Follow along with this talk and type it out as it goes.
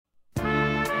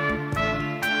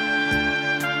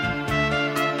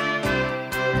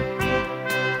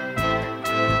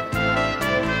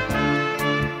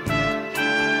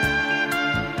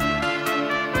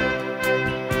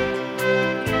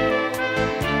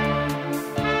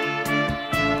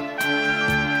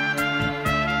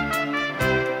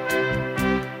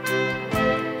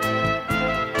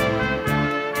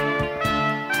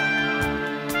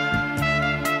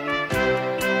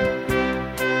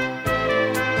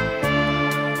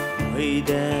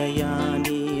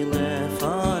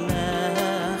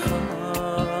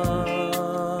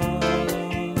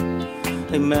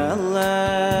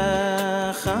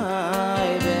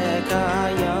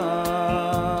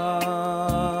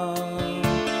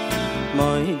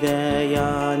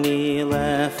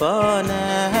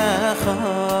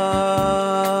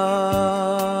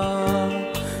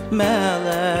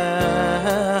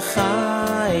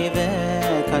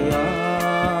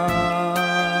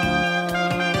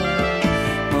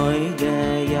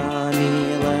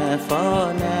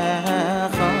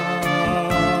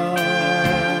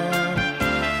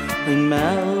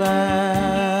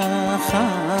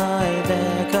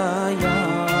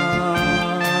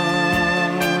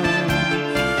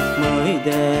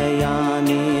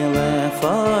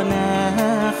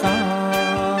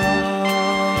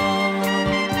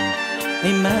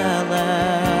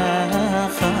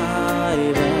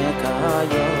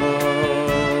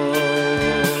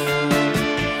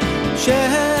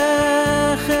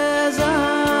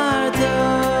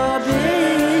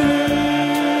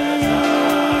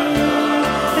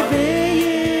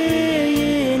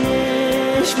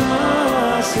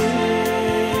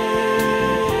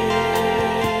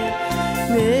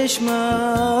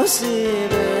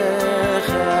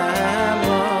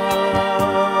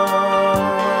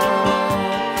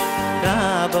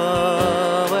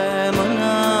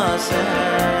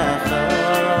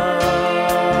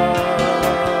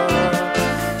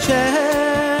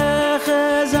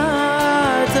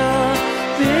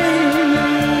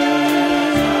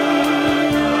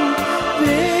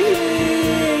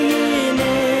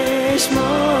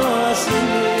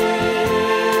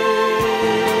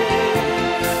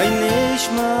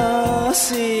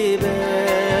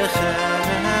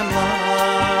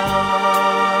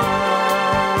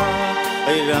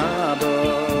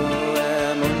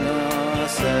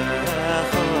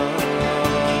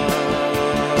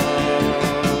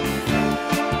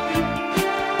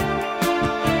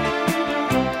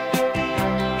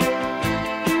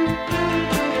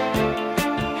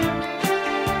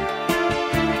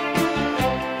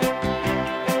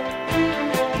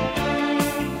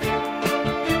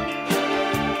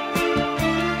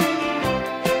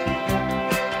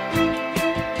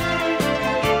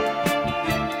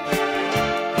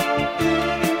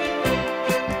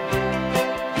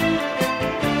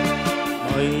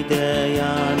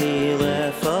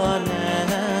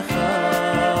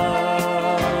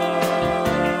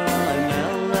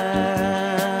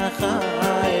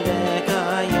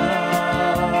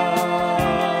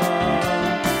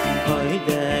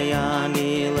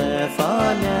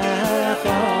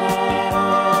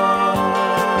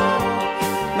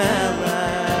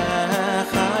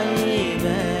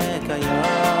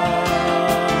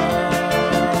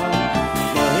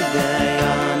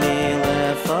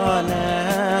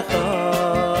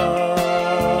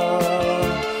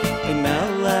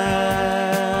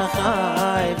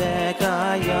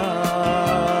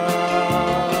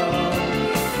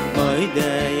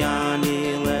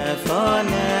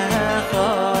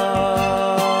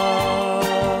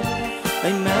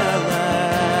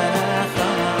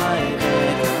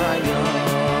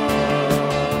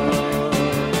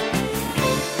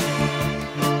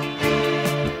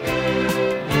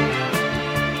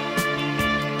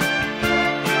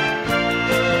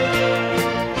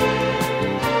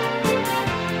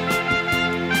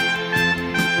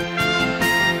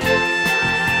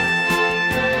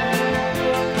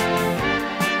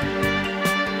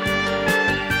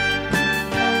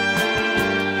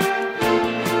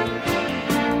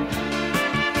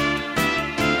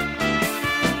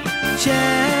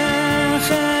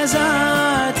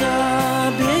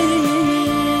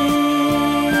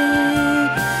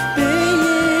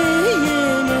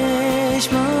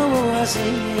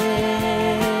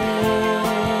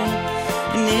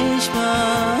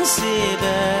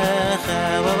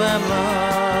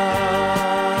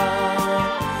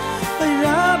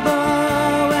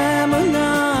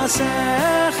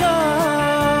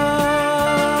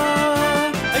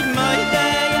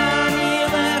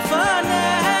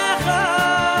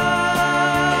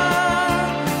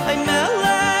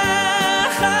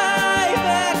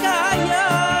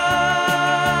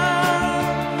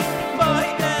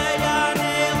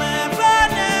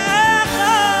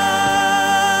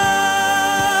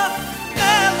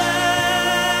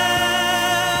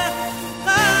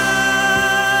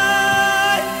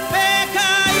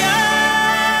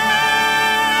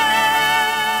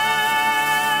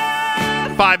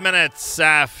Minutes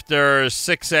after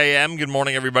 6 a.m. Good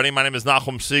morning, everybody. My name is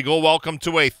Nachum Siegel. Welcome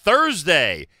to a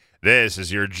Thursday. This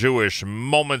is your Jewish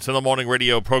Moments in the Morning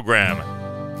radio program.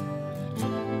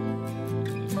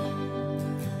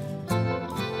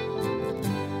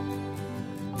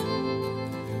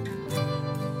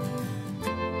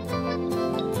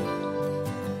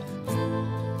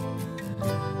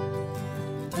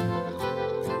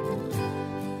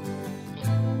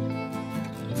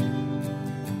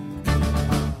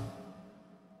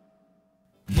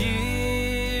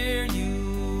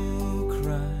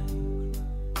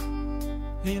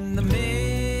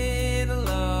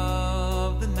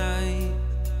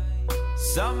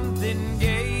 something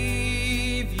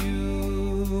gave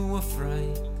you a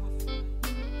fright,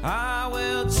 I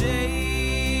will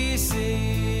chase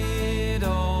it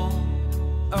all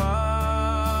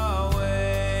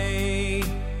away.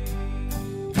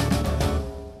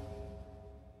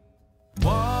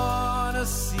 Wanna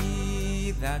see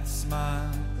that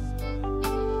smile,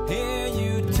 hear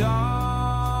you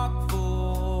talk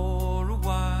for a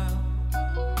while,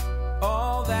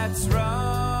 all that's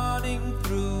running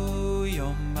through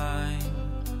your mind.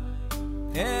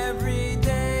 Every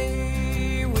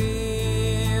day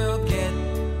we'll get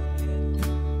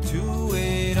to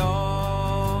it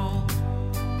all.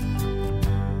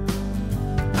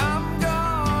 I'm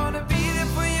gonna be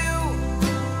there for you,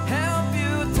 help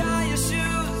you tie your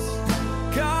shoes,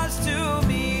 'cause to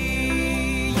me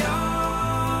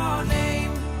your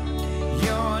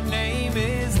name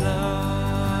is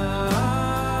love.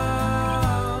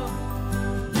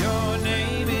 Your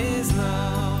name is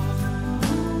love.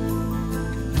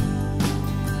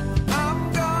 I'm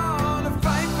gonna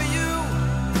fight for you,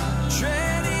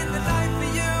 tread in the night for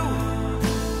you,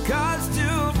 'cause to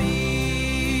me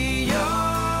your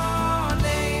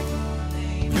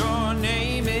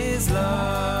name is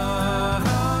love.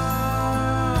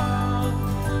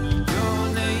 Your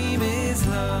name is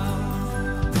love.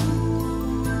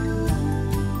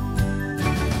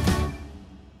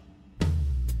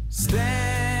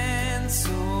 Stand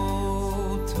so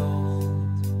tall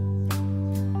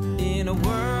in a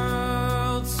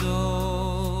world so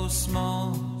small,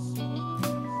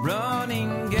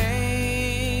 running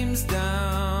games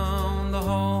down the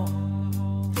hall.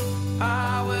 I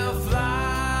will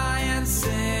fly and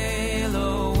sail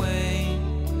away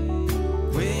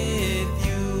with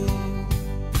you.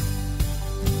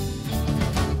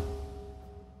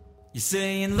 You're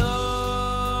saying,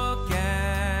 look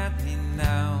at me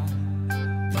now,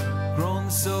 grown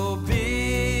so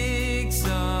big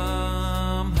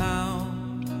somehow.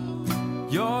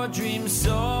 Your dreams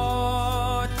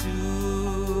soar to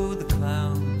the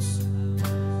clouds.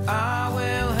 I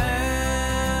will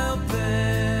help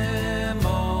them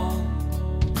all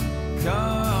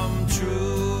come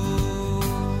true.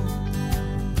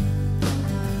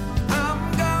 I'm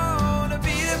gonna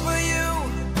be there for you,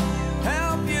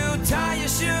 help you tie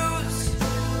your shoes,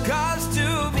 'cause to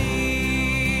me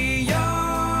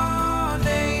your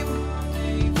name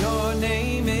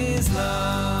is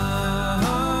love.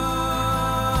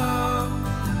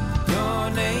 Your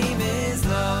name is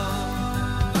love.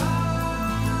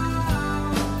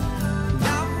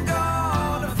 I'm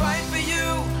gonna fight for you,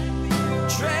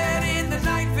 tread in the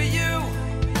night for you,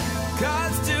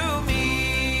 'cause to me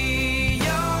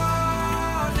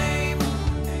your name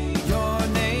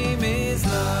is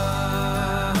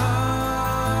love.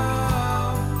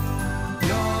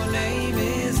 Your name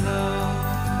is love.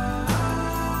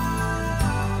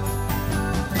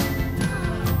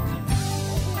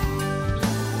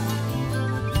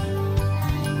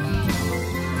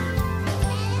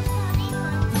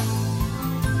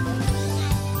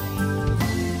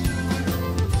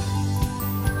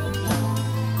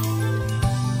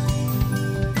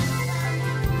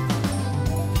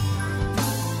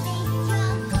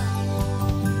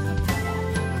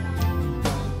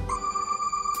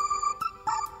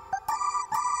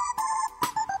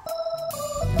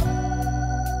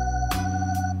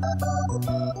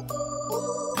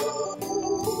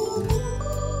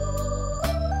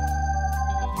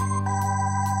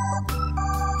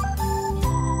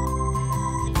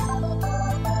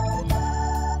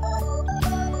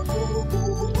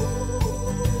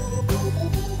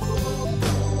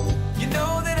 You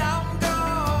know that I'm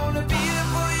gonna be there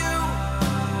for you,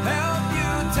 help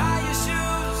you tie your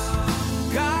shoes,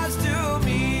 'cause to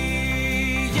me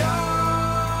your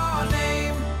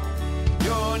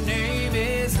name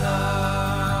is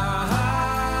love.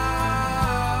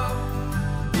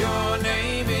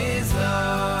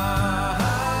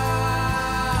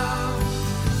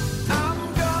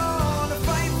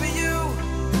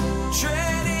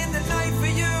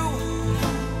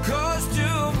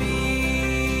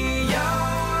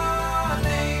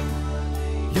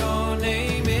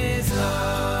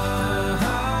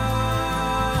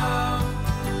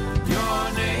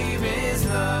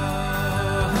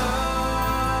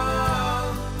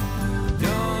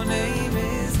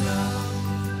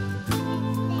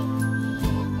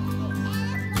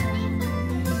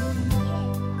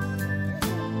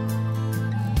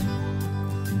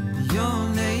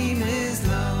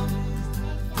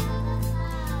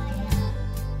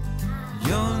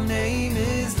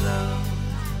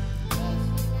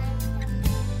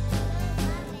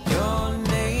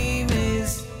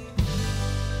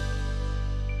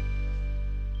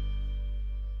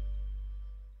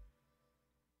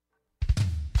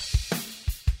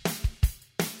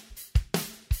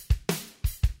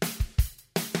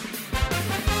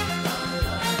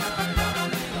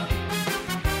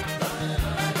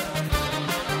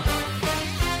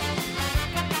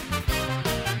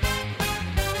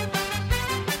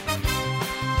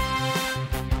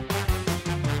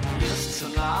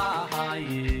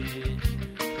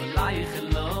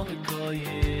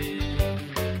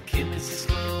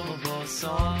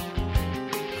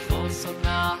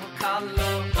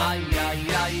 kalo ay ay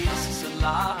ay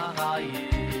salai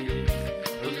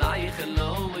ulai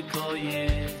khalo koye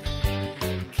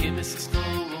kimis sto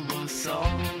so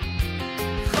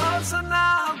khosana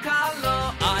kalo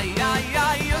ay ay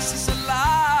ay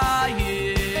salai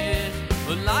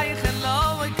ulai khalo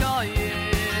koye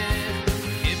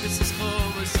kimis sto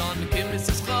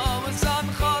son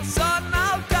khosana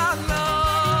kalo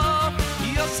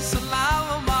yos salam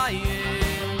mai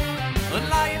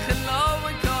ulai khalo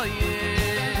koye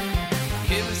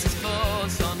kimis sto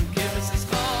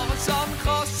son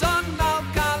khosana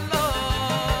kalo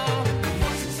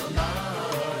yos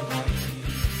salam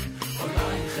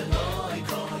ulai khalo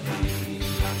koye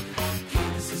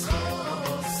kimis sto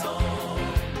son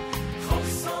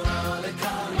khosana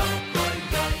kalo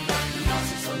yos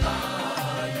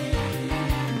salam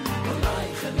ulai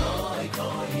khalo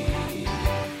koye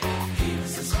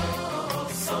kimis sto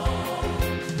son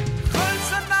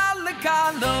khosana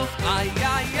kalo ay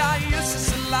ay ay yos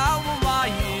salam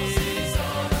mai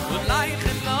ulai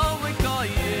khalo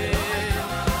koye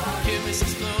kimis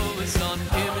sto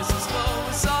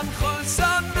son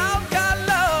khosana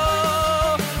kalo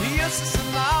yos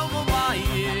salam mai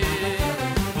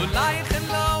ulai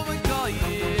khalo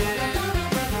koye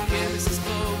kimis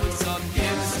sto son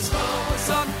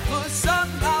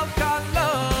khosana kalo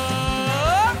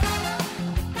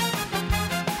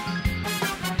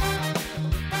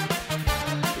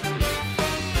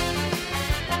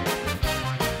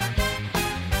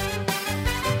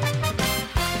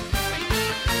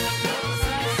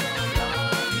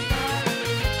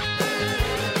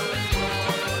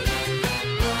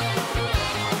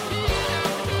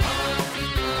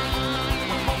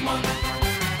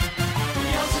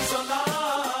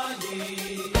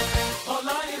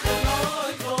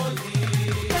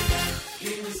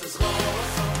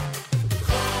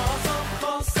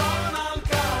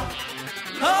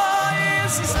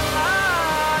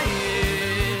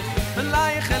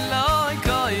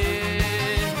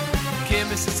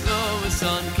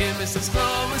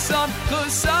son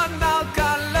khosana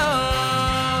kalo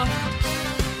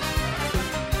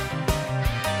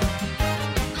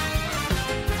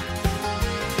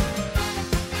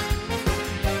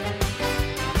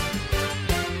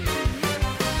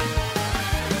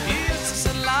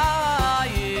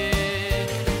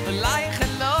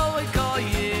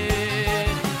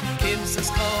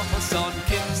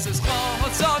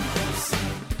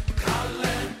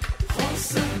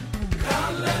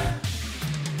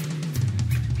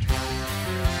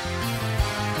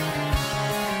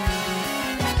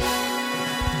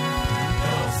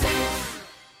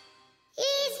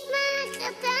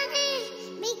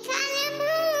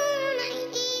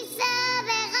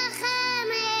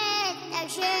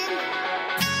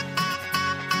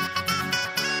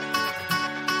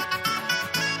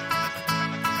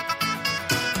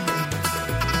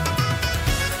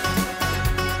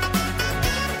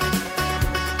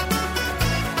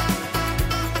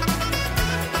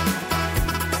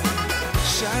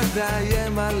שדאי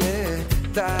מלא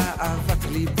תאוות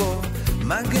ליבו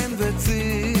מגן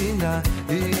וצינה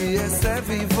יהיה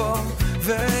סביבו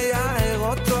ויער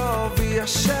אותו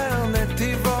וישר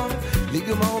נתיבו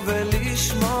לגמור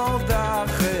ולשמור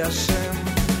דרכי השם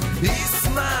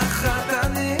ישמח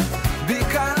חתני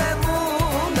בקל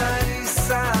אמונה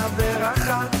יישא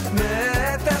ברכה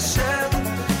מאת השם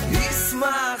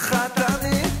ישמח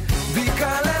חתני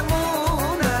בקל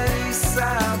אמונה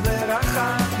יישא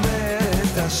ברכה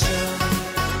מאת השם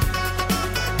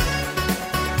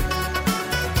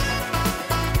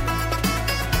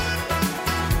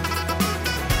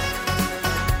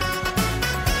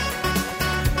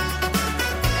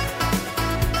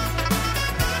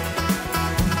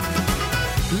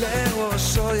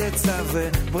לראשו יצווה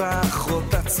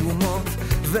ברכות עצומות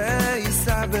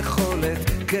ויישא בחולת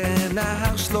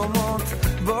כנהר שלומות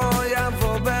בו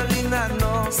יבוא ברינה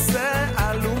נושא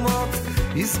אלומות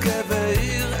יזכה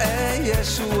ויראה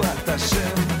ישועת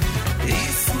השם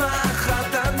ישמח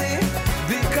חתני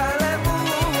בקל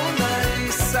אמונה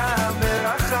יישא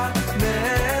ברכה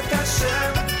מאת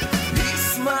השם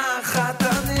ישמח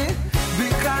חתני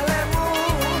בקל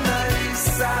אמונה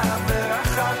יישא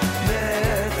ברכה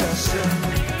מאת השם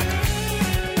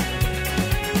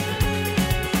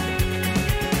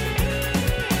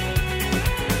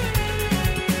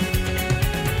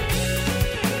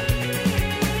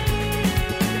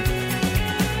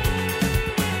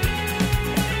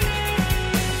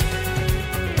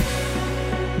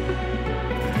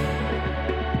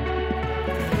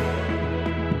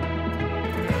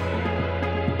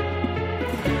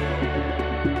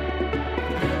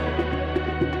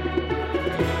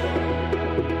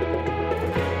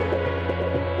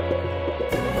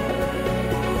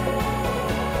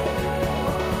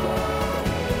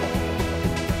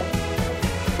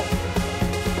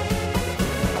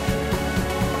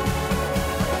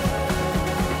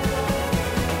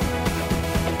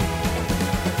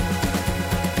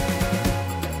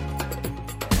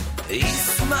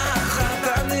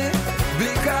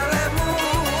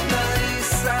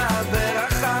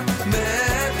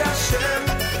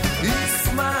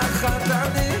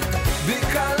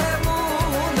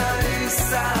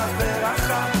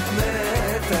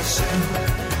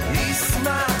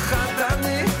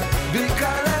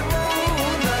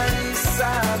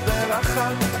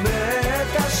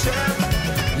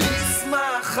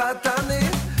תני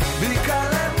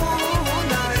ויקל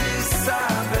אמונה יישא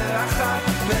ברכה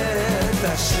בית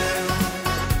השם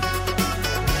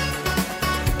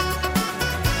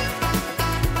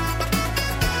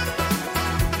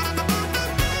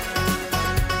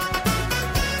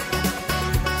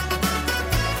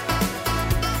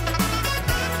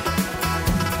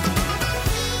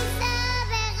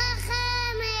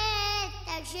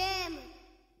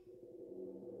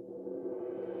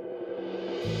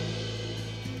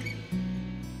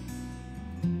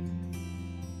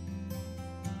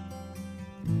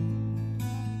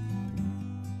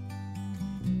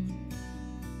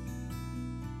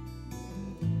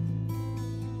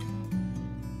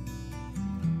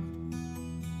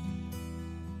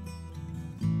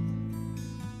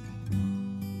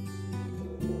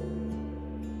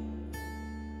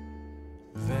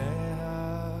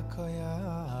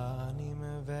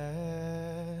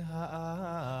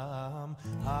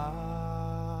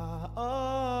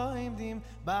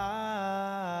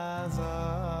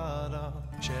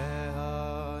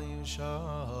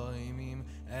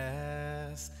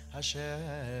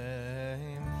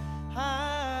השם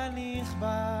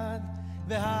הנכבד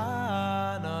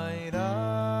והנורא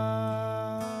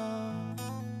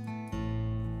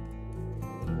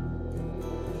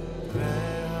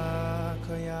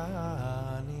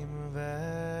והכהנים והעם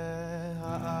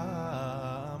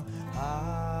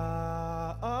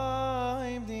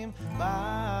העומדים בזרה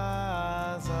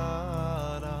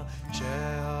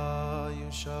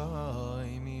שהיו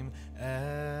שומעים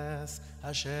אס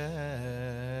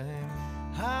השם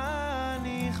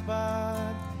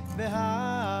הנכבד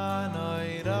והנורא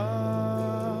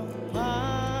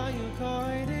היו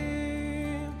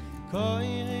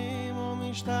קוראים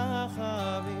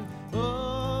ומשתחווים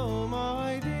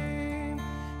ומועדים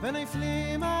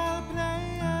ונפלים על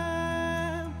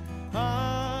פניהם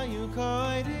היו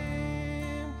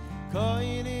קוראים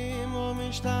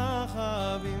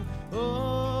ומשתחווים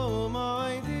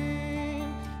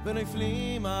ומועדים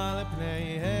ונפלים על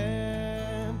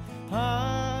פניהם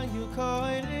היו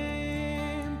קוראים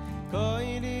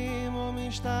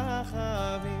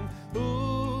ומשתחווים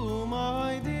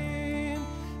ומועדים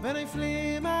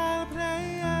ונפלים על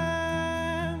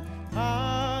פניהם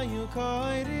היו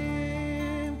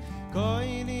קוראים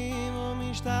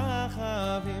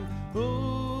ומשתחווים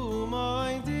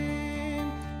ומועדים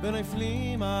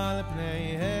ונפלים על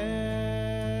פניהם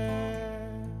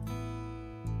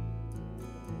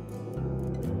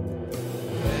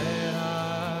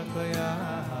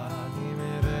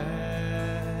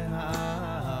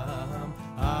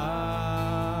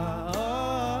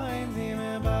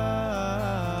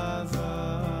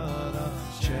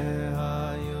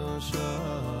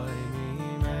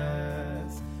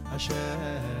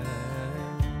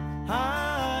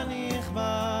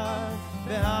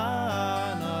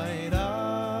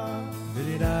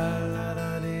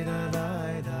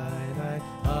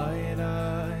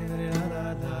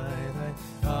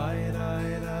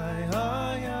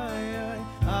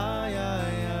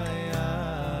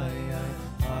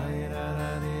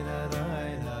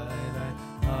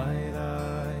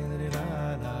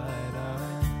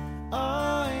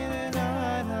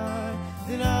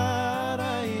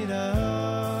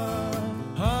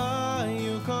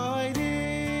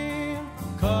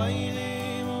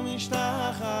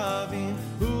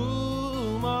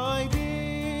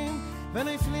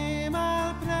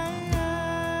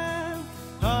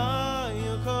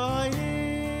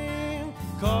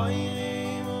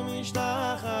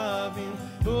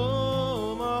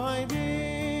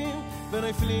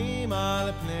ונפלים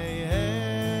על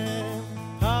פניהם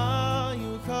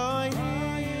היו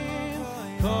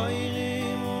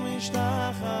קוראים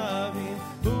ומשתחווים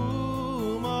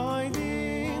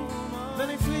ומועדים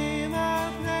ונפלים על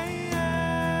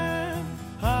פניהם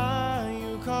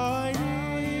היו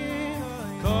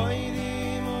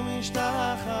קוראים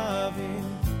ומשתחווים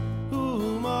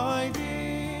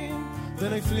ומועדים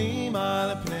ונפלים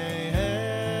על פניהם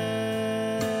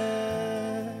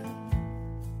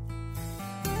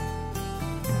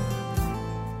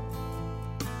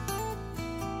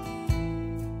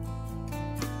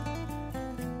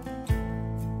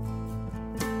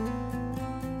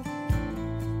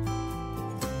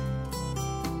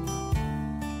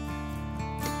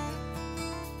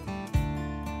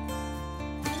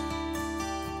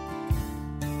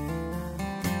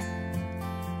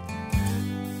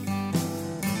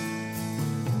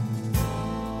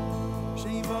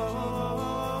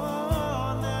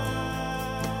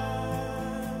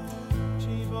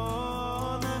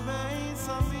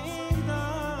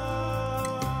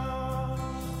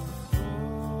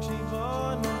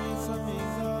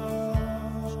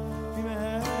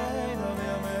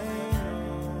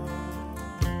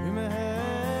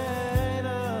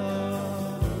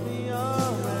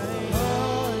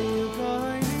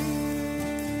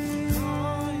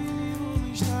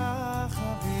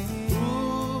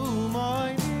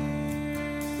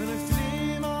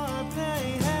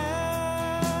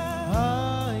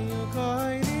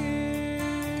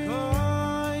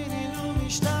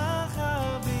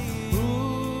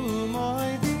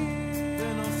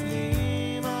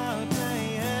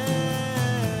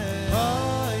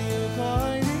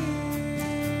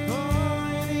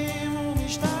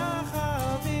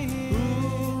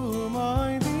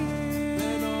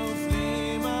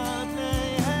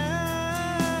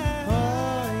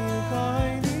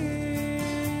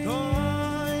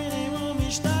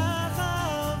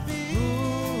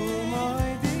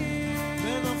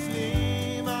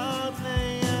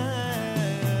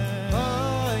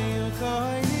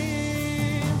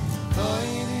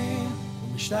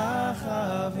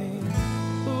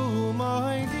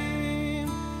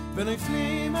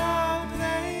ונופלים על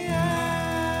פניהם.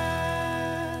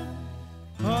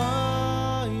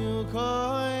 היו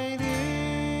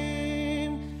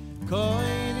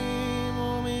כהנים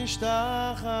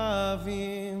ומשתחווים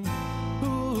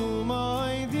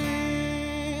ומועדים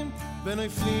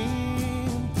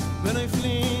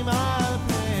ונופלים על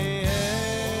פניהם,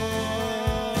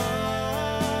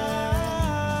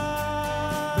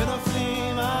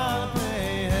 ונופלים על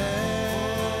פניהם,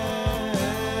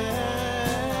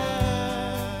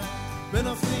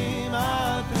 ונופלים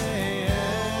על פניהם.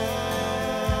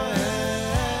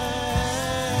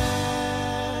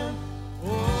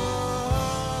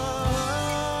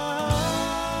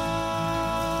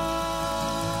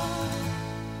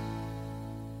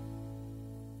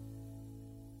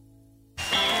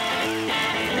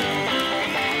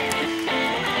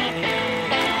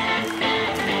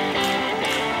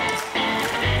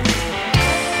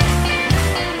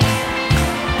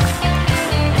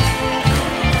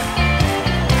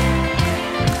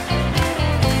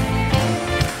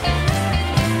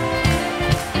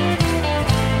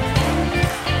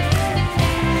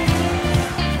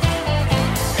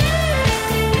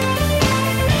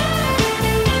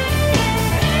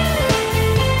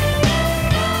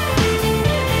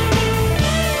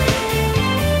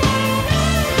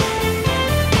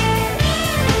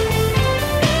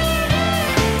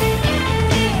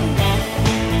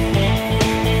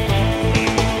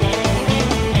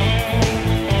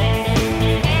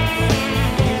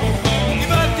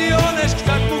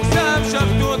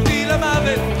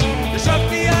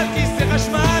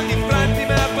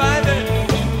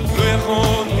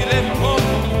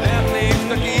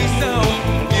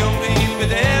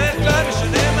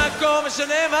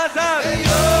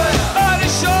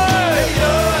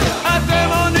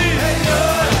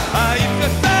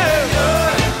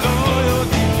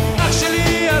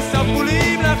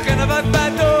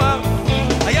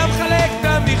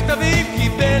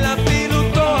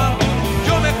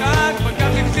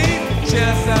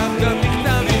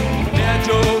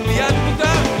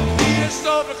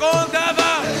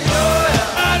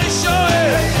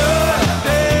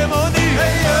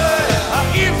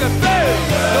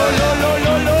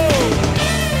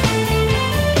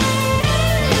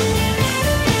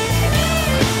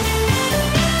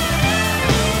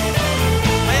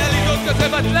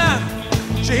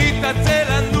 שהתעצל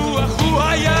לנוח, הוא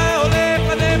היה הולך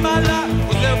למעלה,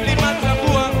 חוזר בלי מצב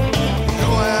רוח,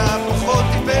 הוא היה פחות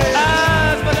טיפש,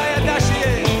 אז ודאי ידע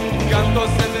שיהיה גם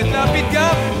תוספת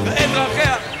לפתגם ואת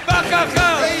דרכיה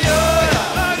בחכה.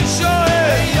 אני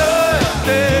שואל,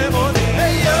 אתם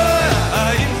עונים,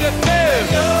 האם זה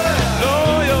פייר?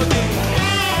 לא יודעים.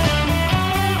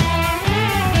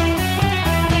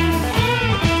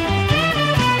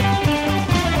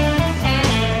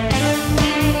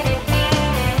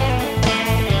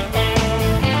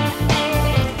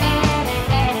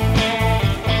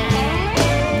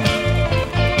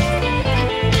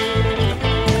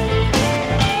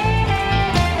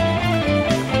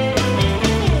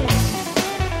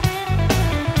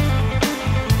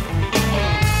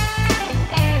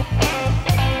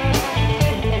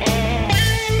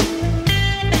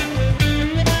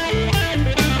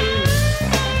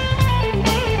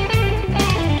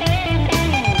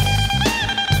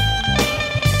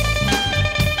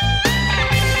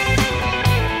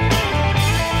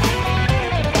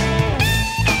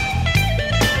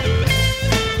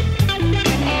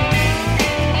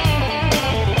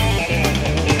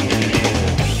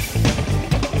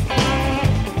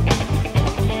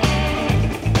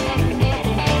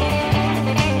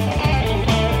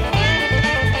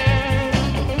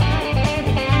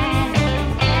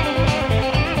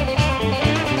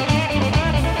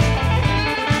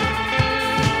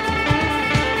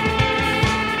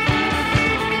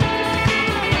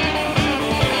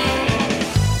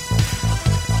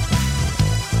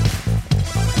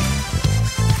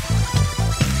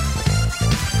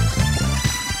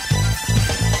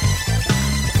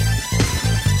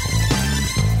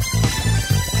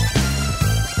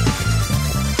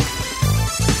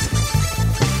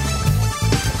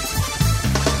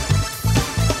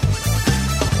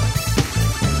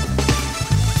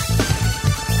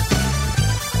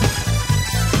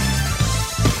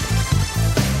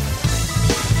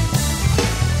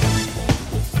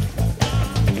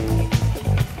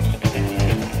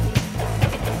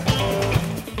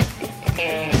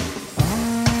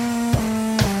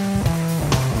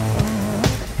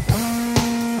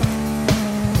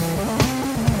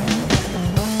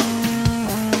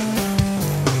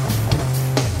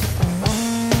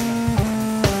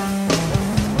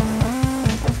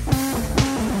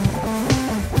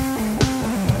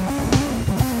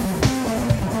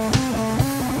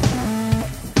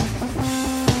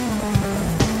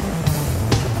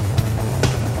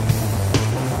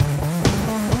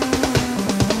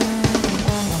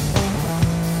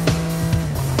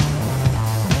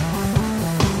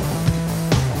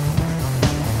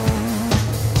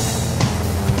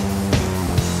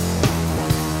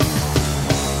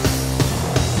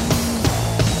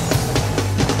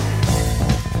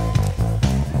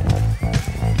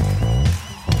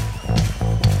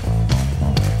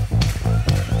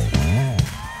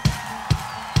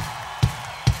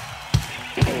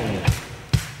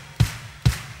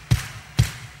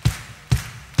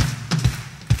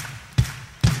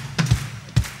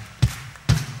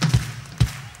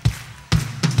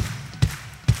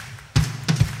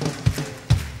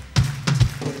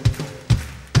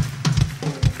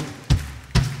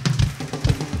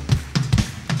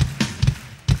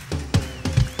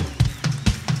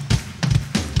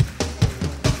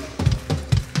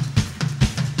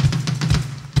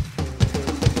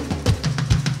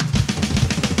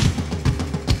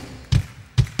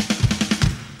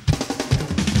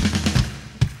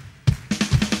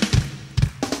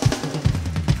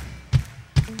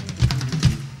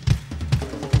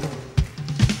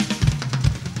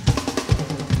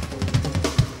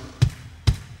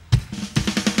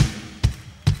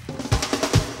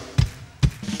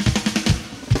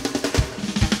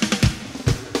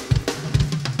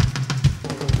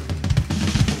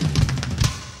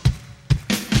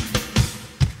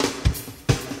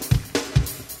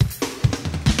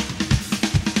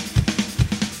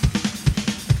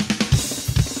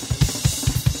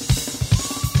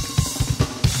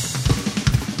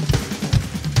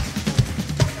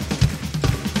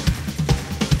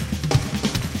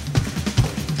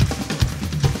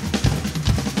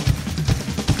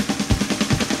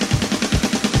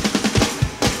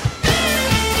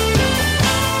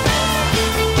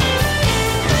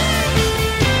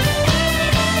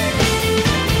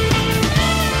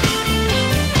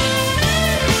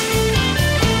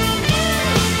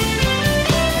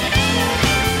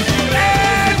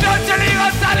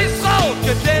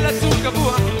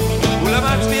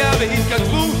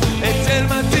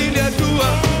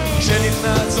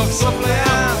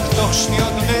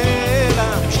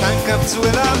 עזו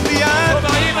אליו מיד.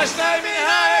 ובאים השניים מן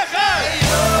האחד.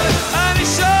 אני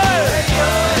שואל,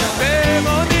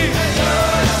 באמוני,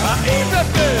 האם זה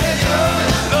פייר?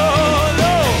 לא,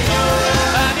 לא.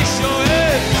 אני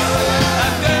שואל,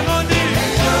 אתם עונים,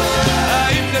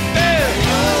 האם זה פייר?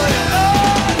 לא,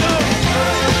 לא.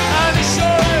 אני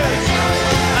שואל,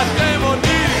 אתם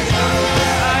עונים,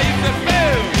 האם זה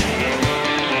פייר?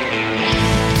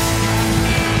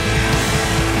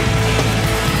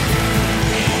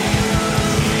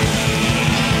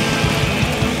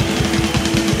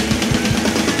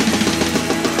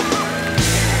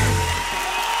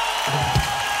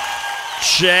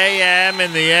 JM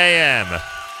in the AM.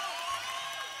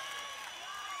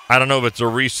 I don't know if it's a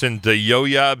recent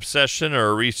Yo-Ya obsession or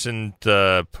a recent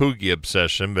Poogie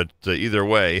obsession, but either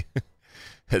way,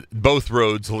 both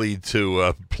roads lead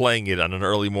to playing it on an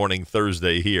early morning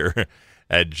Thursday here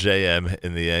at JM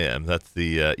in the AM. That's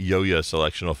the Yo-Ya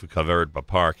selection of Kaveret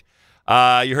Bapark.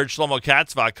 You heard Shlomo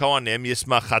Katz, Va'koanim,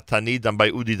 Yismach Hatani, done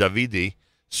by Udi Davidi.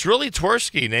 Srili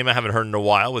Tversky, name I haven't heard in a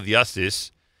while, with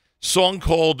Yassis. Song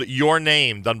called Your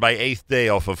Name, done by Eighth Day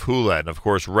off of Hula. And, of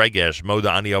course, Regesh,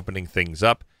 Moda Ani opening things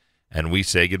up. And we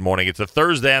say good morning. It's a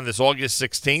Thursday on this August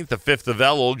 16th, the 5th of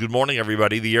Elul. Good morning,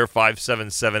 everybody. The year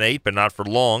 5778, but not for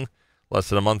long. Less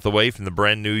than a month away from the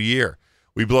brand new year.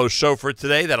 We blow shofar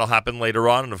today. That'll happen later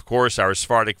on. And, of course, our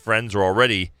Sephardic friends are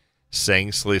already saying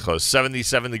slichos.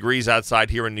 77 degrees outside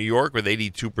here in New York with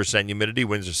 82% humidity.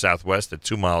 Winds are southwest at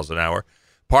 2 miles an hour.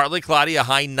 Partly cloudy, a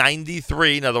high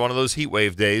 93, another one of those heat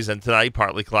wave days. And tonight,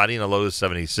 partly cloudy and a low of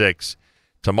 76.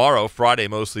 Tomorrow, Friday,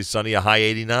 mostly sunny, a high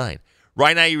 89.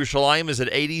 Right now, Yerushalayim is at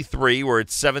 83. We're at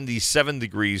 77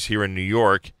 degrees here in New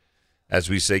York as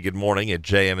we say good morning at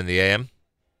JM in the AM.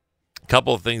 A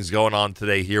couple of things going on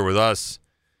today here with us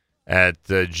at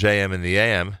JM in the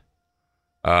AM.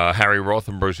 Harry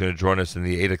Rothenberg is going to join us in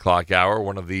the 8 o'clock hour.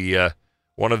 One of the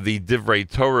Divrei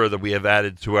Torah that we have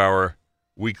added to our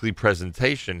weekly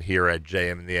presentation here at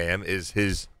JM in the AM is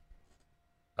his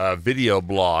video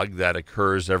blog that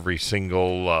occurs every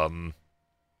single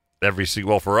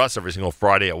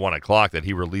Friday at 1 o'clock that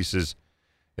he releases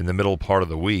in the middle part of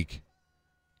the week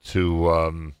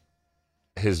to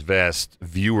his vast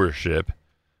viewership.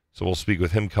 So we'll speak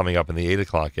with him coming up in the 8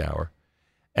 o'clock hour.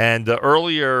 And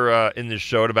earlier in the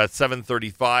show at about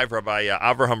 7:35, Rabbi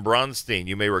Avraham Bronstein,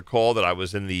 you may recall that I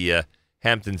was in the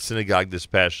Hamptons Synagogue this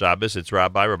past Shabbos. It's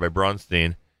Rabbi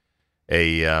Bronstein,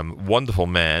 a wonderful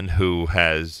man who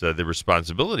has the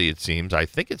responsibility, it seems, I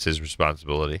think it's his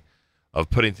responsibility, of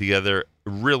putting together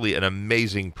really an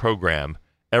amazing program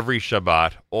every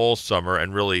Shabbat, all summer,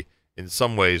 and really, in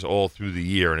some ways, all through the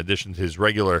year, in addition to his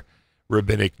regular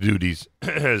rabbinic duties.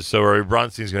 So Rabbi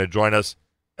Bronstein is going to join us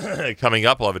coming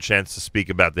up. We'll have a chance to speak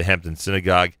about the Hamptons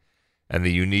Synagogue and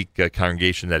the unique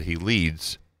congregation that he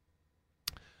leads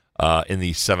in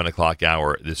the 7 o'clock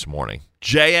hour this morning.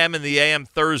 JM in the AM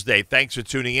Thursday. Thanks for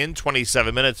tuning in.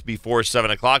 27 minutes before 7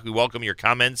 o'clock. We welcome your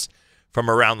comments from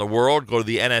around the world. Go to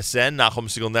the NSN, Nachum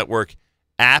Segal Network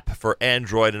app for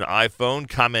Android and iPhone.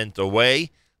 Comment away.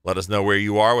 Let us know where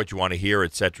you are, what you want to hear,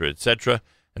 etc., etc.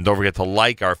 And don't forget to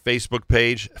like our Facebook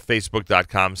page,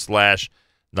 facebook.com/Nachum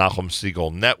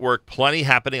Segal Network. Plenty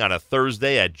happening on a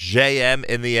Thursday at JM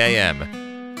in the AM.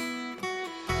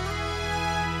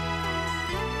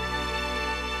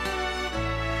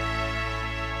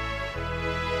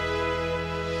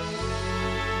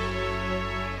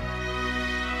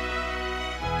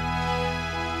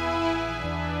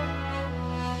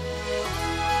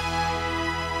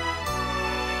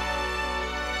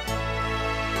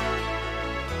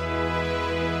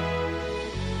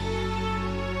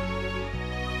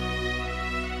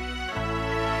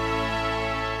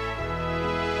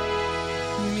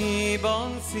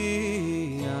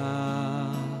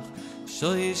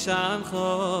 Shoishan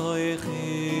choichim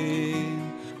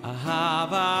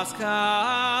Ahavas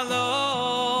kalom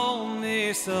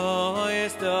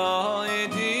Nisois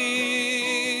doidim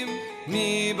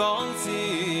Mi bon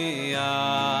siach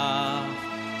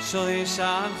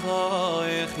Shoishan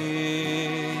choichim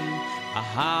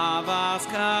Ahavas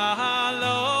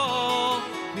kalom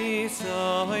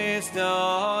Nisois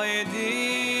doidim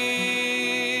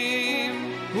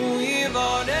Hu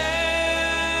yivodeh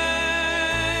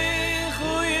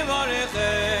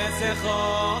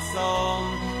Chosom,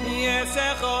 yes,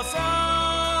 chosom,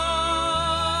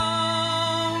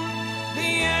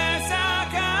 yes,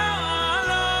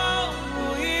 akalom,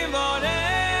 uivoreh,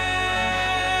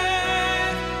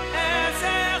 yes,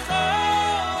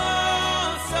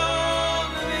 chosom,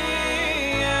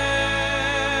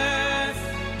 yes,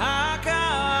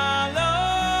 akalom,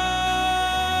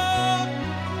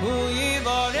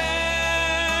 uivoreh,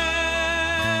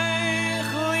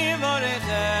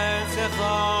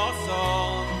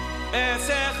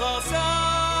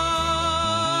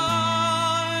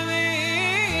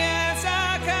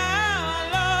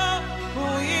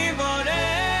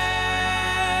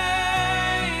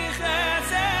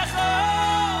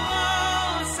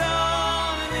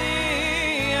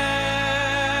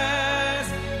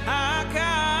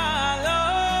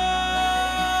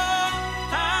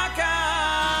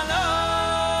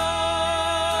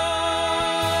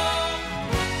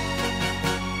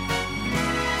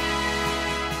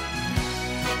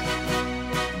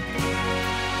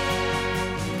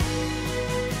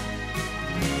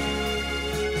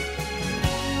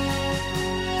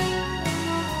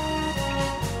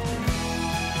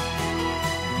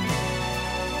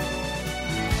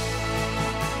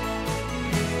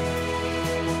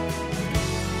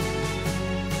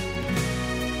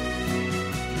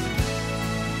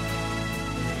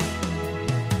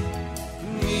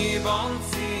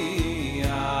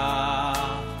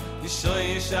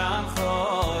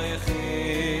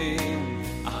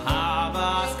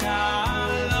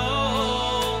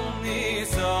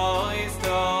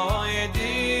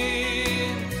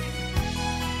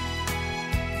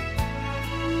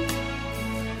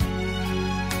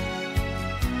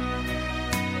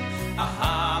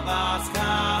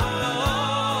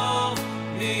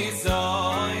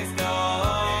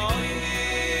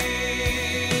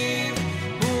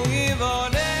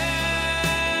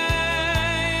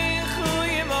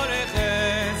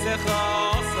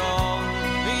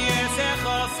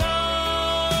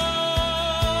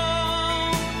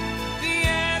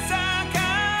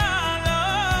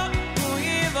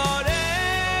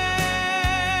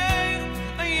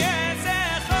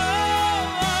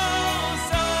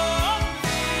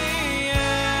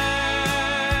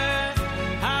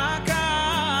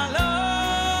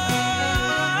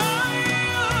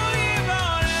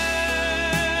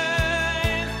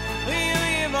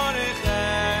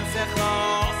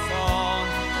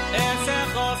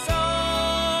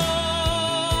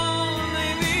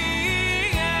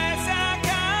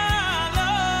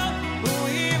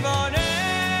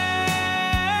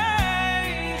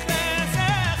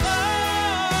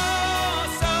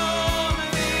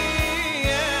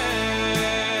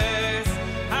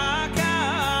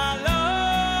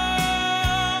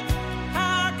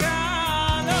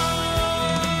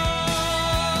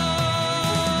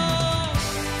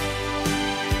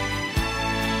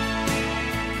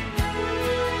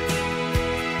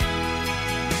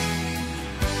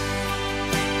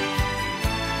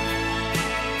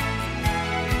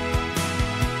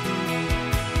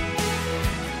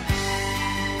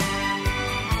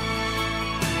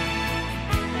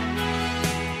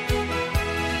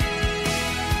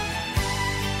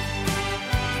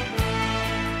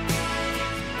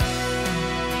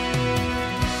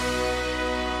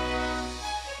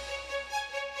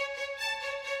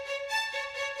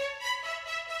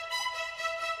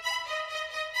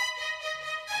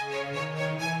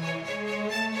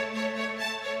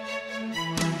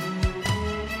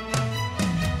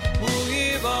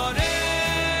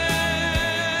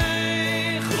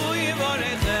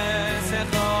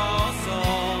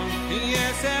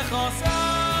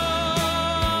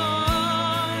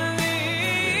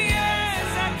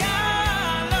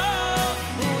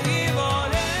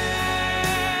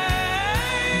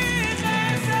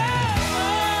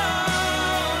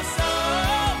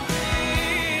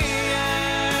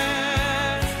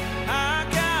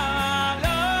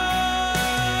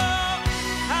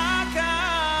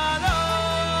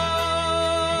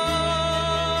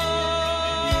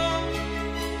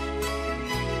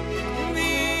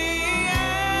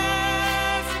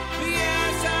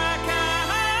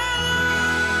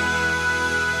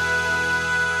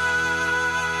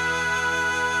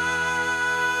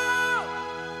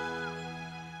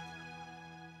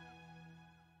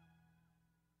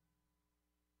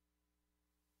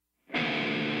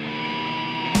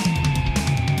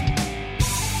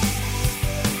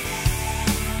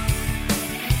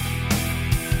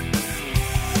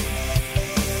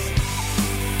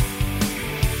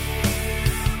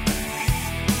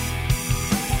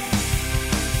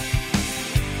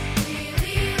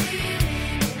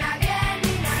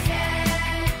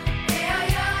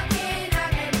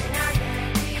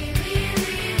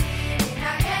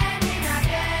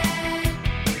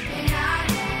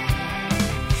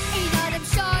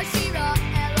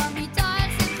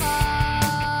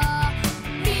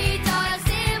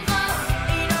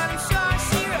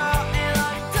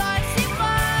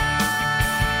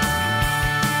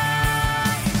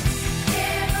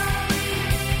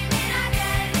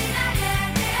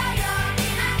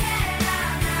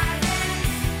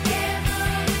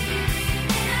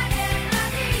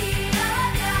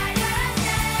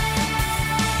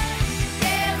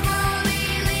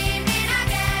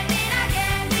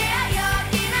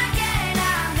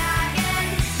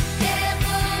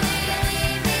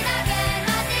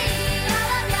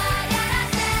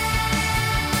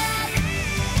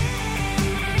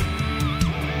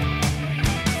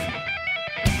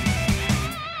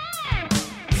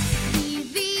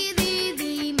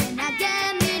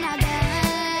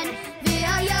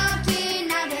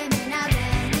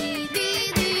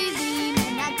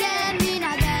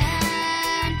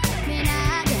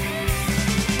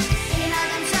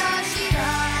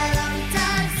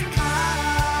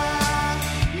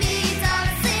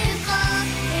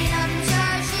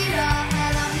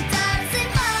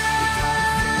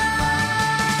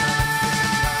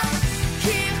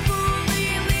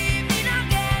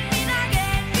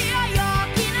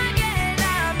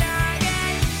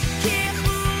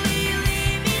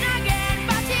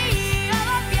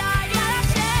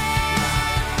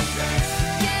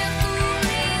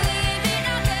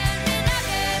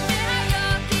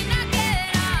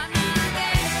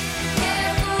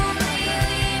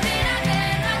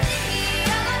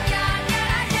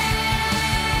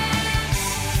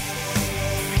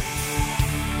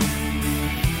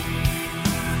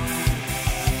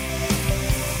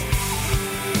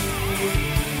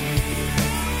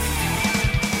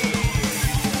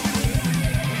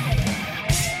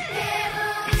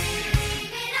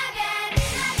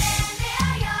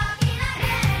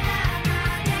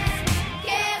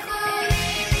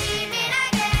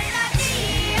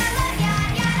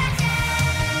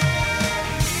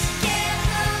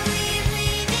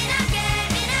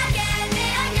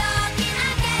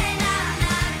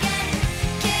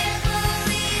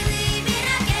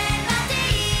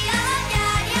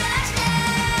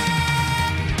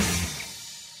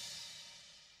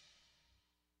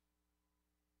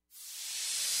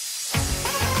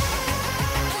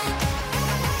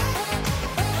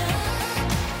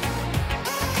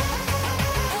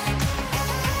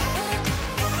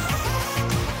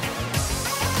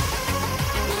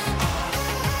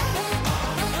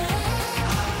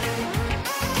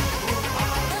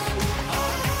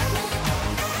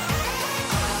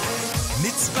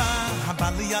 מצווה הבא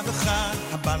לידך,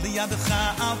 הבא לידך,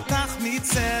 אל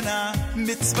תחמיצנה.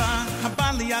 מצווה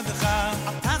הבא לידך,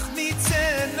 אל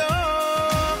תחמיצנה.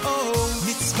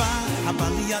 מצווה הבא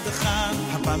לידך,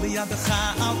 הבא לידך,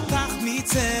 אל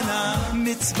תחמיצנה.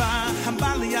 מצווה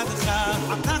הבא לידך,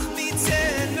 אל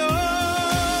תחמיצנה.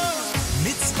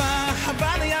 מצווה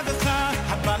הבא לידך,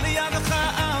 הבא לידך,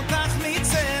 אל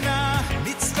תחמיצנה.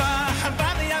 מצווה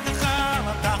הבא לידך,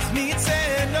 אל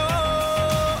תחמיצנה.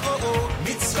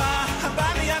 מצווה הבא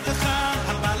לידך,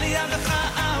 הבא לידך,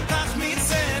 אל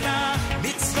תחמיצנה.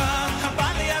 מצווה הבא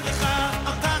לידך,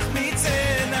 אל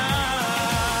תחמיצנה.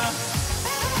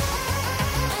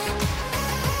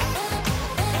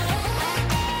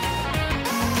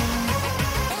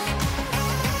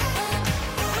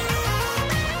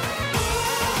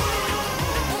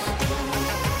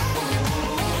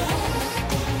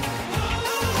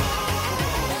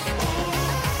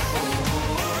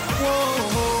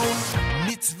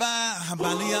 מצווה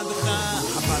הבא לידך,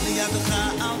 הבא לידך,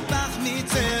 אל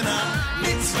תחמיצנה.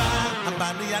 מצווה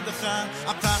הבא לידך,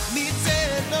 אל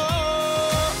תחמיצנה.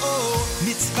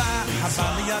 מצווה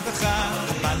הבא לידך,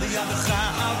 הבא לידך,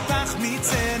 אל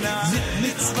תחמיצנה.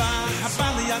 מצווה הבא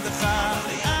לידך,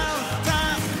 אל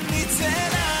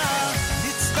תחמיצנה.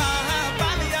 מצווה הבא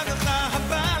לידך,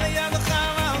 הבא לידך,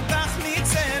 אל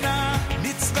תחמיצנה.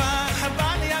 מצווה הבא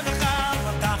לידך,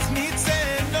 אל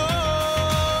תחמיצנה.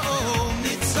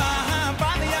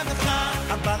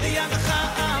 הבא לידך,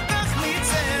 אל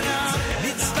תחמיצנה.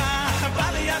 מצווה הבא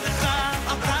לידך,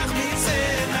 אל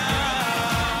תחמיצנה.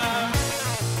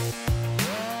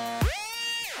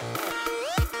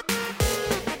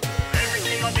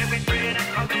 Everything I'll do is great and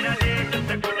come in a day just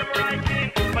to put them right in.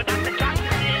 But that's the chance to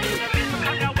see in the middle.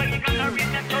 Cut away, you gotta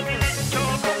read them, so you let go.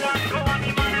 Go on,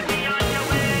 you wanna be on your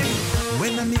way.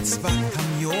 When a mitzvah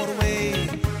come your way,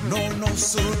 no,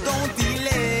 so don't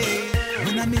delay.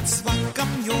 When a mitzvah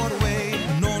come your way,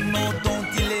 no, don't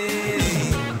delay.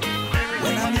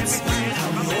 When a mitzvah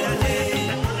come your way,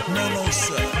 no,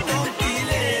 sir, don't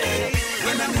delay.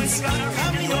 When a mitzvah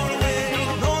come your way,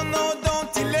 no, don't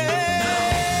delay.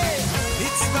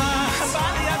 Mitzvah הבא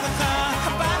לידך,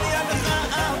 הבא לידך,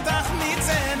 אל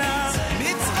תחמיצנה.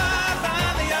 מצווה הבא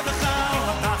לידך, אל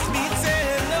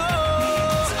תחמיצנה.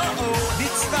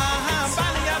 מצווה הבא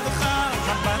לידך,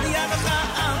 הבא לידך,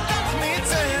 אל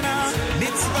תחמיצנה.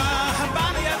 מצווה הבא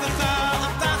לידך,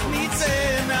 אל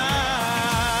תחמיצנה.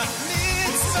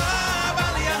 מצווה הבא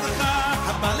לידך,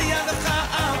 הבא לידך,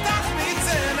 אל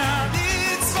תחמיצנה.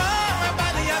 מצווה הבא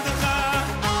לידך,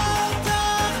 אל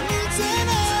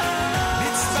תחמיצנה.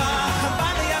 מצווה הבא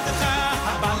לידך,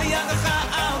 הבא לידך,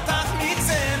 אל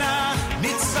תחמיצנה.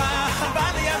 מצווה הבא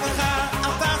לידך,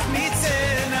 אל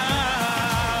תחמיצנה.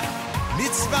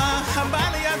 מצווה הבא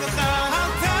לידך,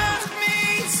 אל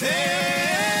תחמיצנה.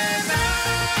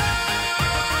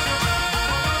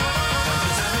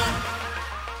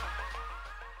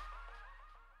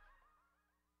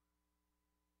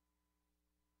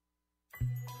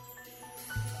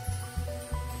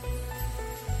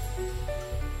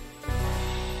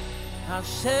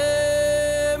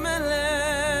 Hashem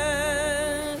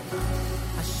Elech,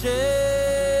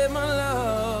 Hashem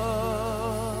Allah,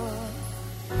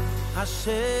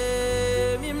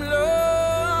 Hashem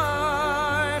Yimloch,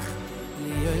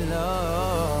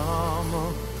 Li'olam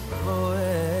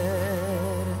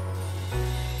Oed.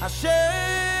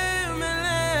 Hashem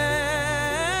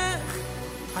Elech,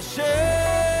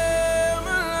 Hashem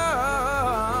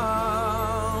Allah,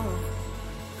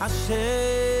 Hashem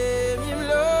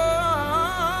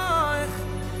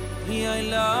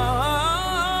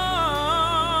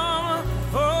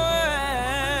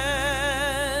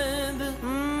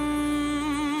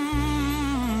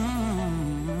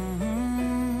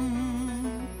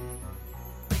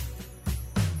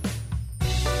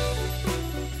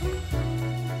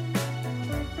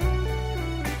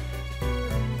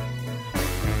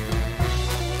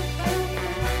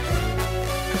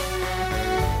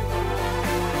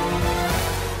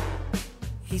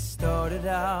He started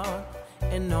out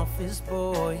an office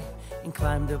boy and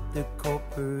climbed up the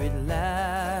corporate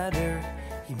ladder.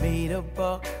 He made a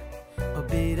buck, a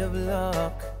bit of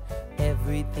luck,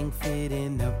 everything fit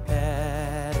in the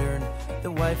pattern.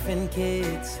 The wife and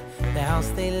kids, the house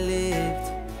they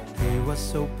lived, he was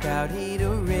so proud he'd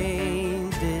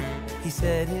arranged it. He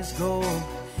set his goal,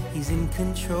 he's in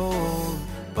control,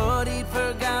 but he'd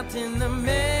forgotten the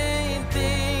main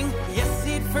thing. Yes,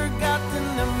 he'd forgotten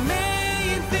the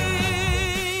main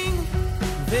thing.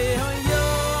 Ve'oyo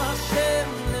Hashem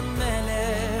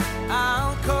lemelech al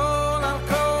kol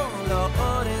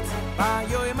ha'oretz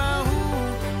b'yoyim hahu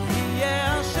yeh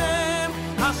Hashem,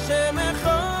 Hashem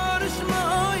echad shmo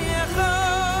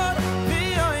yechad.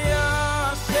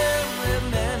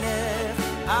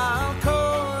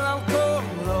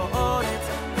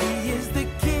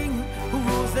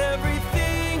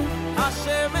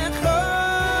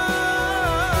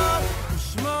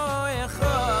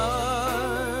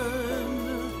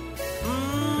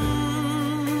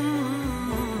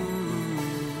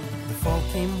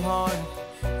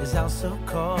 His house of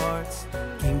cards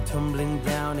came tumbling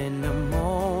down in a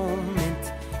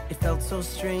moment. It felt so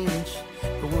strange,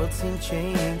 the world seemed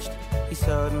changed. He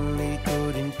suddenly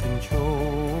couldn't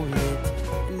control it.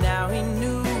 And now he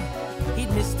knew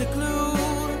he'd missed a clue.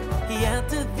 He had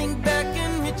to think back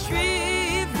and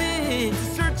retrieve it, to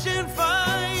search and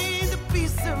find a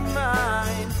peace of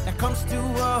mind that comes to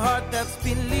a heart that's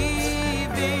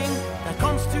believing, that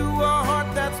comes to a heart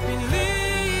that's believing.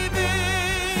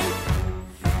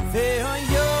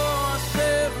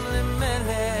 Ve'yosef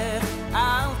lemelech,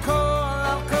 I'll call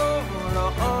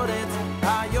La'oretz,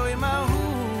 hayoim hahu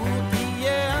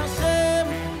yeh Hashem,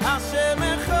 Hashem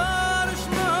echad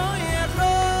shmo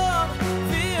yechad.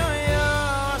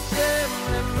 Ve'yosef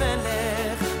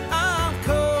lemelech, I'll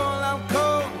call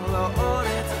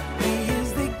La'oretz. He is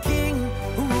the King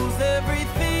who rules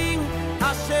everything.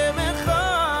 Hashem echad.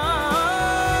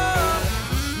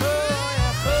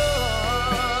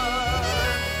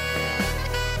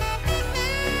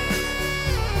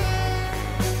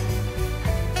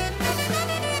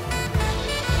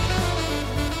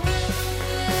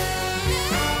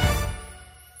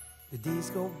 Days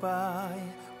go by,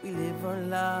 we live our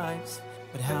lives,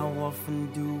 but how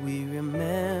often do we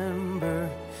remember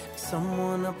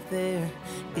someone up there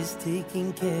is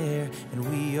taking care, and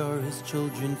we are his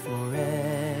children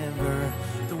forever?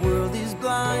 The world is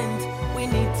blind, we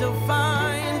need to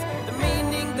find the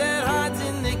meaning that hides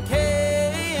in the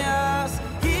chaos.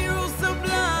 Hero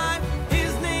sublime,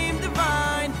 his name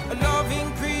divine, a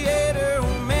loving creator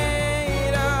who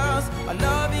made us, a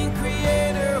loving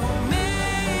creator who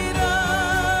made us.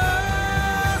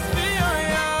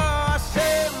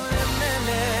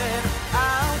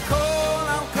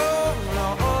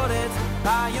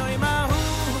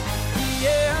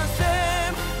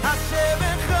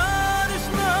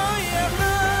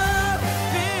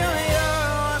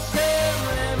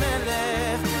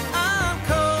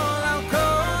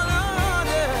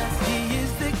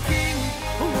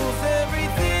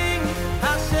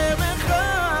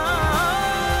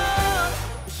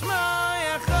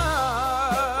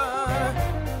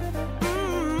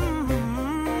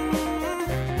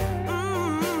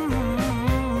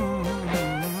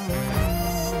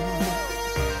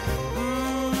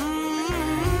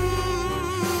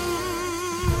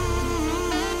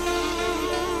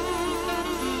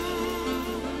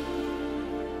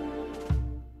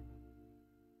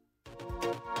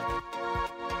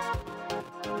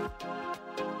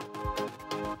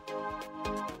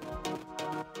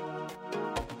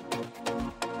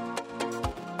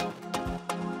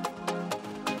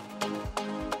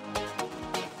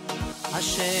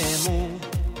 השם הוא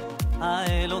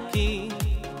האלוקי,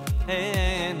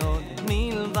 אין עוד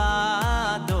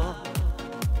מלבדו.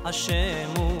 השם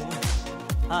הוא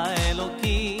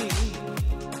האלוקי,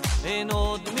 אין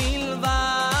עוד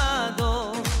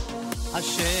מלבדו.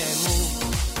 השם הוא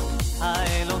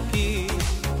האלוקי,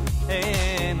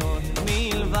 אין עוד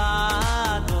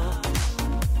מלבדו.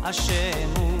 השם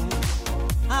הוא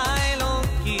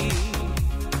האלוקי,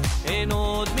 אין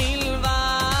עוד מלבדו.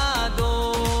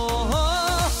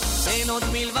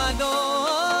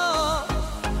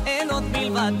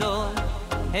 מלבדו,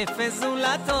 אפס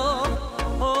זולתו,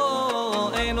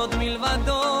 אין עוד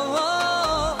מלבדו,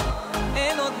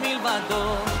 אין עוד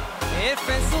מלבדו,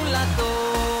 אפס זולתו,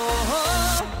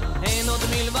 אין עוד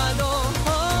מלבדו,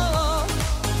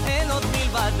 אין עוד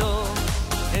מלבדו,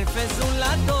 אפס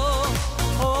זולתו,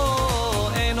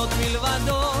 אין עוד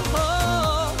מלבדו,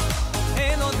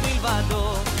 אין עוד מלבדו,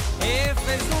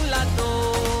 אפס זולתו.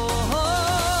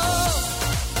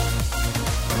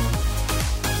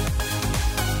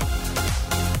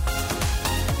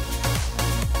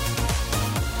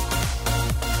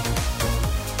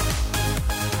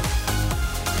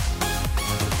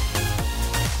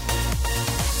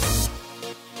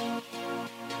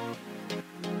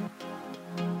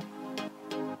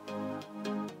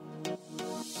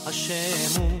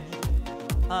 השם הוא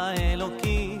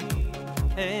האלוקי,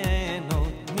 אין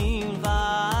עוד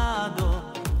מלבדו.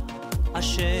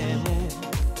 השם הוא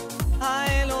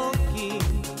האלוקי,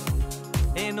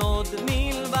 אין עוד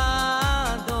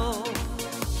מלבדו.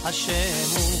 השם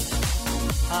הוא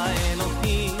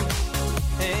האלוקי,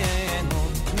 אין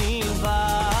עוד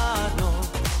מלבדו.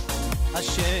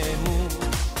 השם הוא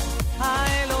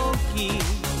האלוקי,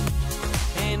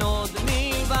 אין עוד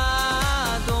מלבדו.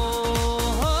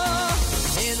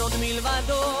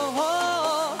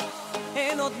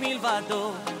 אין עוד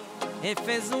מלבדו,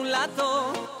 אפס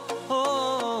זולתו,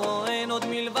 אין עוד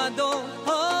מלבדו,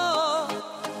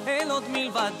 אין עוד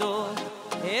מלבדו,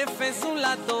 אפס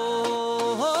זולתו,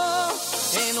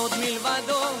 אין עוד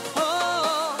מלבדו,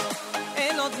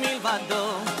 אין עוד מלבדו,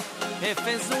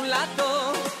 אפס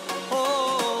זולתו,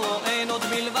 אין עוד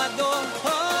מלבדו,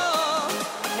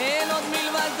 אין עוד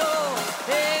מלבדו,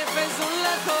 אפס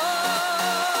זולתו.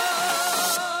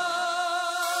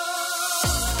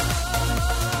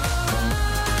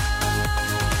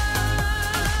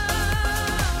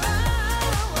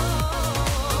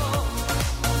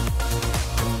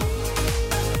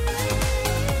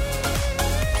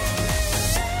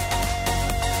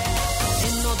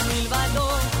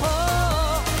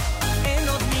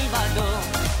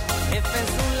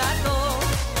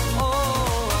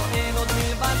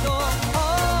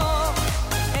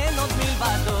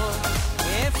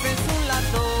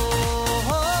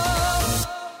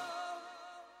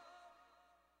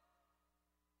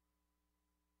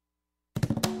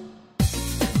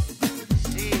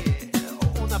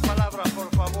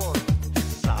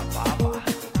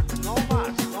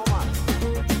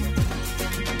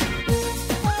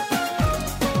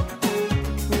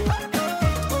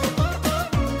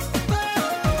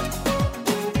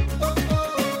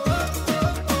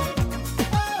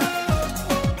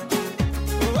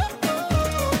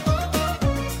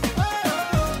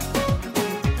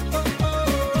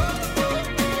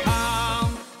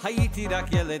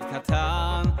 רק ילד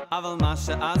קטן, אבל מה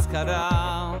שאז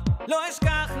קרה לא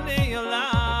אשכח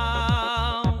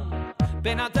לעולם.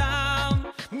 בן אדם,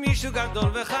 מישהו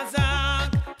גדול וחזק,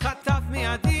 חטף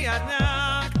מידי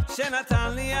ענק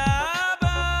שנתן לי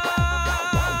אבא.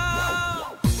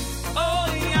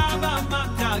 אוי אבא, מה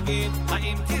תגיד?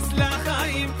 האם תסלח,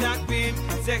 האם תקפיד?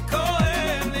 זה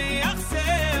כואב לי,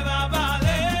 אכזב אבא לב.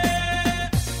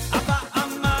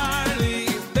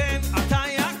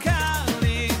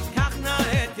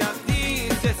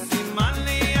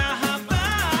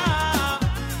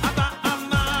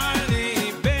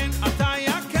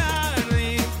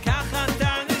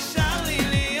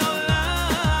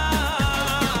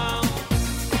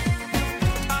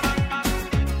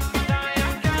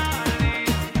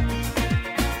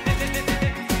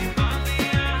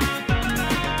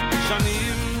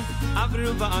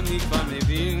 ואני כבר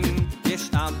מבין, יש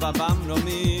אבא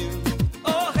במרומים,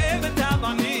 אוהב את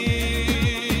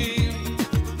הבנים.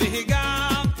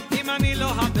 וגם אם אני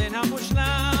לא הבן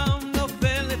המושלם,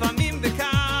 נופל לפעמים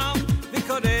וקם,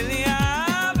 וקורא לי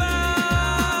אבא.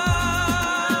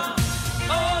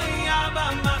 אוי אבא,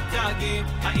 מה תגיד?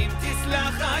 האם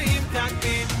תסלח, האם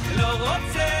תגיד? לא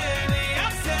רוצה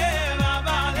לייסר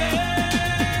אבא לב.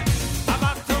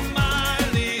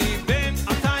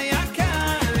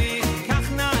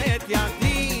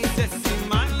 ידי זה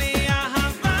סימן לי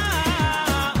אהבה.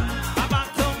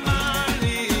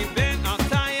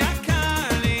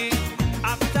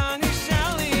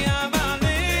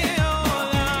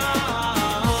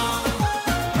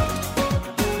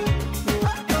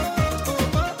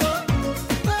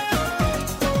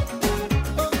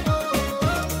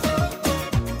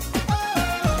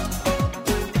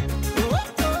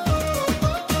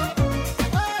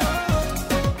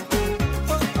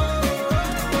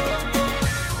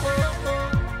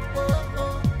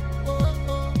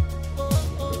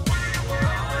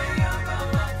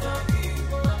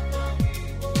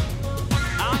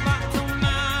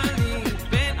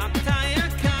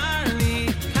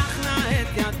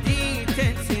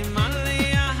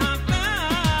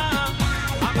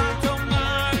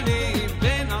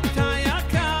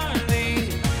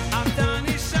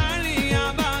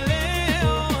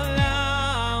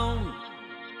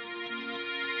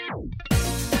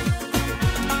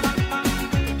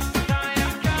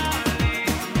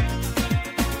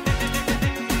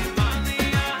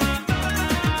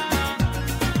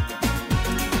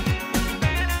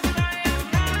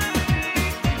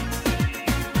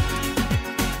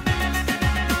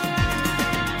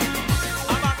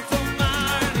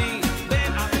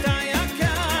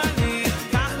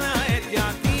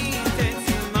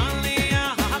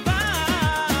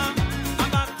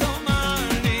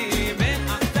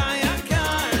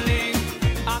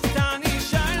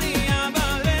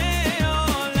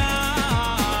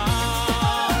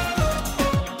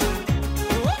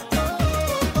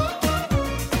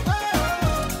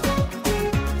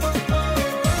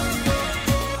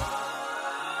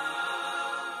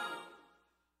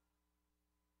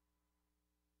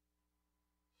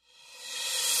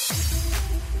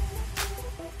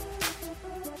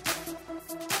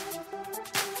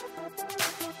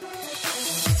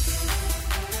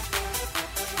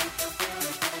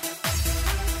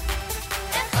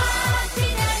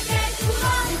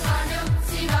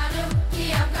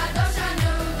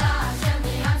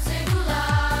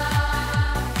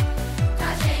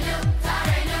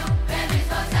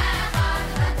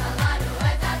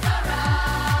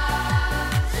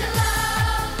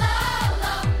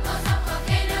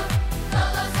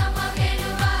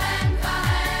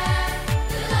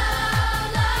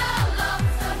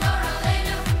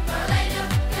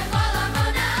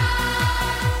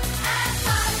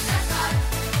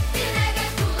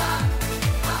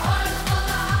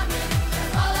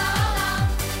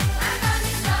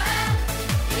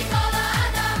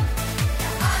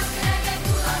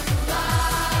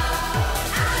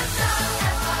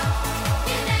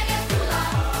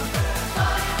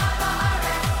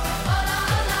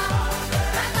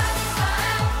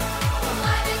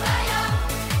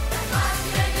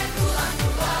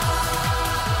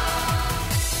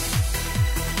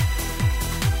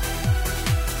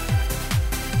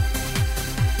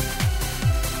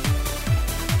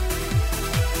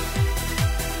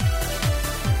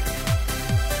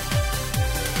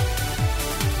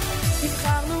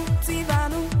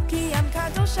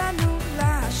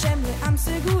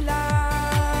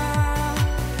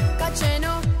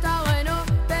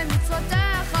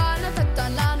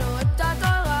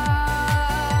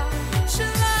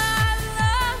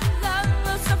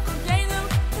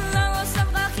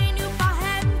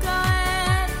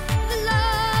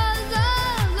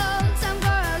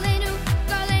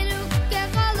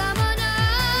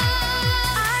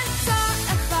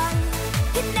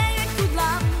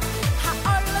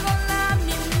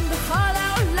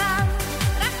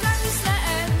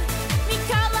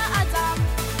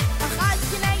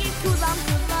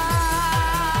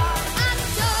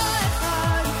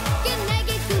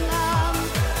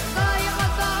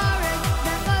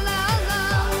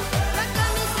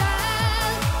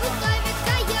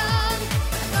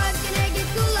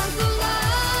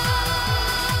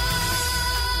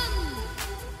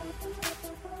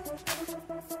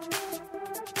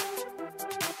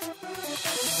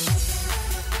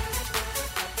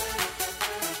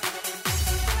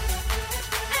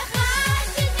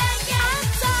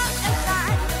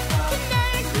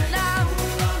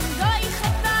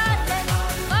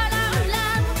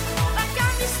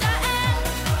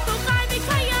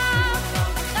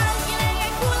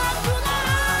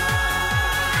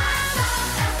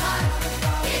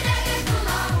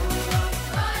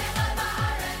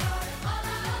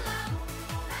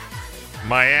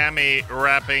 Miami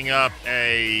wrapping up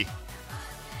an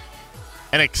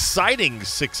exciting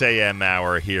 6 a.m.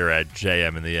 hour here at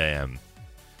JM in the AM.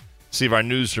 See if our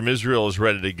news from Israel is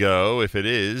ready to go. If it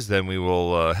is, then we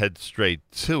will head straight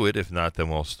to it. If not, then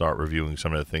we'll start reviewing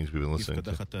some of the things we've been listening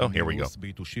to. Oh, here we go.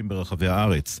 ביתושים ברחבי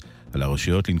הארץ, על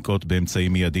הרשויות לנקוט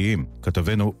באמצעים מיידיים.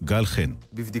 כתבנו גל חן.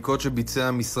 בבדיקות שביצע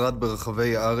המשרד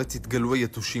ברחבי הארץ התגלו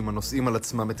היתושים הנושאים על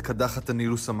עצמם את קדחת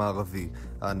הנילוס המערבי.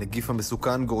 הנגיף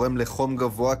המסוכן גורם לחום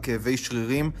גבוה, כאבי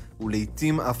שרירים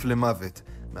ולעיתים אף למוות.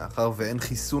 מאחר ואין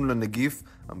חיסון לנגיף,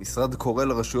 המשרד קורא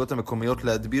לרשויות המקומיות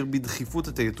להדביר בדחיפות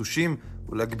את היתושים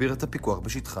ולהגביר את הפיקוח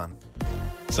בשטחן.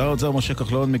 שר האוצר משה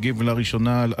כחלון מגיב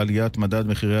לראשונה על עליית מדד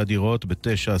מחירי הדירות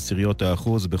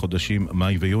ב9% בחודשים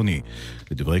מאי ויוני.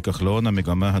 לדברי כחלון,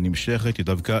 המגמה הנמשכת היא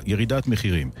דווקא ירידת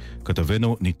מחירים.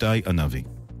 כתבנו ניתאי ענבי.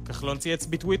 כחלון צייץ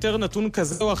בטוויטר, נתון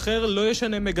כזה או אחר לא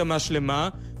ישנה מגמה שלמה.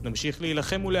 נמשיך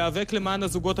להילחם ולהיאבק למען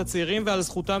הזוגות הצעירים ועל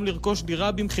זכותם לרכוש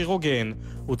דירה במחיר הוגן.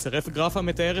 הוא צירף גרף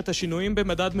המתאר את השינויים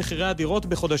במדד מחירי הדירות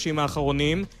בחודשים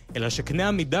האחרונים, אלא שקנה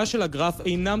המידה של הגרף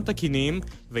אינם תקינים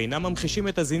ואינם ממחישים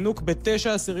את הזינוק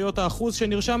ב9%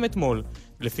 שנרשם אתמול.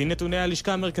 לפי נתוני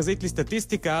הלשכה המרכזית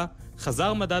לסטטיסטיקה,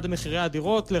 חזר מדד מחירי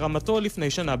הדירות לרמתו לפני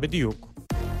שנה בדיוק.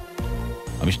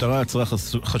 המשטרה עצרה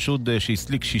חשוד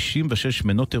שהסליק 66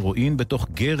 מנות הרואין בתוך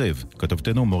גרב.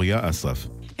 כתבתנו מוריה אסרף.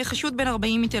 החשוד בן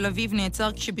 40 מתל אביב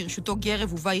נעצר כשברשותו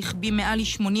גרב ובה החביא מעל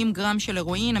 80 גרם של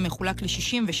הרואין המחולק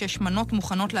ל-66 מנות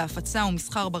מוכנות להפצה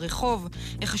ומסחר ברחוב.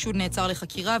 החשוד נעצר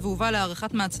לחקירה והובא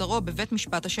להארכת מעצרו בבית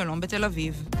משפט השלום בתל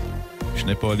אביב.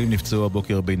 שני פועלים נפצעו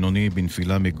הבוקר בינוני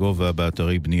בנפילה מגובה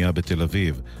באתרי בנייה בתל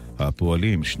אביב.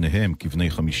 הפועלים, שניהם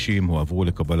כבני 50, הועברו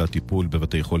לקבלת טיפול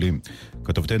בבתי חולים.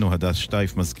 כתבתנו הדס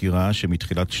שטייף מזכירה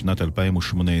שמתחילת שנת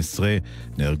 2018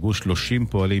 נהרגו 30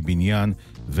 פועלי בניין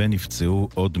ונפצעו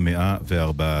עוד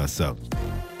 114.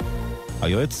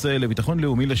 היועץ לביטחון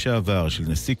לאומי לשעבר של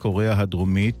נשיא קוריאה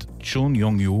הדרומית, צ'ון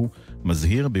יונג יו,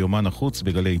 מזהיר ביומן החוץ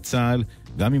בגלי צה"ל,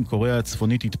 גם אם קוריאה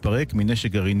הצפונית תתפרק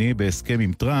מנשק גרעיני בהסכם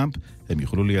עם טראמפ, הם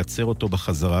יוכלו לייצר אותו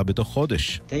בחזרה בתוך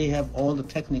חודש. They have all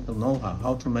the technical know-how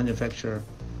how to manufacture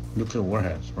nuclear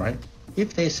warheads, right?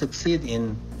 If they succeed in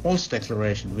false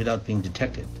declaration without being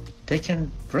detected, they can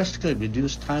drastically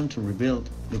reduce time to rebuild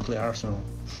nuclear arsenal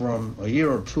from a year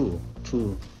or two to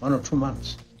 1 or 2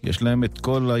 months. יש להם את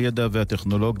כל הידע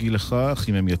והטכנולוגי לכך.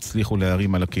 אם הם יצליחו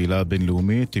להרים על הקהילה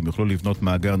הבינלאומית, הם יוכלו לבנות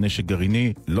מאגר נשק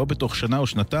גרעיני לא בתוך שנה או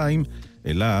שנתיים,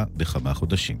 אלא בכמה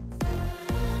חודשים.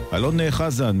 אלון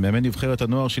חזן, מאמן נבחרת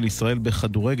הנוער של ישראל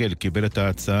בכדורגל, קיבל את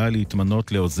ההצעה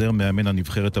להתמנות לעוזר מאמן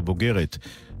הנבחרת הבוגרת.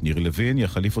 ניר לוין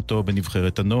יחליף אותו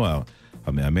בנבחרת הנוער.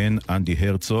 המאמן אנדי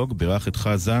הרצוג בירך את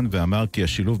חזן ואמר כי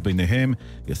השילוב ביניהם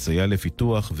יסייע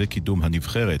לפיתוח וקידום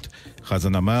הנבחרת.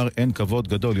 חזן אמר, אין כבוד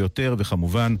גדול יותר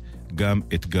וכמובן גם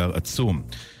אתגר עצום.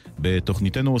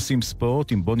 בתוכניתנו עושים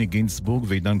ספורט עם בוני גינסבורג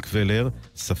ועידן קבלר,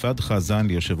 ספד חזן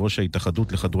ליושב ראש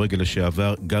ההתאחדות לכדורגל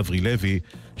לשעבר גברי לוי,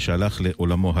 שהלך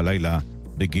לעולמו הלילה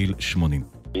בגיל 80.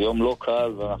 יום לא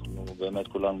קל ואנחנו באמת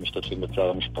כולנו משתתפים בצער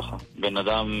המשפחה. בן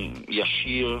אדם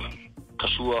ישיר,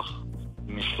 קשוח,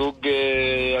 מסוג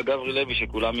הגברי לוי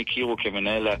שכולם הכירו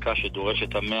כמנהל להקה שדורש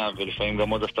את 100 ולפעמים גם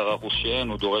עוד 10% שאין,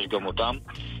 הוא דורש גם אותם.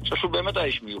 אני חושב שהוא באמת היה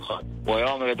איש מיוחד. הוא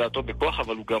היה אומר את דעתו בכוח,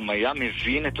 אבל הוא גם היה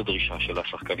מבין את הדרישה של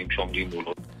השחקנים שעומדים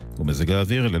מולו. ומזג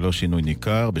האוויר ללא שינוי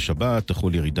ניכר, בשבת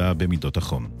תחול ירידה במידות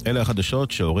החום. אלה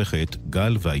החדשות שעורכת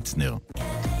גל ויצנר.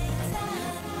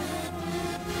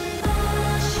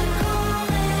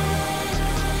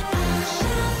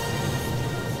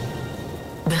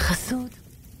 בחסות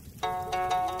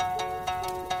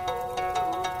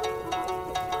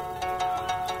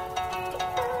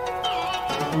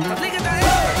תדליק את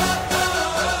האש!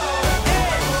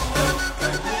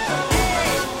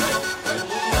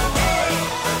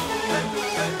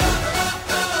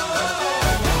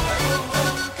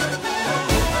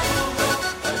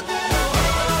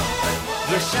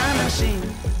 יש אנשים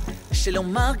שלא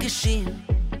מרגישים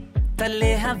את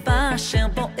הלהבה אשר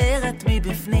בוערת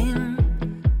מבפנים,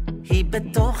 היא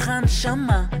בתוך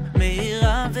הנשמה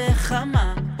מהירה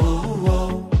וחמה.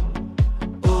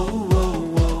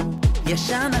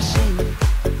 יש אנשים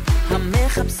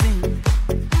המחפשים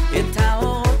את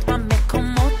האורות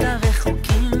במקומות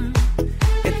הרחוקים,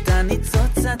 את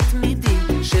הניצוץ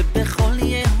התמידי שבכל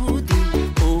יהודי.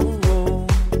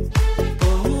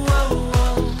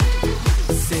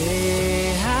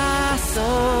 זה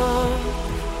הסוף,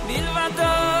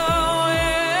 מלבדו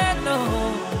אין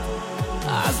עוד,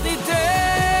 אז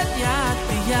ניתן יד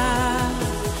ביד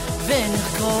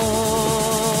ונחקור.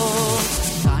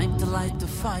 Time to light the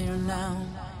fire now.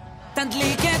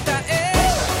 תדליק את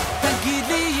האש, תגיד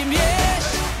לי אם יש,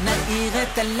 נעיר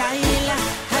את הלילה,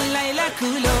 הלילה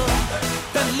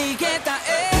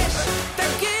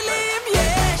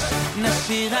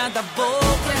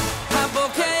הבוקר,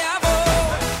 הבוקר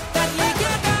יבוא, תדליק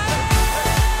את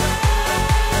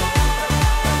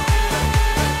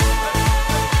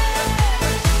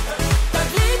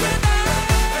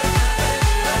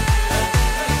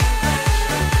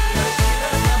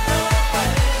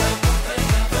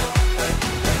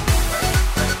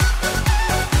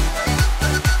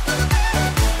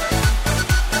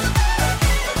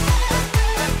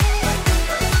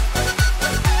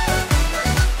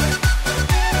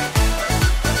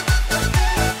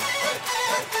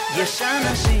יש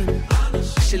אנשים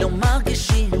שלא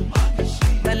מרגישים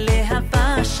את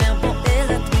הלהבה אשר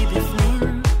בוערת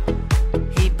מבפנים,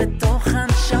 היא בתוך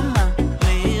הנשמה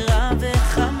מהירה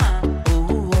וחמה.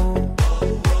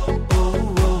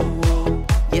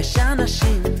 יש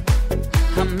אנשים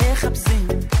המחפשים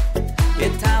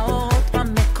את האורות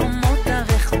במקומות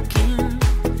הרחוקים,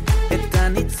 את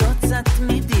הניצוץ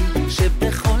התמידי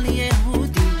שבכל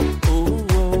יהודי.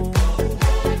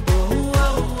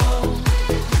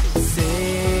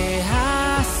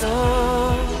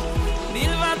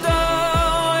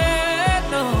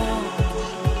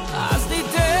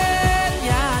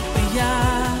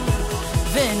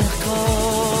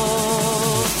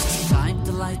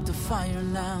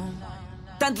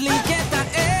 תדליק את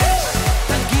האש,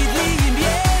 תגיד לי אם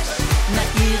יש,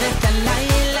 נאיר את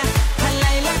הלילה,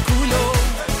 הלילה כולו.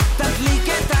 תדליק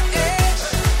את האש,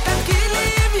 תגיד לי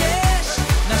אם יש,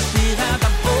 נשיר עד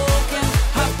הבוקר,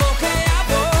 הבוקר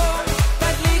יבוא.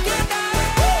 תדליק את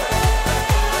האש,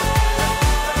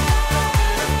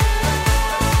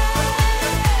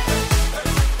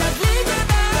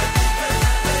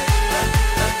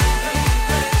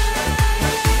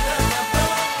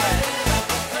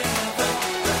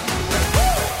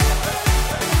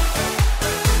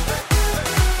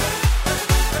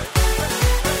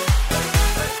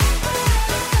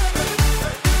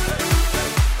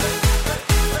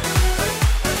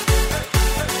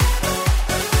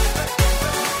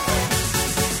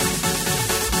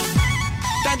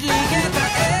 תדליק את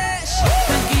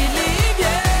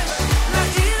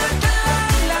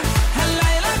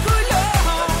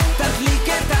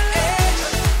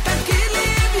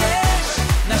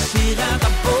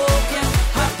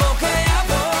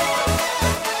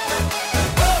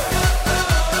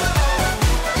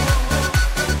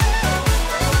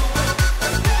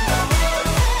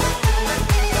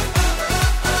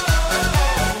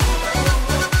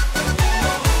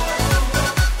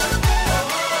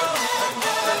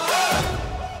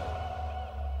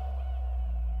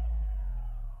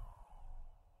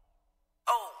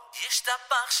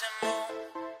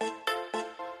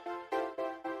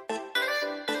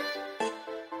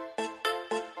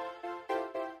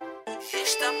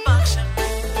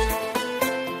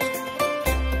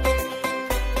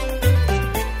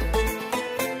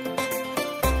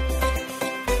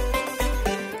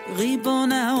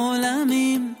ריבון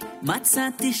העולמים,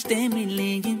 מצאתי שתי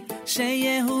מילים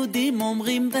שיהודים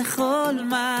אומרים בכל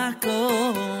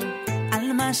מקום,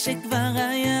 על מה שכבר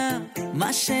היה,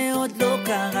 מה שעוד לא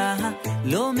קרה,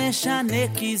 לא משנה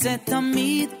כי זה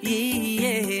תמיד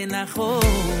יהיה נכון.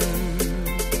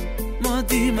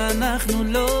 מודים אנחנו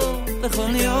לא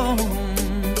בכל יום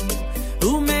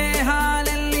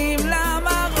ומהללים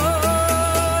למרום,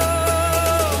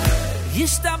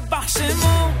 ישתבח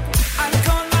שמו על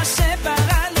כל מה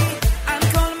שברא לי, על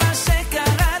כל מה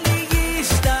שקרה לי,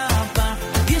 ישתבח,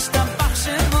 ישתבח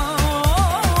שמו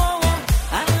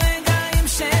על רגעים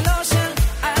של אושר,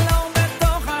 על אור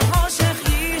בתוך החושך,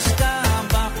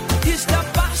 ישתבח,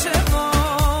 ישתבח שמו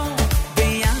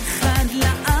ביחד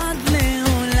לעד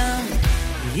לעולם,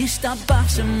 ישתבח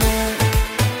שמו.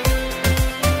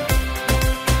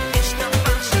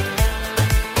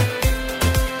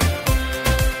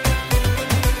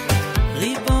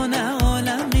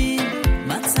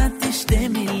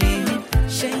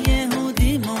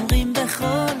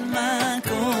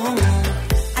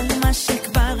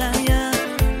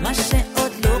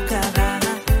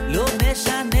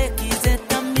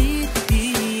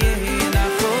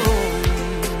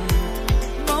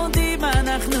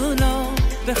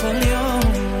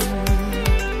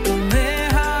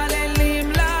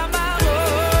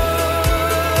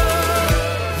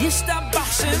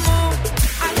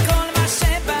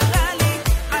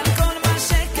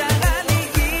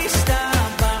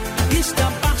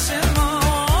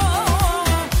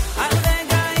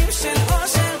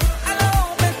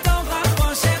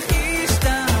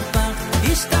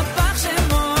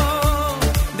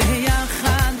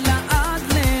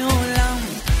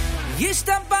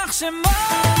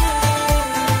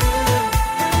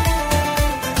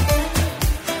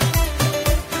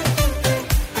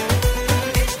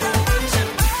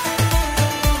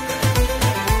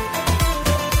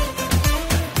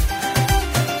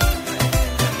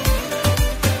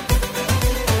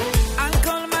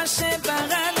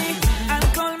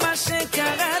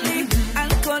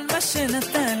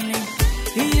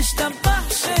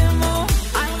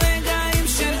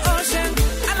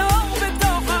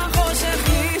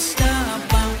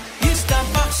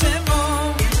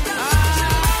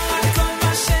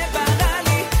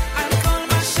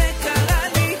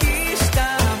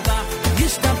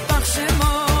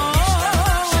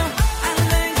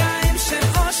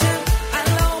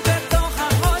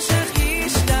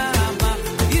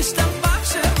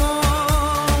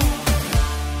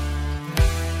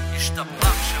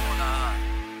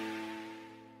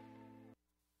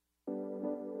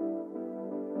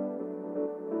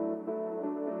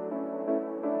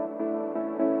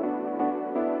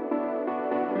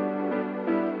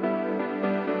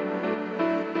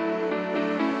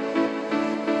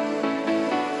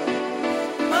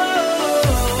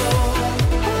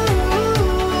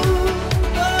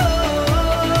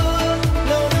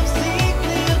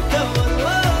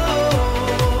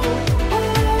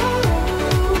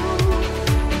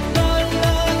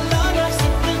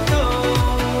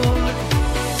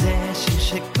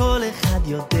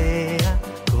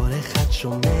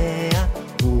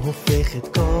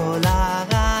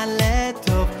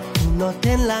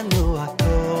 לנו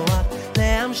הכוח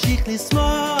להמשיך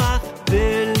לשמוח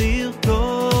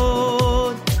ולרקוד.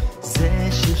 זה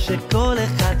שיר שכל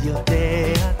אחד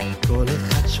יודע, כל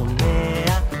אחד שומע,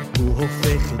 הוא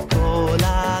הופך את כל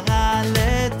הרע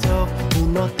לטוב, הוא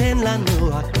נותן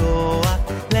לנו הכוח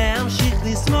להמשיך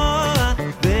לשמוח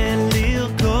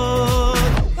ולרקוד.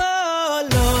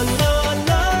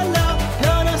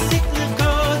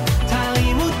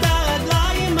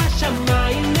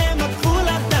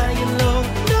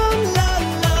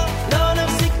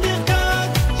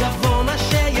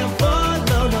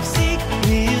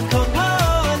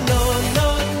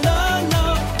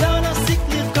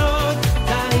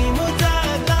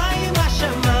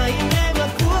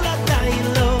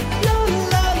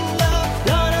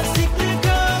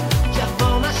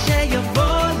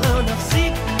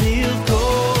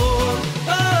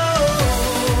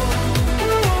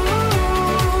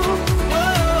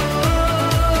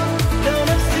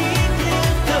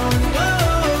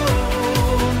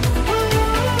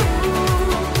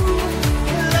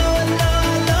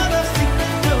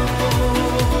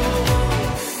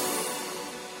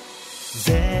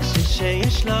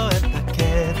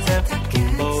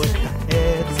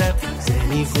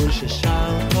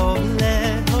 ששר טוב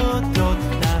להודות,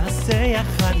 נעשה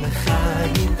יחד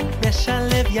לחיים,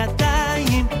 נשלב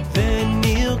ידיים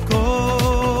ונרקוד.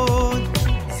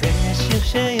 זה שיר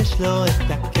שיש לו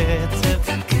את הקצב,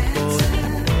 כמו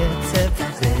את העצב,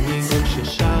 זה ניגון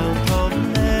ששר טוב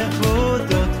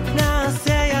להודות,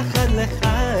 נעשה יחד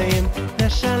לחיים,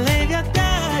 נשלב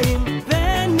ידיים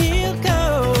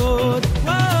ונרקוד.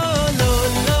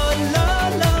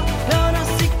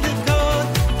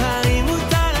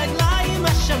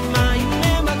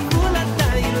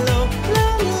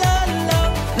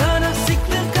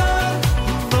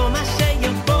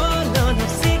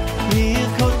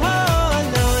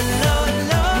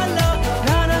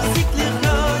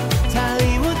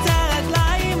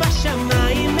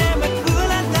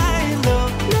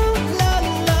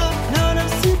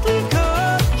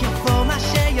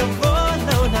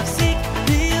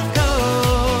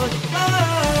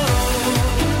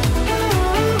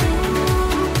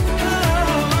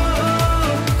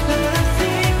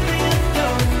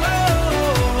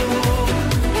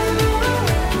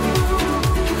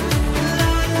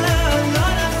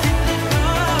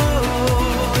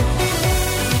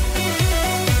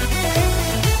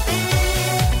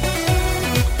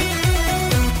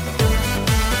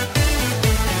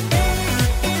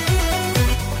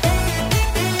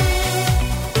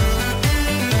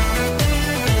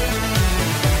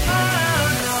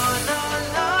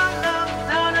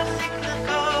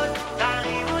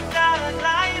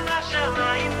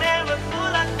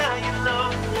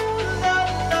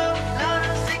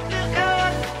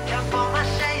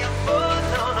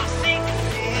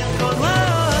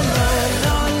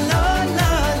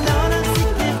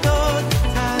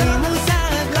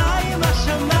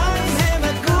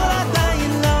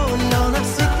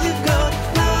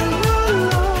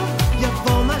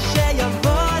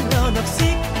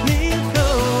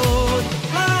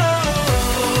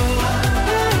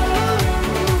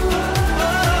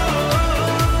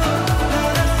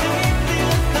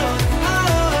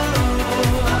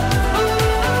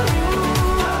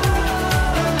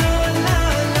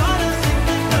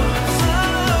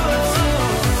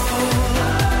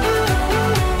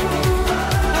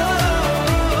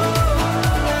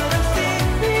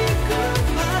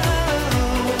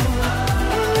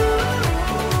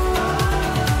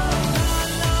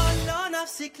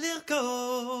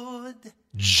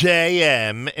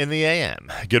 JM in the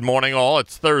AM. Good morning, all.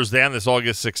 It's Thursday on this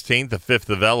August 16th, the 5th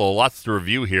of Elul. Lots to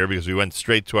review here because we went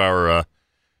straight to our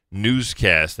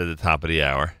newscast at the top of the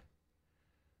hour.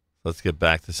 Let's get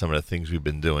back to some of the things we've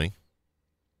been doing.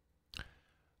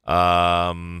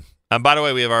 And by the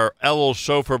way, we have our Elul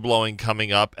shofar blowing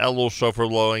coming up. Elul shofar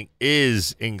blowing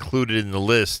is included in the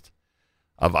list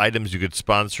of items you could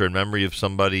sponsor in memory of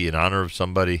somebody, in honor of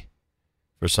somebody,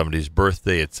 for somebody's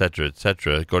birthday, etc.,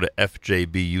 etc. Go to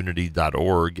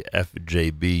fjbunity.org,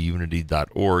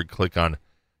 fjbunity.org. Click on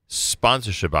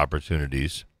sponsorship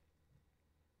opportunities,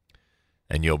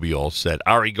 and you'll be all set.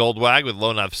 Ari Goldwag with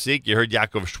Lo Nafsik. You heard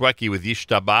Yaakov Shweki with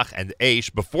Yishtabach and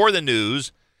Eish. Before the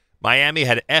news, Miami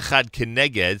had Echad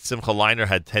Keneged. Simcha Leiner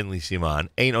had Tenli Siman.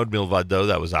 Ein Od Milvado,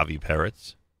 that was Avi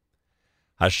Peretz.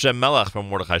 Hashem Melech from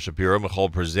Mordechai Shapiro. Michal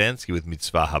Przanski with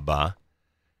Mitzvah Haba.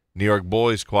 New York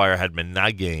Boys Choir had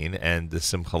Menagain, and the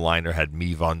Simcha Leiner had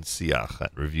Mivon Siach.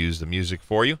 That reviews the music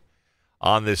for you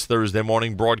on this Thursday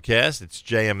morning broadcast. It's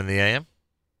JM in the AM.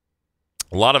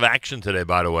 A lot of action today,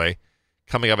 by the way.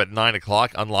 Coming up at 9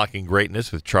 o'clock, Unlocking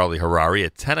Greatness with Charlie Harari.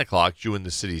 At 10 o'clock, Jew in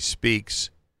the City Speaks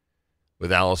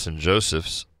with Allison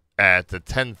Josephs. At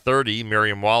 10:30,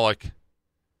 Miriam Wallach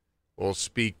will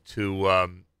speak to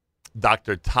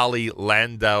Dr. Tali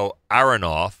Landau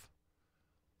Aronoff,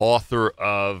 author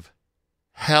of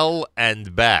Hell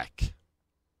and Back,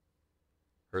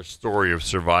 her story of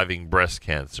surviving breast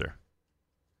cancer.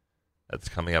 That's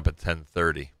coming up at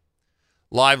 10:30.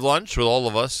 Live lunch with all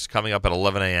of us coming up at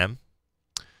 11 a.m.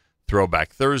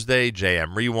 Throwback Thursday,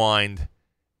 JM Rewind,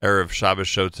 Erev Shabbos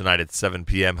show tonight at 7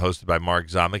 p.m., hosted by Mark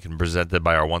Zamek and presented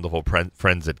by our wonderful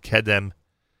friends at Kedem.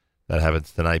 That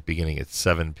happens tonight beginning at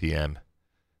 7 p.m.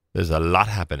 There's a lot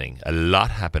happening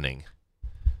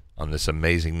on this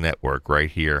amazing network right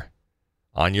here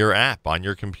on your app, on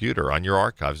your computer, on your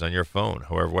archives, on your phone,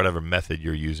 whatever method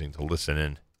you're using to listen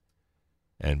in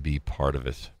and be part of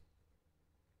it.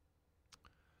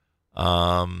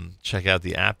 Check out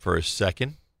the app for a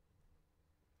second.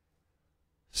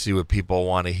 See what people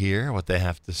want to hear, what they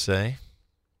have to say.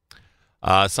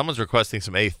 Someone's requesting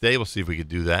some Eighth Day. We'll see if we could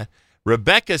do that.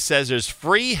 Rebecca says there's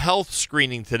free health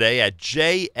screening today at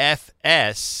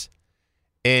JFS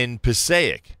in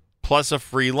Passaic, plus a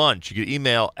free lunch. You can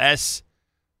email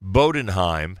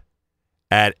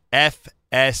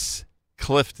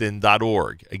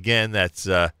sbodenheim@fsclifton.org. Again, that's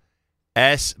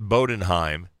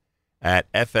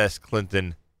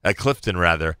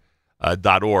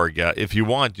sbodenheim@clifton.org. If you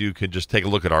want, you can just take a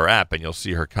look at our app and you'll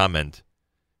see her comment,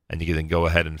 and you can then go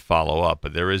ahead and follow up.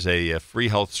 But there is a free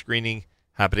health screening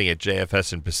happening at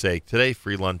JFS in Passaic today.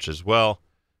 Free lunch as well.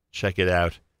 Check it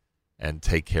out and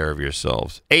take care of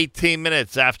yourselves. 18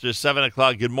 minutes after 7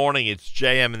 o'clock. Good morning. It's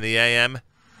JM in the AM.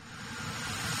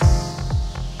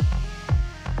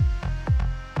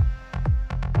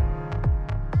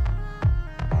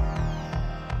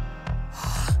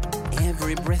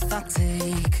 Every breath I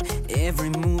take, every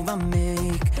move I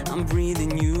make, I'm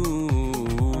breathing you.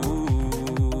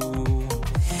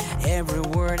 Every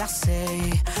word I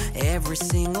say, every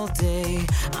single day,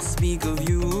 I speak of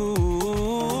you.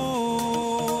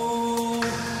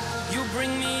 You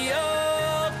bring me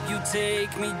up, you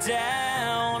take me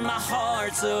down. My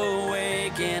heart's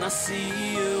awake and I see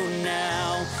you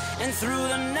now. And through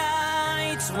the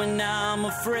nights when I'm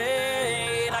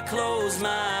afraid, I close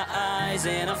my eyes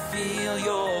and I feel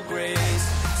your grace.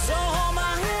 So hold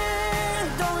my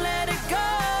hand, don't let it go.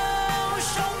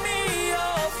 Show me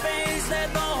your face,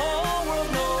 let the whole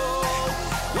world know.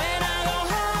 When I go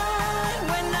high,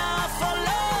 when I fall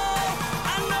low,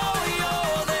 I know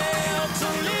you're there to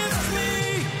lift me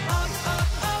up, up,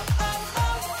 up, up,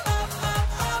 up, up, up,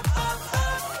 up, up, up,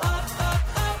 up, up.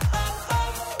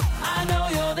 I know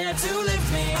you're there to lift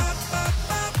me up.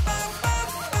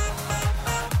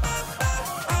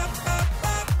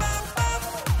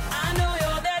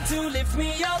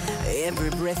 Me up. Every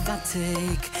breath I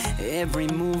take, every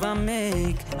move I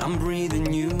make, I'm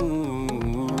breathing you.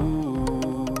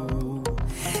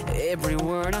 Every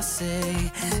word I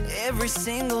say, every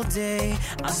single day,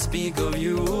 I speak of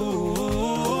you.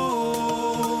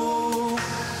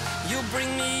 You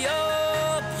bring me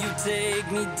up, you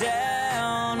take me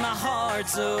down. My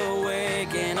heart's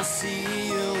awake and I see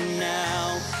you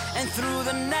now. And through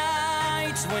the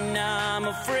nights when I'm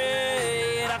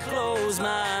afraid, I close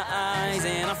my eyes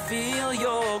and I feel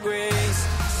your grace.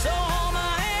 So hold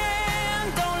my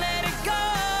hand, don't let it go.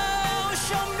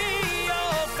 Show me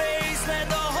your face, let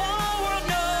the whole world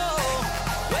know.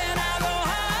 When I go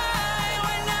high,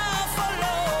 when I fall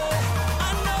low, I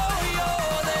know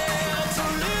you're there to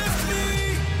lift me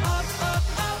up, up,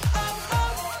 up, up,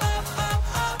 up, up, up,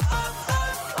 up, up, up,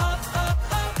 up, up,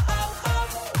 up.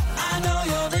 I know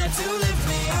you're there to lift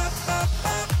me up, up,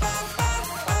 up,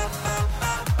 up, up,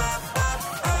 up,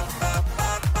 up, up,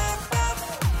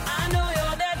 I know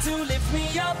you're there to lift me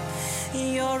up.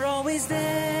 You're always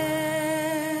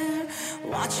there,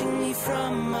 watching me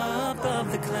from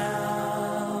above the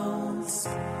clouds.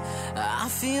 I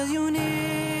feel you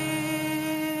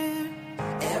near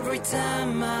every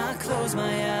time I close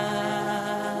my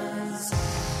eyes.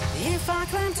 If I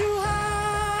climb too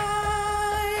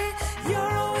high,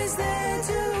 you're always there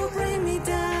to bring me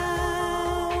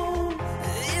down.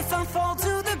 If I fall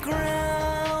to the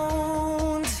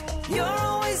ground, you're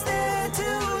always there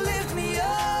to lift me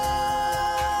up.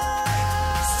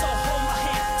 So hold my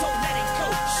hand, don't let it go.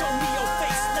 Show me your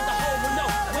face, let the whole world know.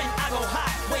 When I go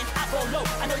high, when I go low,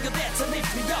 I know you're there to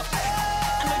lift me up. I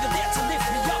know you're there to lift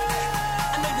me up.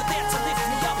 I know you're there to lift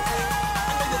me up. I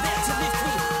know you're there to lift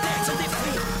me, there to lift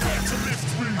me, there to lift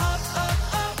me up, up,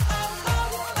 up, up, up,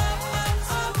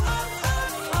 up, up, up,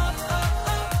 up,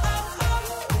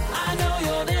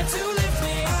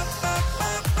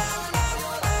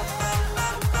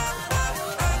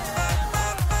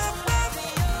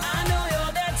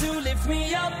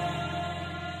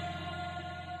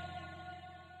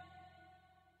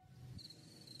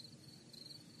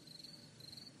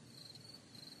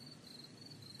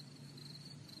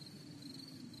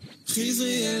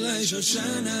 חזרי אליי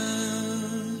שושנה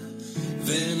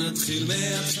ונתחיל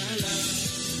מההתחלה.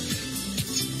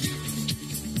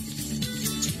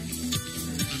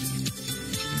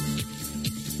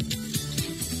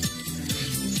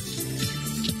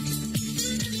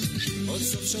 עוד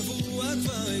סוף שבוע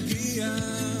כבר הגיע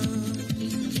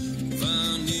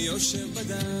ואני יושב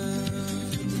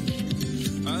בדד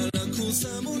על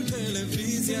הקורסה מול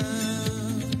טלוויזיה,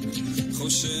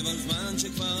 חושב על זמן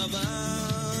שכבר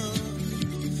עבר,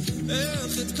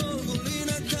 איך את כל גולי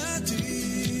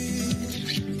נתתי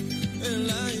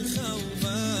אלייך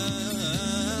אהובה.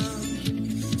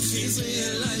 חזרי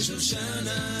אליי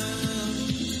שושנה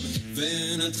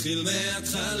ונתחיל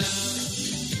מההתחלה.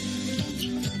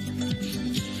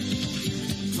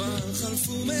 כבר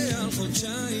חלפו מעל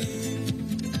חודשיים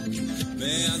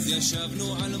ואז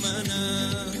ישבנו על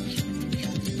מנה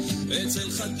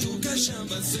אצל חתוקה שם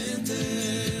בסנטר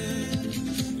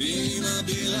עם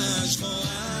הבירה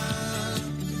השחורה.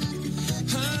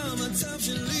 המצב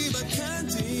שלי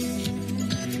בקנטין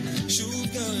שוב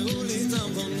גררו לי את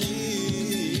המכונית.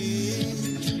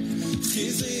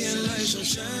 חזרי אליי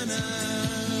שושנה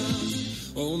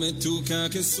או מתוקה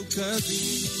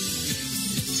כסוכרית.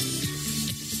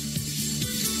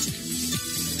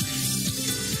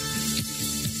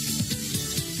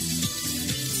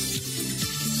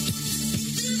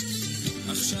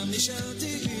 עכשיו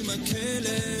נשארתי עם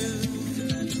הכלב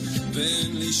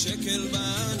ואין לי שקל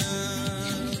בענק.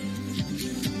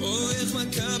 או איך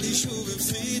מכבי שוב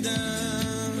הפסידה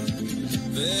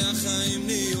והחיים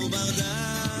נהיו ברדק.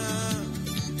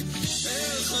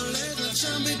 איך הולך לך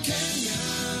שם בקניה,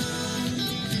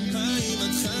 האם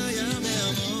את חיה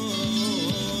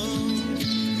מהמון?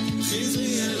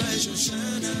 חזרי אליי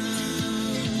שושנה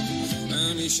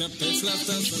אני אשפץ לך את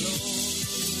הסלון.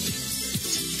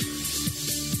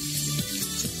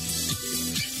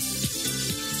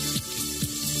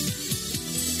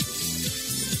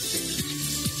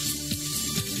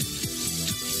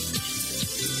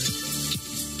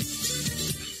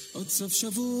 סוף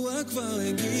שבוע כבר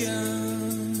הגיע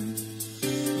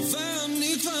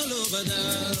ואני כבר לא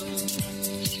בדל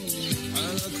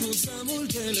על הקורסה מול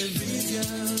טלוויזיה,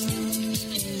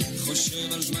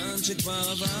 חושב על זמן שכבר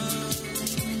עבר,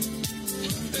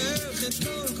 איך את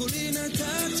כל כולי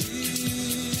נתתי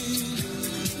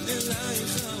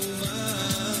אלייך אהובה.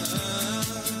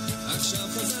 עכשיו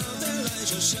חזרת אליי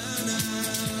שושנה,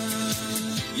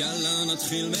 יאללה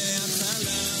נתחיל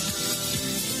מההתחלה.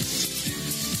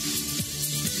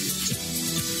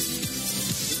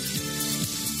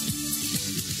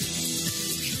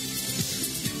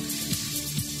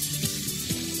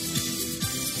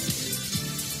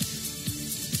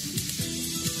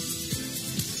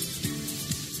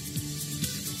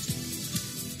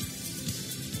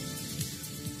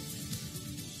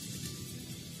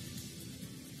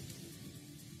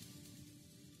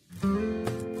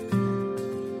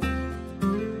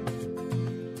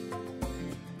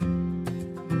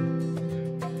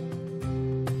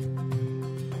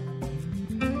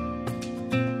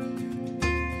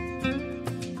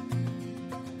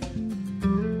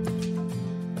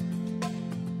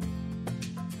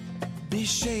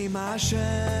 Shem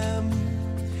Hashem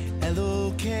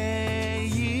Elokei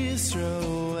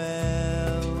Yisroel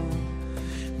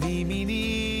Mimini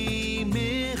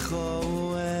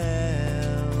Michoel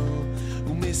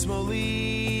Umismoli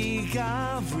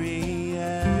Gavriel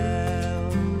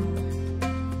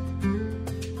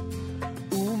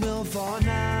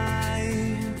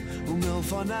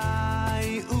Umilfonai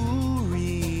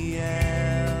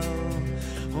Uriel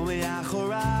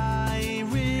Umeachorai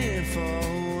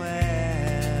Rifoel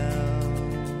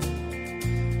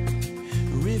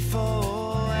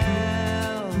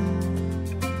Rifoel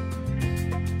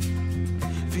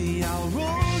V'al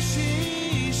Roshi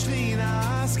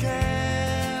Shlinaskel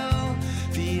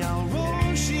V'al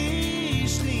Roshi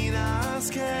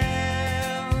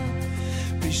Shlinaskel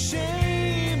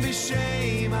B'Shem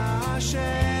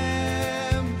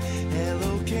Hashem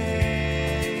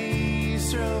Elokei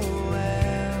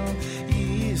Yisroel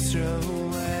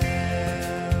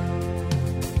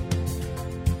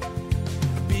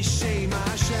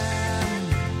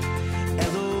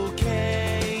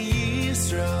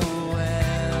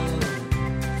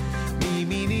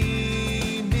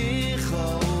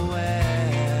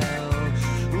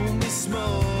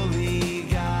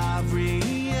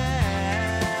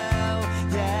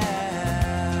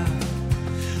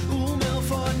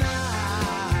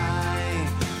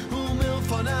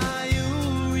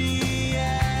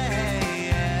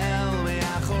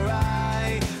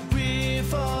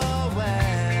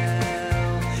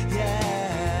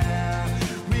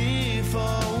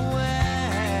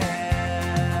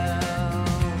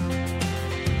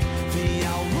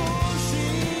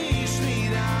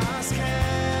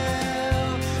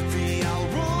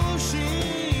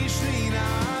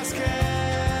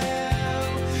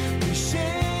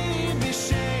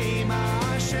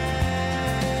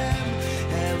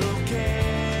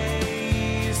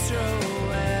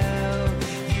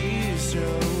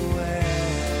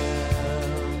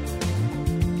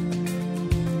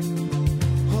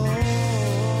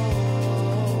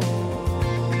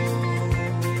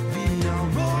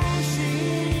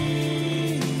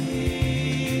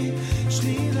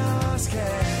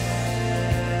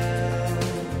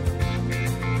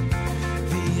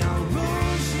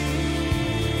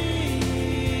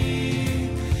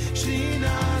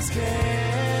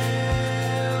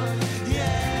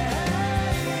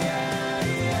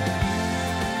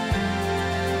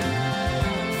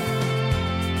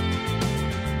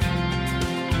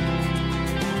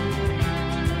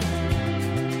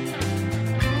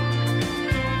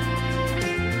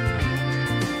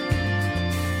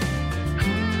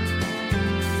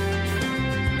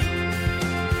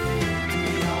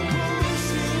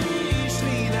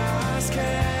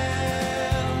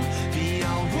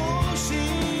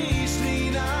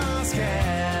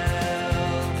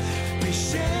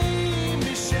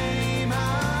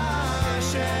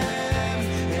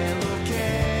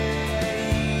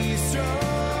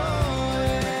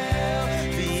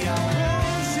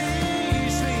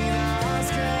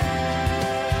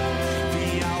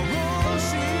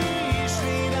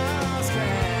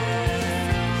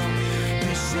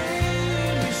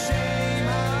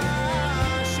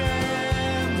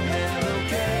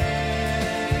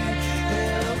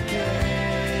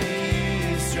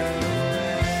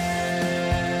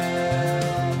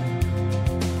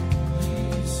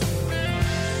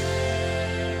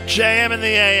JM in the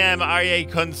AM,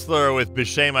 Aryeh Kunstler with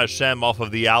B'Shem Hashem off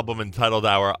of the album entitled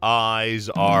Our Eyes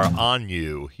Are On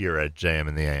You here at JM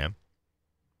in the AM.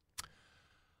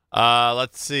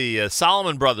 Let's see.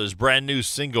 Solomon Brothers, brand new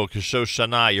single, Kasho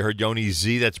Shana. You heard Yoni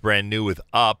Z, that's brand new with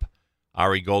Up.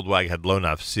 Ari Goldwag had Lo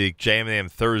Nafsik. JM in the AM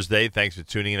Thursday. Thanks for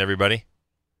tuning in, everybody.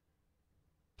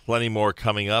 Plenty more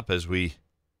coming up as we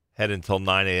head until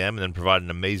 9 a.m. and then provide an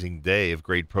amazing day of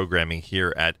great programming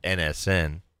here at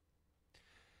NSN.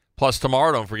 Plus,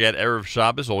 tomorrow, don't forget, Erev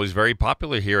Shabbos, always very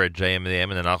popular here at JM in the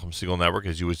AM and the Nachum Segal Network,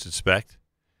 as you would suspect.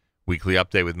 Weekly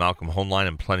update with Malcolm Hoenlein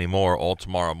and plenty more, all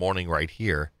tomorrow morning right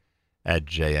here at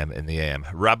JM in the AM.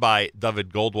 Rabbi David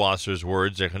Goldwasser's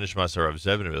words, Zechon Nishmas Rav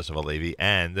Zevin Yosef Alevi,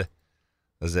 and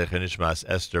Zechon Nishmas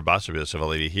Esther Basar Yosef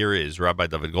Alevi. Here is Rabbi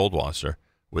David Goldwasser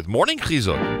with Morning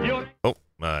Chizuk. Oh,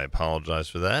 I apologize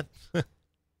for that.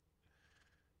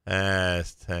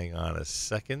 Just hang on a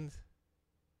second,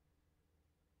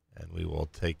 and we will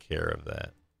take care of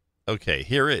that. Okay,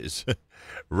 here is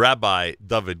Rabbi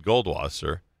David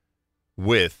Goldwasser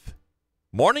with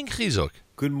Morning Chizuk.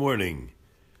 Good morning.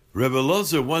 Rebbe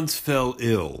Lozer once fell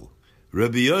ill.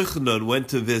 Rabbi Yochanan went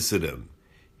to visit him.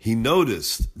 He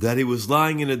noticed that he was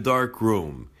lying in a dark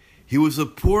room. He was a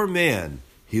poor man.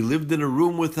 He lived in a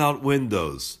room without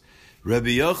windows.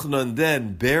 Rabbi Yochanan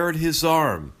then bared his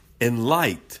arm, and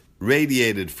light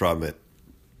radiated from it.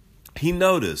 He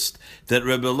noticed that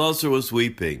Rebbe Lozer was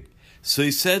weeping. So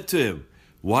he said to him,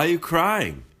 "Why are you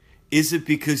crying? Is it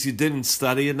because you didn't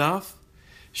study enough?"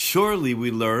 Surely we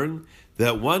learn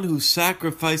that one who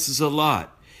sacrifices a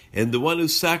lot and the one who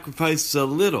sacrifices a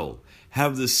little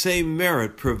have the same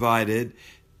merit, provided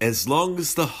as long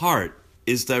as the heart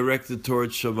is directed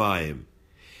towards Shamayim.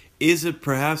 Is it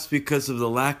perhaps because of the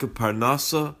lack of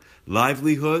parnasa,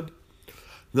 livelihood?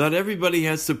 Not everybody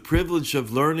has the privilege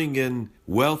of learning and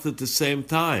wealth at the same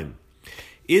time.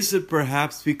 Is it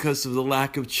perhaps because of the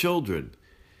lack of children?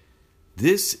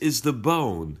 This is the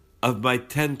bone of my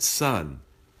 10th son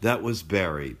that was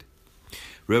buried.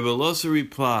 Rebbe Lozer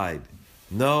replied,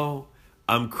 "No,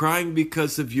 I'm crying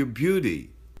because of your beauty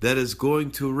that is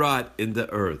going to rot in the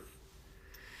earth."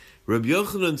 Rabbi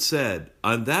Yochanan said,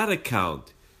 "On that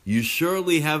account, you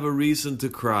surely have a reason to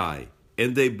cry."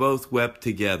 And they both wept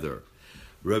together.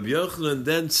 Rabbi Yochanan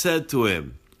then said to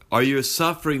him, "Are your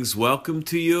sufferings welcome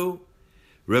to you?"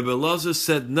 Rebbe Lozer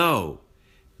said, "No,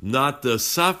 not the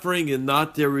suffering and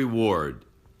not their reward."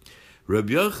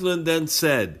 Rabbi Yochanan then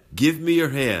said, "Give me your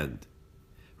hand."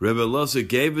 Rebbe Lozer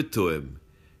gave it to him.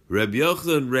 Rabbi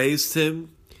Yochanan raised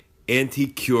him, and he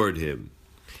cured him.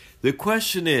 The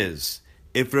question is,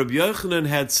 if Rabbi Yochanan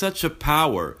had such a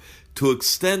power to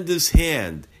extend his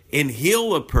hand and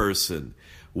heal a person,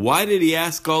 why did he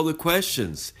ask all the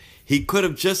questions? He could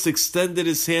have just extended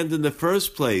his hand in the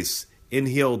first place and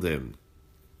healed him.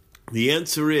 The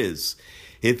answer is,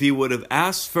 if he would have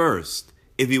asked first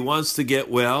if he wants to get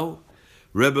well,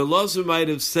 Rebbe Lozer might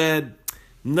have said,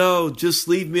 "No, just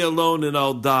leave me alone and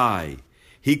I'll die."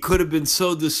 He could have been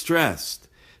so distressed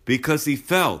because he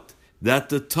felt that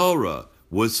the Torah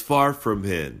was far from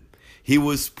him. He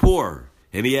was poor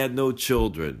and he had no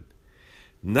children.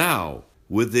 Now,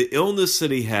 with the illness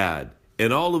that he had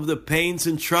and all of the pains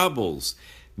and troubles,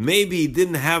 maybe he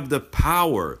didn't have the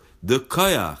power, the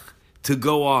koyach, to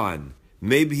go on.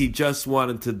 Maybe he just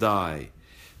wanted to die.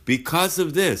 Because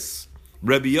of this,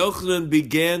 Rabbi Yochanan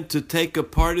began to take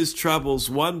apart his troubles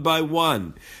one by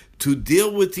one, to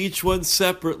deal with each one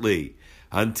separately,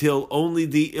 until only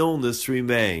the illness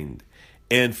remained.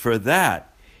 And for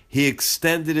that, he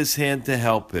extended his hand to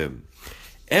help him.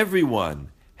 Everyone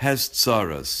has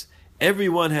tzaras.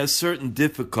 Everyone has certain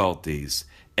difficulties.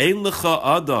 Ein lecha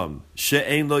adam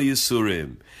she'ein lo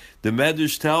yisurim. The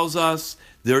Medrash tells us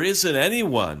there isn't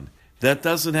anyone that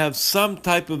doesn't have some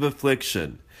type of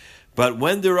affliction. But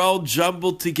when they're all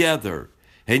jumbled together,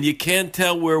 and you can't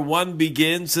tell where one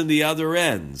begins and the other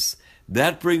ends,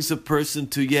 that brings a person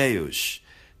to yeush,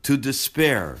 to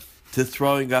despair, to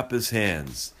throwing up his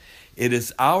hands. It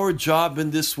is our job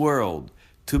in this world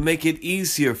to make it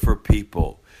easier for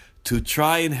people, to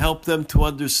try and help them to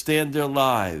understand their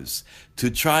lives,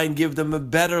 to try and give them a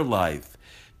better life,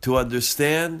 to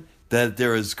understand that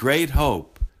there is great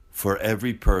hope for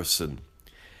every person.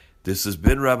 This has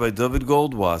been Rabbi David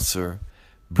Goldwasser,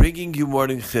 bringing you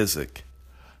Morning Chizuk.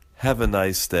 Have a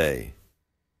nice day.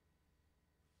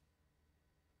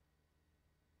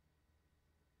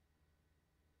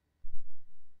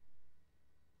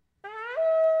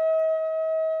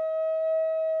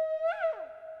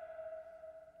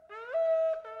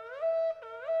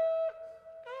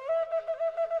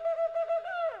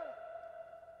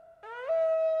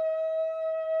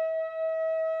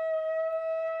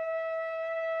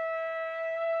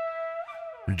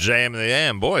 JM and the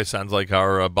AM. Boy, sounds like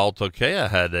our Baltokea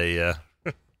had a...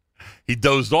 he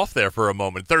dozed off there for a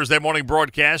moment. Thursday morning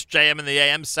broadcast, JM and the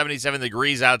AM, 77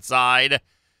 degrees outside.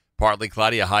 Partly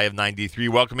cloudy, a high of 93.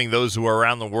 Welcoming those who are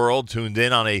around the world tuned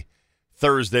in on a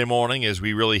Thursday morning as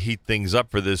we really heat things up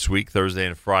for this week. Thursday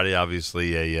and Friday,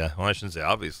 obviously, well, I shouldn't say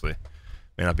obviously.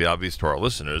 May not be obvious to our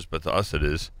listeners, but to us it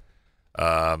is.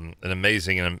 An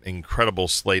amazing and incredible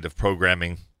slate of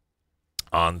programming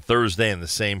on Thursday and the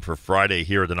same for Friday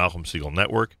here at the Nachum Segal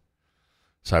Network.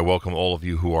 So I welcome all of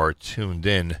you who are tuned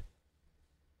in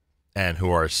and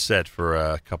who are set for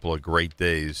a couple of great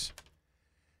days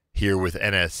here with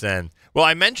NSN. Well,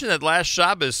 I mentioned that last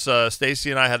Shabbos,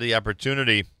 Stacy and I had the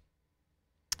opportunity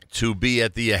to be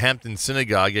at the Hamptons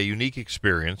Synagogue, a unique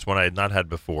experience, one I had not had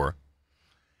before.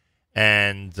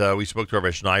 And we spoke to Rabbi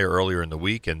Schneier earlier in the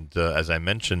week, and as I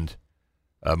mentioned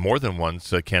more than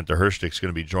once, Cantor Hirschtick's going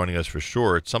to be joining us for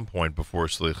sure at some point before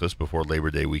Slichus, before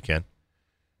Labor Day weekend,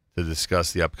 to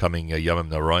discuss the upcoming Yomim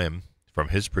Noraim from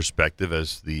his perspective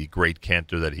as the great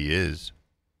cantor that he is.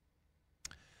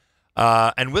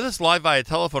 And with us live via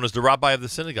telephone is the Rabbi of the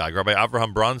synagogue, Rabbi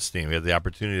Avraham Bronstein. We had the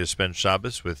opportunity to spend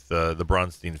Shabbos with the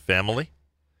Bronstein family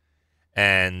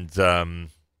and to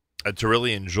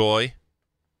really enjoy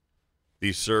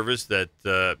the service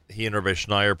that he and Rabbi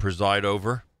Schneier preside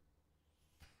over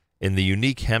in the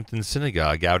unique Hampton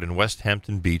Synagogue out in West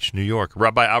Hampton Beach, New York.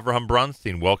 Rabbi Avraham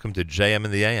Bronstein, welcome to JM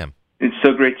and the AM. It's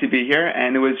so great to be here,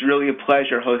 and it was really a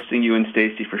pleasure hosting you and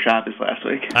Stacy for Shabbos last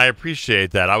week. I appreciate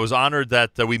that. I was honored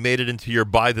that we made it into your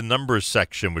By the Numbers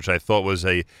section, which I thought was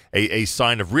a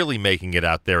sign of really making it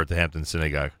out there at the Hampton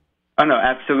Synagogue. Oh, no,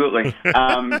 absolutely.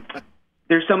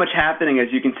 There's so much happening, as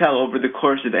you can tell, over the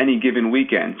course of any given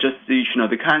weekend, just so you should know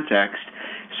the context.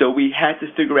 So we had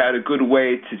to figure out a good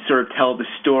way to sort of tell the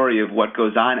story of what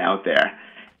goes on out there.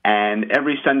 And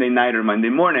every Sunday night or Monday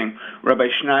morning, Rabbi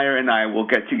Schneier and I will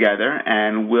get together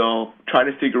and we'll try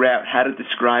to figure out how to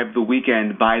describe the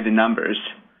weekend by the numbers.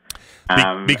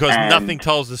 Because nothing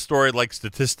tells the story like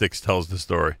statistics tells the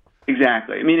story.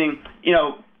 Exactly. Meaning,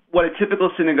 what a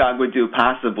typical synagogue would do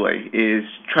possibly is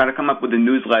try to come up with a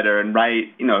newsletter and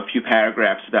write, a few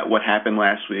paragraphs about what happened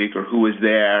last week or who was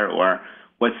there or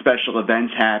what special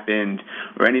events happened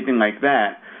or anything like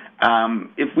that.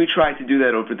 If we tried to do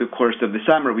that over the course of the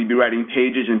summer, we'd be writing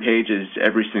pages and pages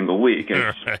every single week.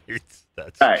 Right.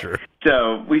 That's true.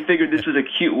 So we figured this was a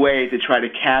cute way to try to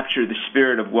capture the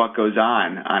spirit of what goes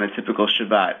on a typical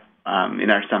Shabbat in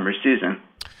our summer season.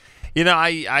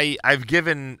 I've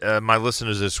given my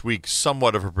listeners this week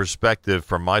somewhat of a perspective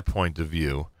from my point of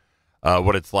view,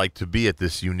 what it's like to be at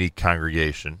this unique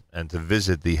congregation and to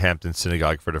visit the Hampton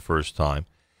Synagogue for the first time.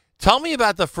 Tell me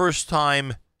about the first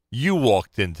time you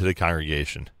walked into the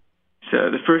congregation. So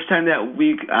the first time that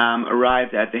we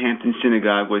arrived at the Hampton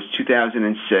Synagogue was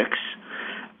 2006.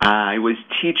 I was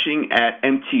teaching at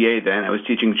MTA then. I was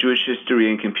teaching Jewish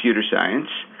history and computer science.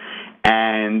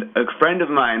 And a friend of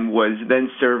mine was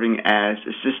then serving as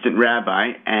assistant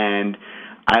rabbi, and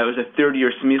I was a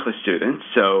third-year smicha student,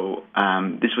 so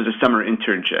this was a summer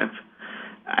internship.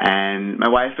 And my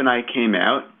wife and I came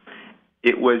out.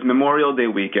 It was Memorial Day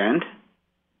weekend.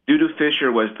 Dudu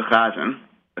Fisher was the chazan,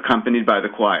 accompanied by the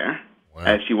choir,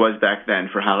 as he was back then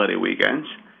for holiday weekends.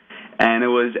 And it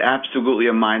was absolutely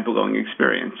a mind-blowing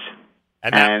experience.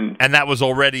 And that was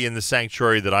already in the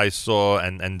sanctuary that I saw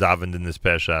and davened in this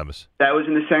past Shabbos. That was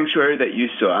in the sanctuary that you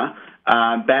saw.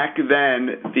 Back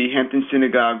then, the Hampton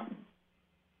Synagogue,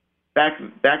 back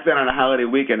then on a holiday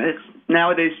weekend, it's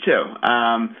nowadays too,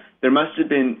 there must have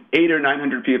been 800 or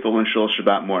 900 people in Shul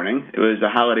Shabbat morning. It was a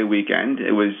holiday weekend.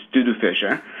 It was Dudu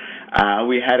Fisher.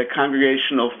 We had a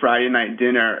congregational Friday night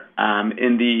dinner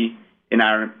in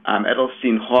our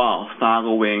Edelstein Hall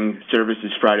following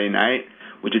services Friday night,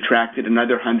 which attracted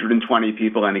another 120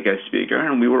 people and a guest speaker,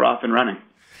 and we were off and running.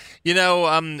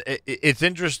 It's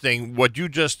interesting what you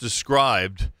just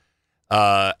described,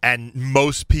 and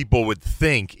most people would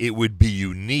think it would be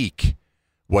unique,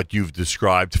 what you've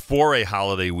described, for a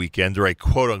holiday weekend or a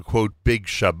quote-unquote big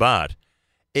Shabbat.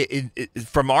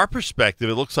 From our perspective,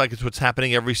 it looks like it's what's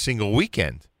happening every single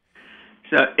weekend.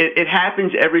 So it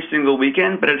happens every single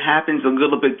weekend, but it happens a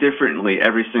little bit differently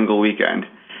every single weekend.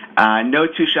 No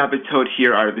two Shabbatot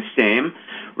here are the same.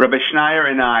 Rabbi Schneier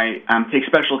and I take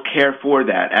special care for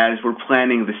that as we're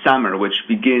planning the summer, which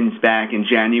begins back in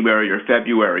January or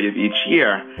February of each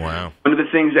year. Wow. One of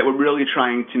the things that we're really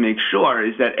trying to make sure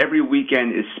is that every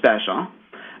weekend is special,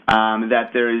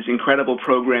 that there's incredible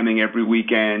programming every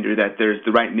weekend, or that there's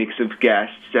the right mix of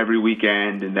guests every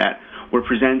weekend, and that we're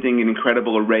presenting an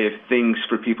incredible array of things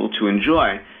for people to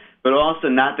enjoy, but also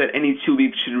not that any 2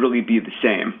 weeks should really be the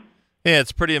same. Yeah,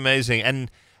 it's pretty amazing.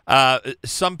 And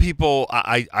some people,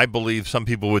 I believe, some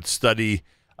people would study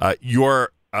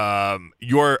your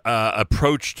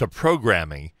approach to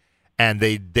programming, and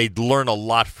they'd learn a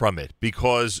lot from it,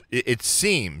 because it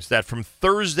seems that from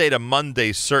Thursday to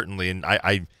Monday, certainly, and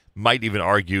I might even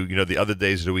argue, the other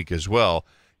days of the week as well,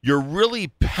 you're really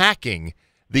packing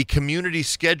the community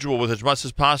schedule with as much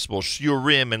as possible,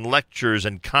 shiurim and lectures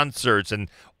and concerts and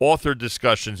author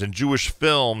discussions and Jewish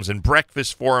films and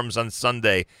breakfast forums on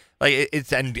Sunday. Like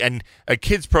it's and a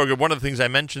kids program. One of the things I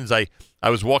mentioned is I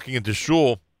was walking into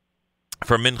shul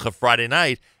for Mincha Friday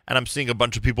night, and I'm seeing a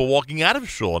bunch of people walking out of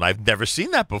shul, and I've never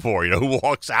seen that before. Who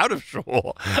walks out of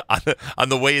shul on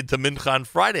the way into Mincha on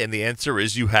Friday? And the answer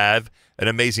is you have an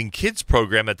amazing kids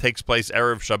program that takes place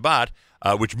Erev Shabbat,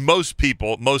 which most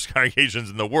congregations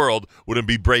in the world wouldn't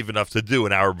be brave enough to do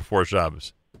an hour before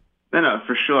Shabbos. No,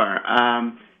 for sure.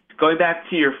 Going back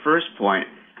to your first point,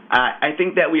 I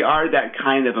think that we are that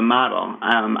kind of a model.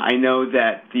 I know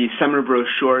that the summer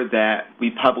brochure that we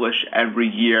publish every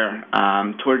year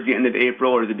towards the end of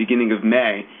April or the beginning of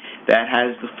May, that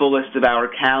has the full list of our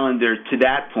calendar to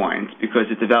that point,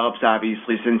 because it develops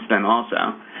obviously since then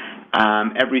also,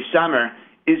 every summer,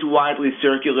 is widely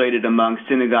circulated among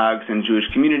synagogues and Jewish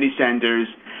community centers,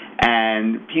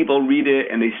 and people read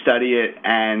it and they study it,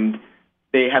 and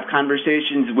they have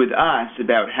conversations with us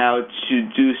about how to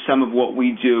do some of what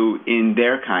we do in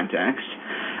their context.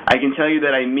 I can tell you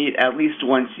that I meet at least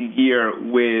once a year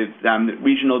with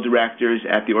regional directors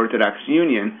at the Orthodox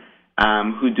Union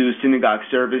who do synagogue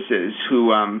services,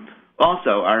 who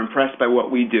also are impressed by what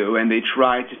we do, and we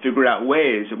try to figure out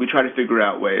ways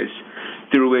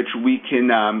through which we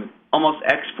can almost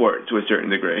export, to a certain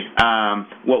degree,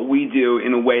 what we do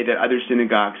in a way that other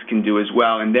synagogues can do as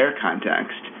well in their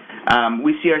context.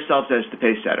 We see ourselves as the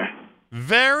pace setter.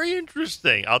 Very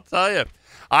interesting, I'll tell you.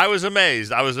 I was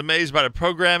amazed. I was amazed by the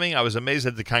programming. I was amazed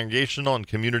at the congregational and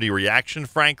community reaction,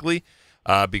 frankly,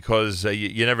 because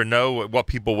you never know what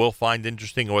people will find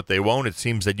interesting and what they won't. It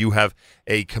seems that you have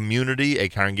a community, a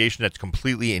congregation that's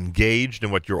completely engaged in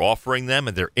what you're offering them,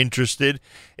 and they're interested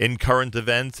in current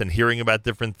events and hearing about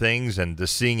different things and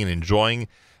seeing and enjoying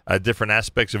different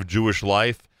aspects of Jewish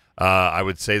life. I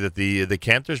would say that the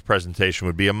Cantor's presentation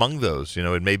would be among those.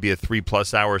 It may be a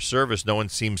 3+ hour service. No one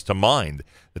seems to mind.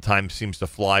 The time seems to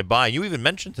fly by. You even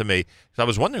mentioned to me, because I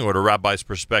was wondering what a rabbi's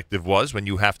perspective was when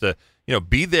you have to,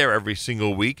 be there every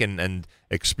single week and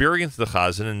experience the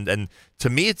chazan. And to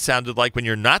me, it sounded like when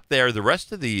you're not there the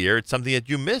rest of the year, it's something that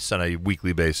you miss on a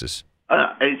weekly basis.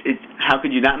 How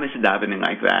could you not miss a davening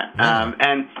like that?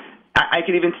 And I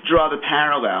could even draw the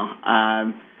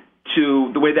parallel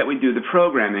to the way that we do the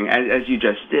programming, as you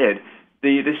just did.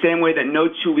 The same way that no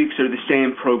 2 weeks are the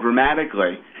same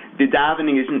programmatically, the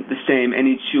davening isn't the same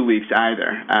any 2 weeks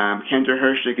either. Cantor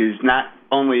Hershik is not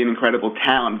only an incredible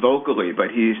talent vocally,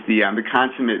 but he's the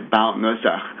consummate Baal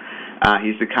Nosach.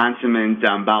 He's the consummate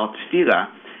Baal Tefillah,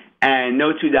 and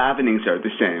no two davenings are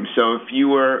the same. So if you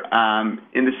were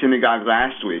in the synagogue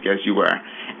last week, as you were,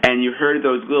 and you heard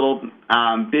those little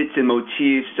bits and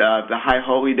motifs of the High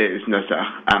Holy Days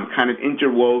Nosach kind of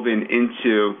interwoven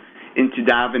into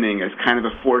davening as kind of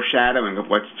a foreshadowing of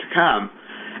what's to come.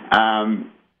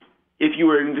 If you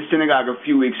were in the synagogue a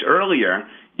few weeks earlier,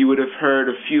 you would have heard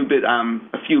a few bits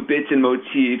and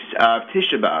motifs of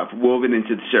Tisha B'Av woven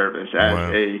into the service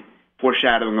as a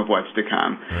foreshadowing of what's to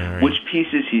come. Right. Which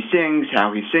pieces he sings,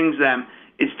 how he sings them.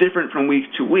 It's different from week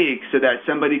to week, so that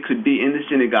somebody could be in the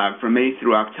synagogue from May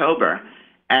through October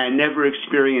and never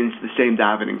experience the same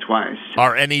davening twice.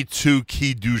 Are any two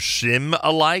kiddushim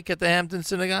alike at the Hampton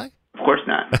Synagogue? Of course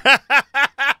not.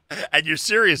 And you're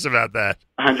serious about that?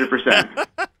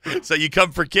 100%. So you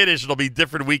come for Kiddush, it'll be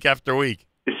different week after week.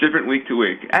 It's different week to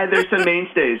week. And there's some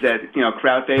mainstays that,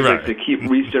 crowd favorites that keep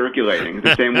recirculating,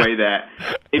 the same way that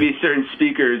maybe certain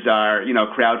speakers are,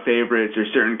 crowd favorites, or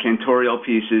certain cantorial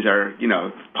pieces are,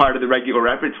 part of the regular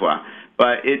repertoire.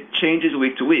 But it changes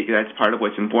week to week. That's part of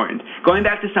what's important. Going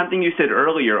back to something you said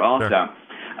earlier also, sure.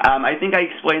 I think I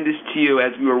explained this to you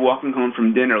as we were walking home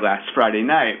from dinner last Friday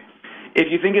night. If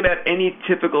you think about any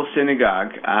typical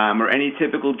synagogue or any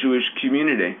typical Jewish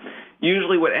community,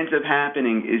 usually what ends up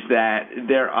happening is that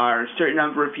there are a certain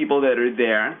number of people that are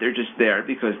there. They're just there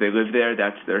because they live there.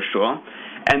 That's their shul.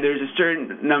 And there's a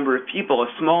certain number of people, a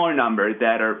smaller number,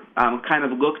 that are kind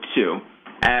of looked to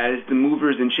as the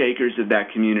movers and shakers of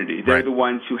that community. They're the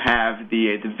ones who have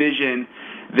the vision.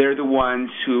 They're the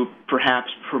ones who perhaps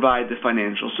provide the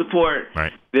financial support.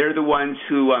 Right. They're the ones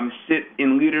who sit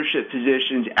in leadership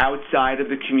positions outside of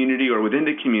the community or within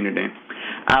the community.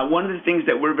 One of the things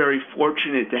that we're very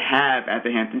fortunate to have at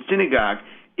the Hampton Synagogue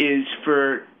is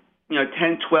for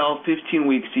 10, 12, 15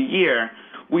 weeks a year,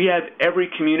 we have every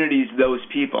community's those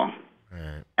people.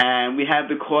 Right. And we have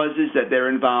the causes that they're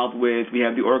involved with. We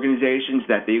have the organizations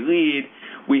that they lead.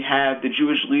 We have the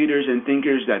Jewish leaders and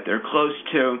thinkers that they're close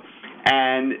to.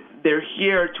 And they're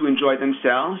here to enjoy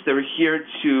themselves. They're here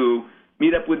to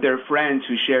meet up with their friends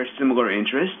who share similar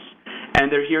interests.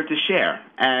 And they're here to share.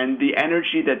 And the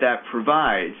energy that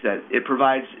provides, to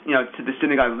the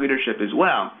synagogue leadership as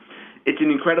well, it's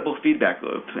an incredible feedback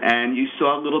loop. And you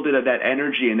saw a little bit of that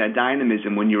energy and that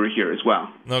dynamism when you were here as well.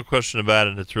 No question about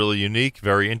it. It's really unique,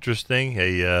 very interesting.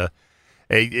 I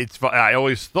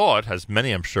always thought, as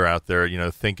many I'm sure out there,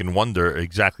 think and wonder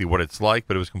exactly what it's like,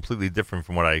 but it was completely different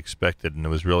from what I expected, and it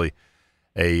was really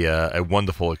a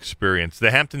wonderful experience. The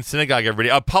Hampton Synagogue, everybody,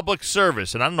 a public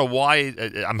service, and I don't know why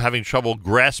I'm having trouble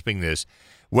grasping this.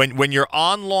 When you're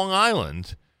on Long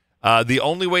Island, the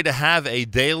only way to have a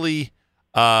daily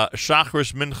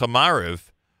Shacharis Mincha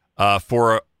Mariv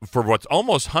for what's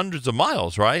almost hundreds of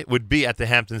miles, right, would be at the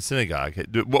Hampton Synagogue.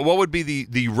 What would be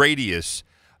the radius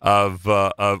of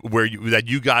where that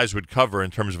you guys would cover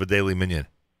in terms of a daily minyan?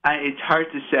 It's hard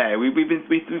to say. We've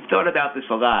thought about this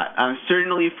a lot.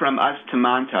 Certainly from us to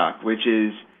Montauk, which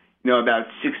is about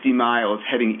 60 miles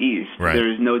heading east, right,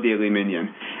 there is no daily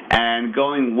minyan. And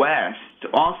going west,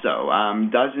 also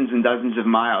dozens and dozens of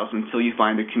miles until you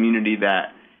find a community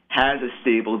that has a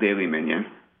stable daily minyan.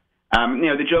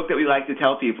 The joke that we like to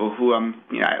tell people who,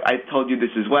 I told you this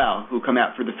as well, who come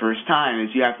out for the first time, is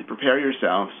you have to prepare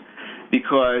yourselves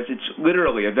because it's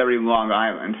literally a very long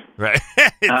island. Right.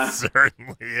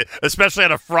 Certainly. Especially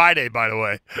on a Friday, by the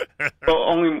way.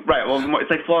 Well, it's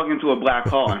like falling into a black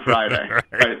hole on Friday.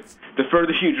 Right. The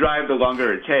further you drive, the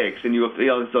longer it takes, and you will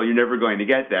feel as though you're never going to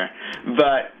get there.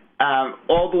 But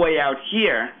all the way out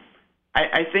here,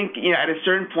 I think at a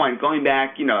certain point, going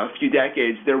back a few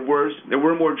decades, there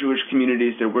were more Jewish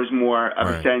communities. There was more of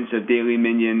a sense of daily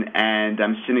minyan and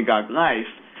synagogue life.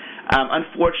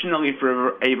 Unfortunately,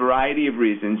 for a variety of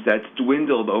reasons, that's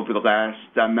dwindled over the last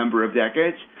number of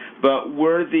decades. But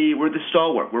we're the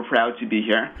stalwart. We're proud to be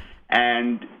here,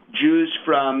 and Jews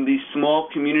from these small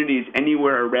communities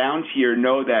anywhere around here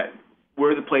know that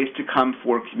we're the place to come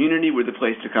for community. We're the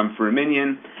place to come for a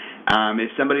minyan. If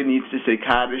somebody needs to say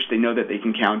Kaddish, they know that they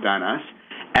can count on us.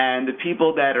 And the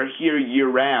people that are here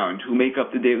year-round who make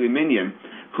up the daily minyan,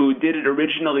 who did it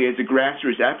originally as a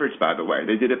grassroots effort, by the way,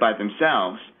 they did it by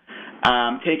themselves,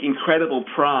 take incredible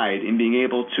pride in being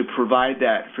able to provide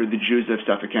that for the Jews of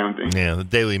Suffolk County. Yeah, the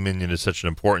daily minyan is such an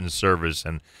important service,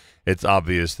 and it's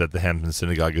obvious that the Hampton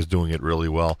Synagogue is doing it really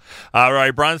well. All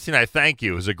right, Bronstein, I thank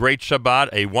you. It was a great Shabbat.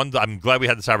 I'm glad we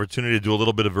had this opportunity to do a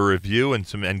little bit of a review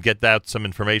and get out some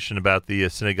information about the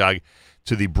synagogue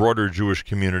to the broader Jewish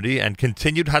community, and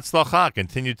continued Hatzlacha,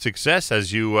 continued success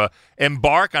as you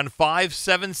embark on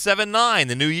 5779.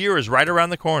 The new year is right around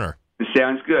the corner. It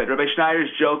sounds good. Rabbi Schneider's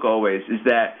joke always is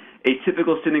that a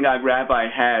typical synagogue rabbi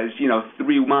has,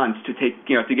 3 months to take,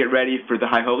 to get ready for the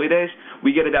High Holy Days.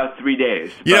 We get about 3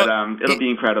 days, it'll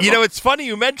be incredible. It's funny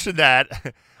you mentioned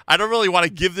that. I don't really want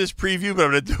to give this preview, but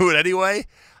I'm going to do it anyway.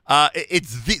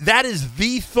 That is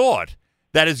the thought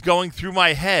that is going through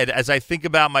my head as I think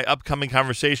about my upcoming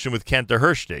conversation with Cantor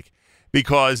Hirschtig,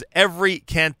 because every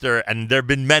cantor, and there have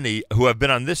been many who have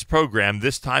been on this program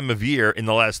this time of year in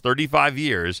the last 35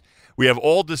 years, we have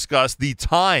all discussed the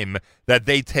time that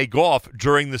they take off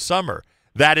during the summer.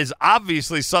 That is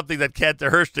obviously something that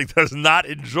Cantor Hirschtig does not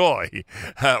enjoy,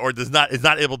 or is not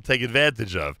able to take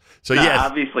advantage of. So no, yes,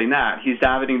 obviously not. He's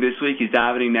davening this week. He's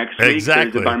davening next week.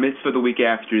 Exactly. There's a bar mitzvah the week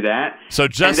after that.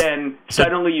 And then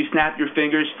suddenly you snap your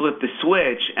fingers, flip the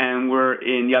switch, and we're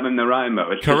in Yamim Noraim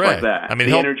mode. It's correct. Just like that.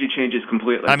 The energy changes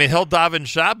completely. He'll daven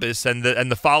Shabbos, and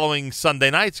the following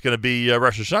Sunday night's going to be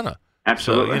Rosh Hashanah.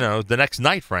 Absolutely. So, the next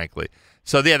night, frankly.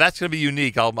 So, yeah, that's going to be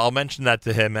unique. I'll mention that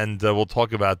to him, and we'll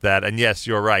talk about that. And, yes,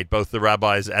 you're right. Both the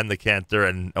rabbis and the cantor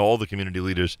and all the community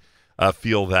leaders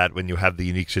feel that when you have the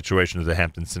unique situation that the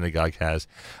Hampton Synagogue has.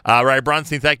 Rabbi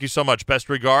Bronstein, thank you so much. Best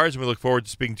regards, and we look forward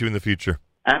to speaking to you in the future.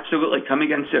 Absolutely. Come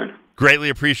again soon. Greatly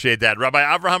appreciate that. Rabbi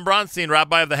Avraham Bronstein,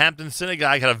 rabbi of the Hampton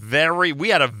Synagogue, we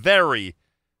had a very,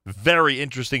 very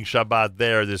interesting Shabbat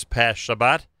there this past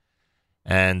Shabbat.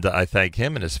 And I thank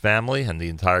him and his family and the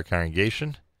entire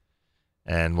congregation.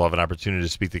 And we'll have an opportunity to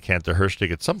speak to Cantor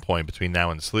Hirschtig at some point between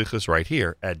now and Slichus right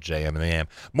here at JM and the AM.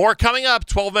 More coming up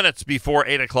 12 minutes before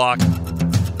 8 o'clock.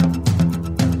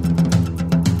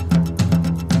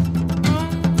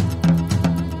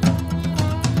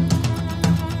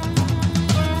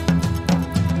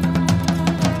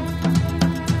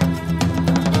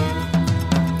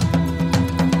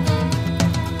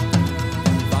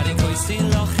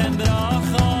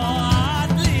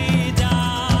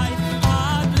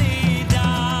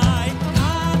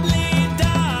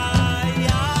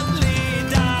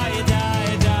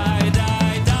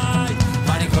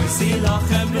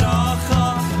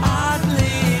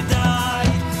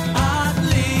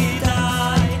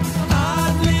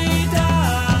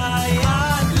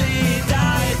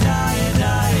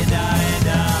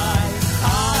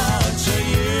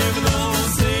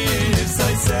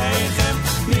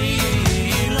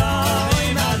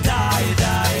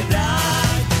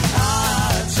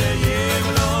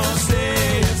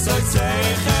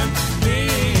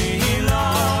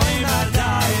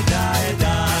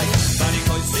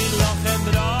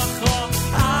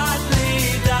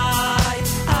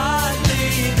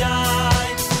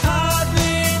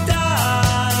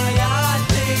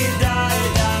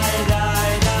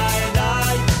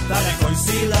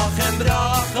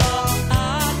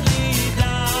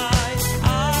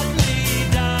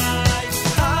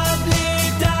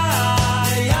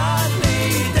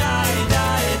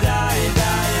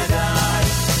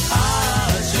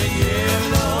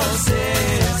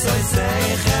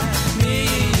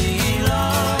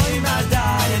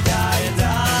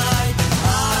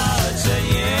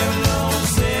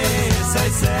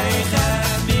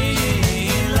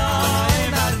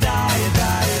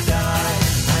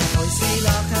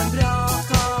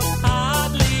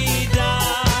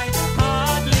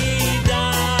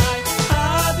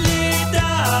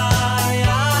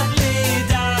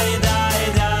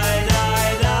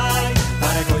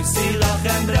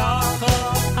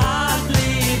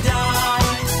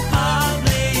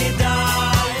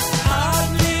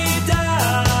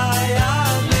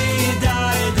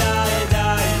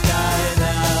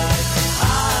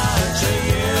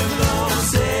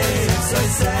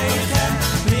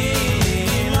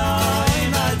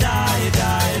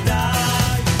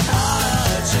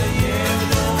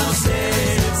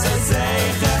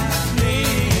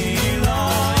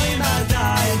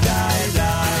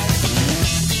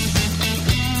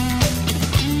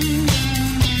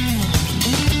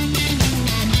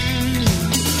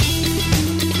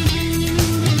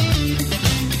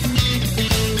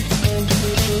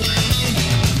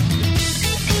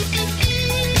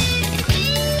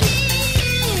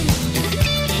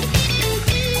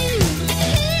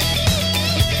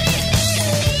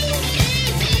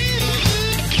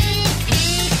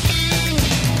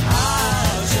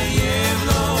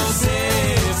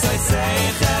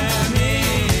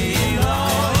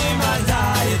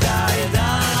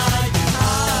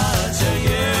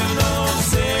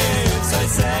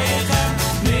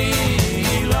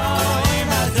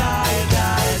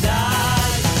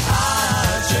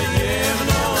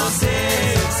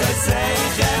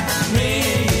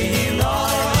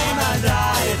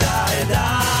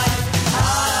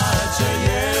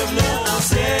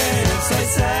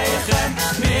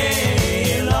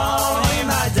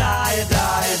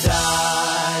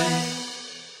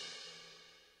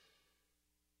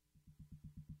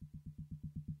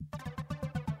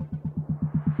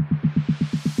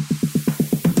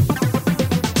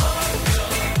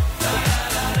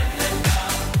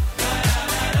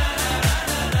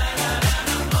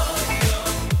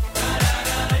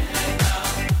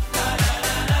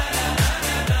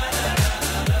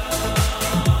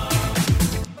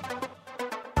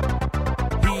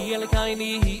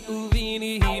 Malkaini,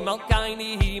 Uvini,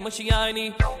 Malkaini,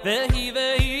 Moshiani,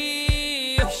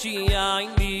 Vehi,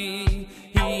 Yoshiani,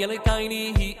 He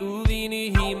Elkaini,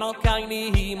 Uvini,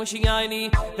 Malkaini,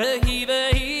 Moshiani,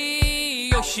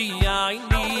 Vehi,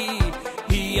 Yoshiani,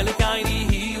 He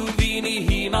Elkaini,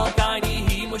 Uvini,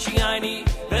 Malkaini, Moshiani,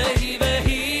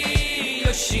 Vehi,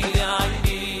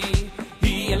 Yoshiani,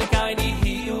 He Elkaini,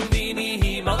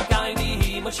 Uvini,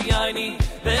 Malkaini, Moshiani,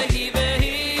 Vehi,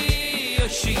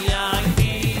 Yoshiani.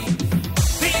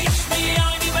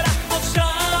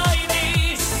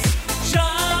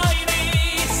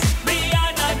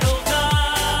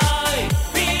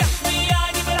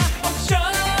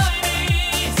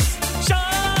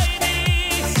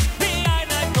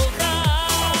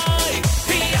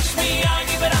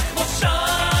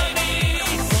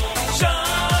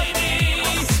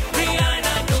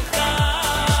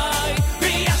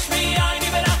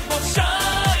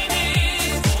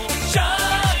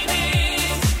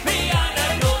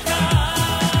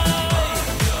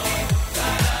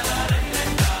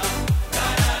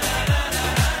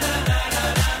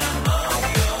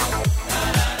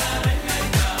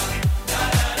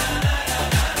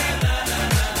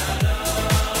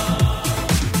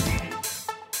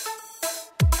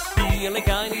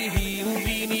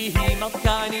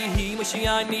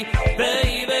 Yoshiani,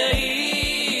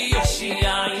 baby,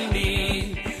 Yoshiani,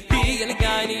 he and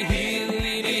Gani, he,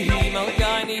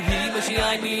 Malgani, he,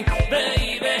 Yoshiani,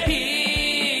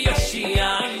 baby,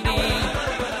 Yoshiani.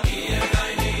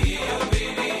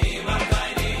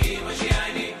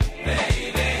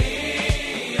 He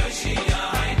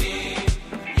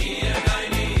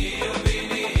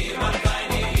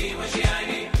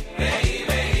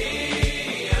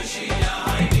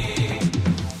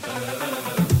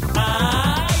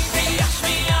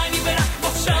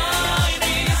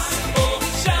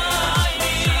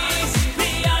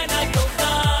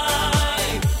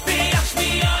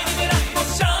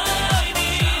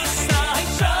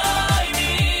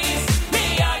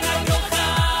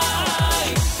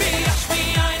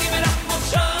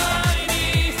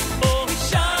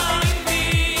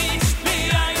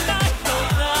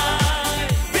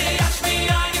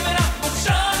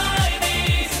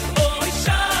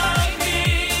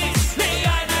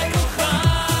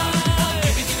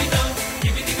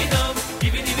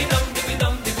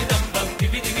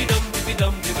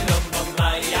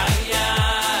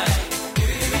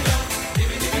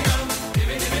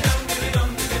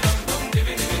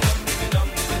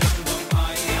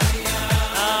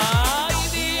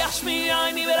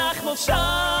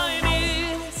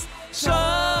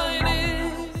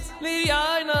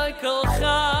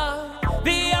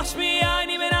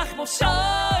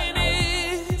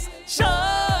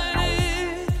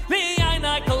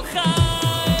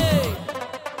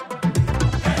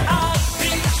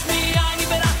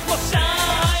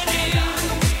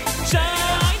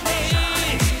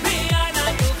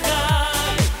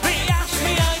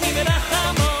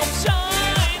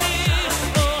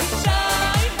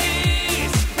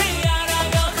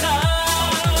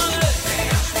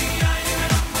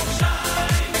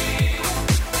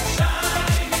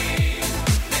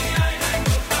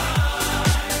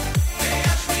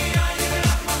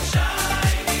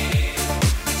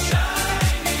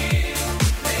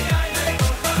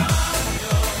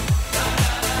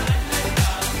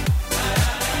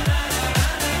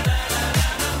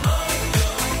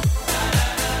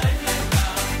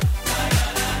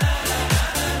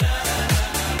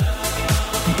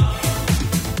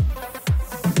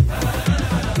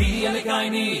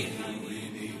Yashiyani.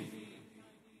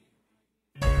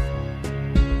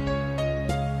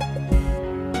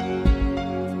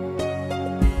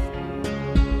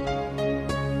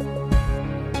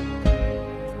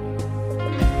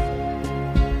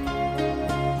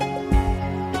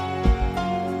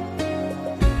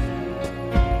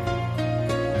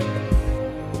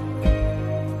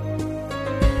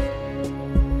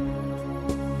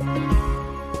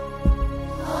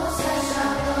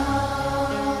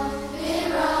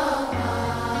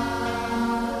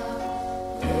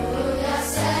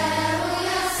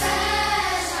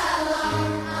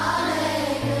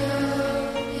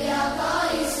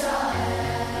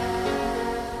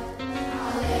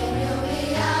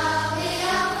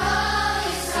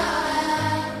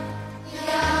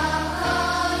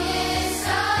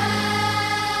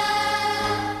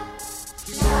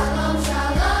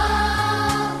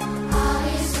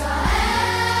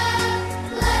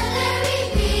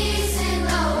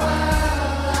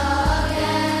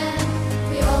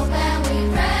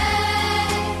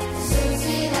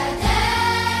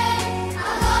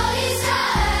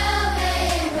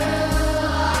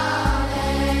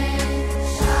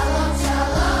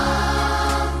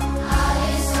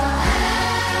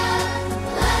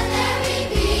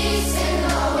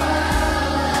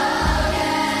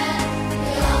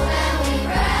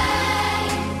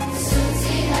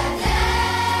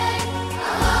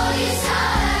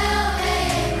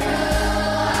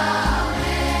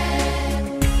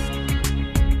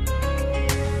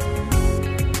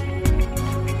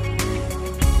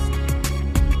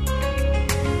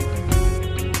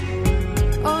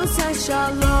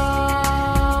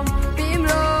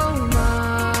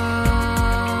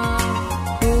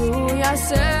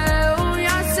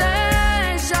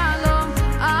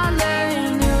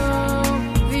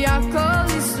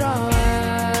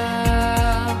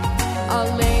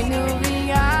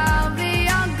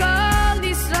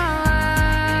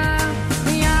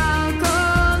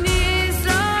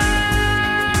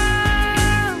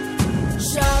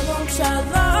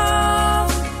 Shalom,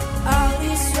 al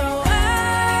Yisrael.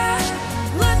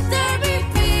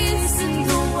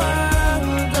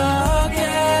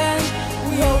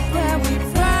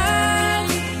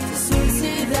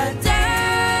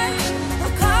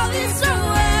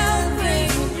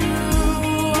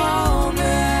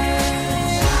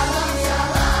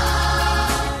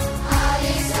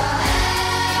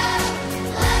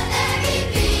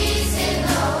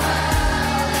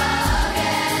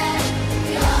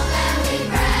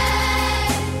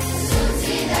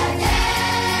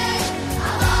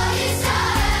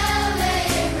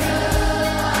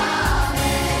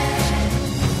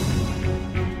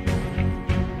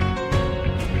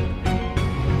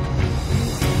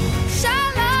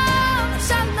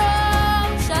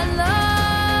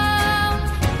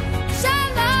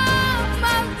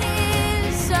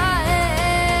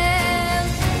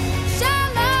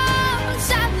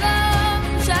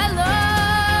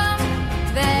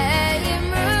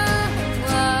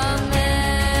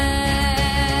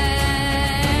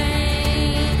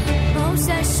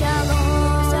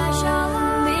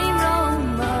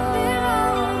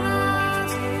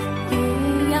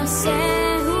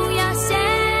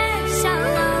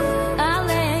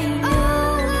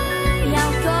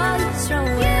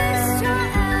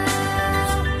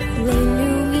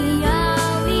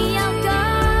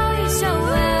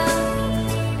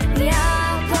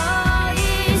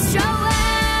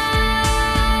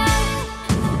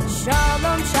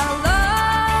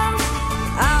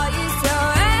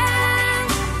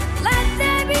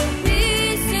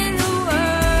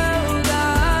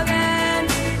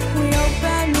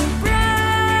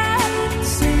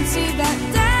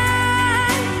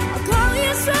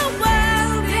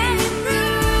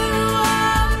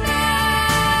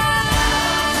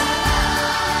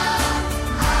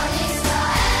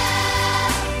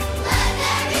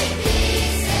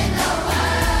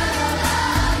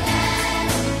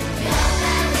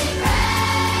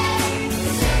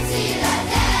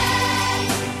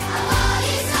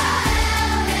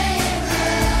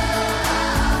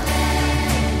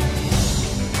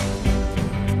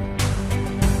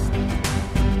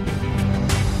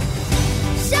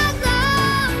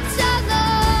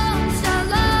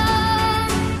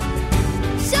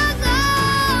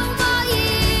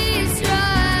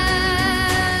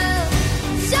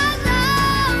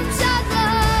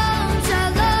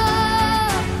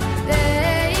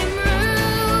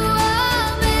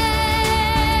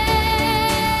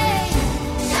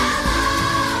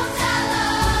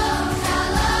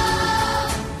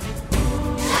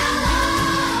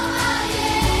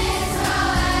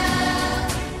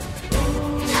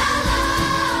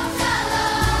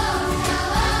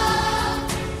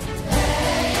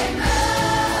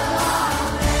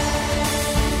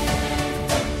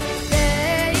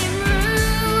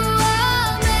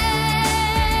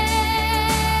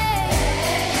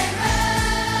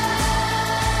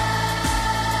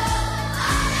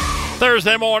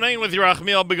 Thursday morning with your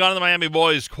Achmiel begun in the Miami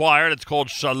Boys Choir. It's called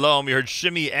Shalom. You heard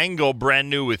Shimmy Engel, brand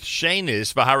new with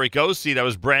Shanis. Vaharik Osi, that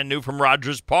was brand new from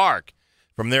Rogers Park,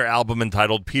 from their album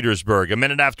entitled Petersburg. A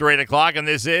minute after 8 o'clock, and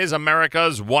this is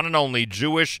America's one and only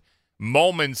Jewish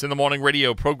Moments in the Morning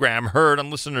radio program, heard on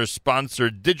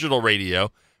listener-sponsored digital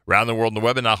radio around the world on the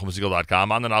web at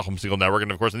NachumSegal.com, on the Nachum Segal Network,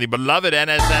 and of course on the beloved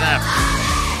NSNF.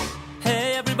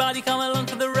 Hey, everybody come along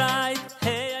for the ride.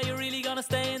 Hey, are you really gonna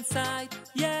stay inside?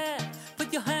 Yeah,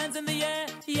 put your hands in the air.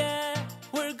 Yeah,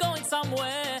 we're going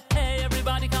somewhere. Hey,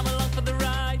 everybody come along for the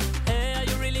ride. Hey, are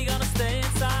you really gonna stay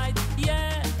inside?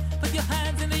 Yeah, put your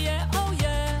hands in the air. Oh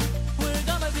yeah, we're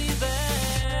gonna be there.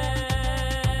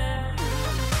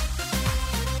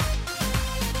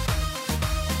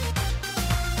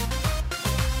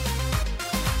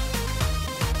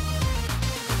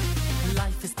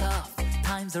 Life is tough,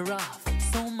 times are rough.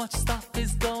 So much stuff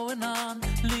is going on.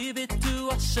 Leave it to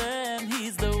Hashem,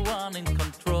 He's the one in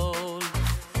control.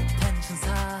 Tensions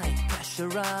high, pressure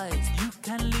rise. You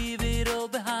can leave it all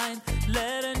behind.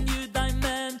 Let a new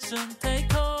dimension take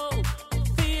hold.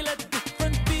 Feel a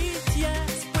different beat, yeah.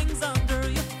 Springs under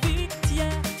your feet,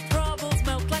 yeah. Troubles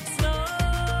melt like snow.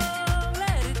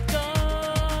 Let it go.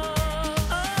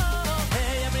 Oh,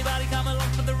 hey, everybody come along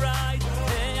for the ride.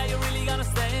 Hey, are you really gonna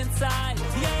stay inside?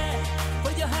 Yeah,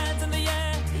 put your hands in the air.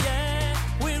 Yeah,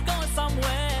 we're going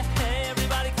somewhere. Hey,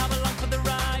 everybody come along for the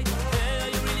ride. Hey, are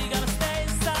you really gonna stay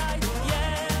inside?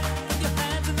 Yeah, put your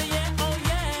hands in the air. Oh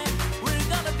yeah, we're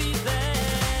gonna be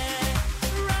there.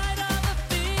 Ride on the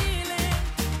feeling,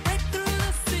 break through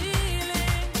the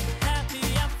ceiling. Happy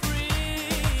and free.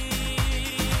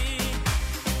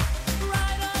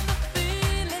 Ride on the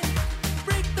feeling,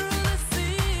 break through the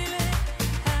ceiling.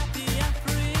 Happy and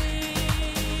free.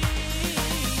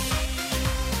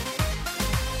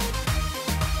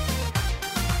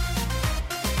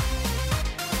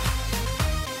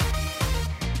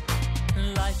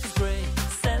 Life is great,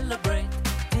 celebrate.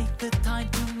 Take the time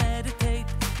to meditate.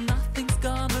 Nothing's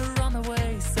gonna run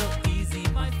away so easy,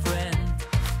 my friend.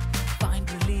 Find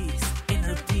release,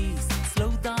 inner peace.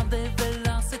 Slow down the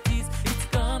velocities. It's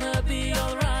gonna be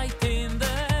alright in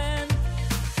the end.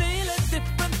 Feel a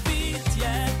different beat,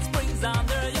 yeah. Springs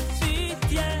under your feet,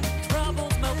 yeah.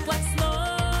 Troubles melt like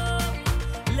snow.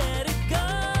 Let it go.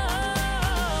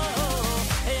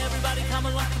 Hey, everybody come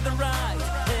along for the ride.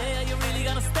 Hey, are you really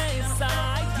gonna stay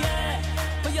inside? Yeah,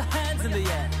 put your hands in the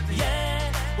air.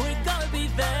 Yeah, we're gonna be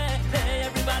there. Hey,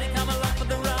 everybody come along for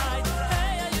the ride.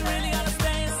 Hey, are you really gonna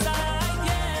stay inside?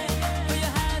 Yeah, put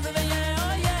your hands in the air.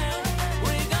 Oh yeah,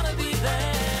 we're gonna be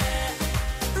there.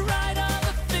 Ride on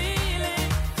the feeling,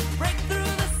 break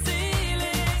through the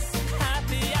ceilings.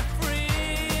 Happy and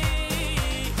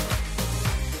free.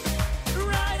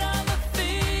 Ride on the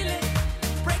feeling,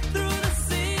 break through the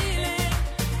ceiling.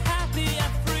 Happy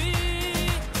and free.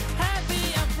 Happy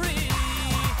and free.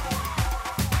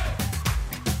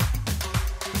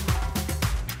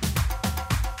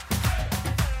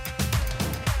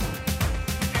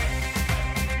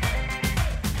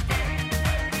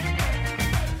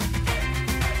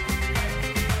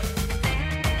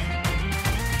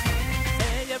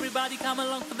 Hey, everybody come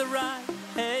along for the ride.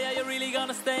 Hey, are you really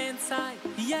gonna stay inside?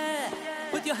 Yeah,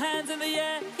 put your hands in the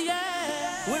air.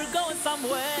 Yeah, we're going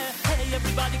somewhere. Hey,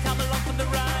 everybody come along for the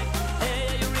ride. Hey,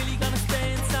 are you really gonna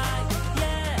stay inside?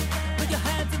 Yeah, put your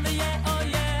hands in the air. Oh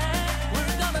yeah,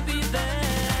 we're gonna be there.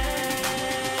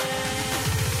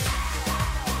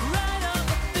 Ride on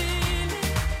the feeling,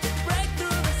 break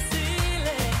through the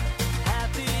ceiling.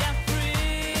 Happy and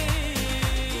free.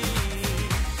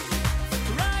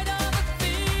 Ride on the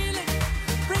feeling,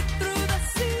 break through the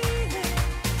ceiling.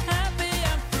 Happy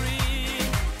and free.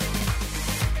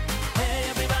 Hey,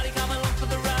 everybody come along for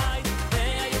the ride.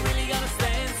 Hey, are you really gonna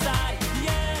stay inside?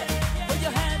 Yeah, put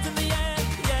your hands in the air.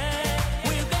 Yeah,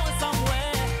 we're going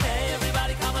somewhere. Hey,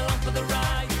 everybody come along for the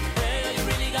ride. Hey, are you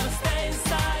really gonna stay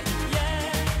inside? Yeah,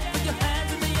 put your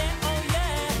hands in the air. Oh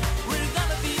yeah, we're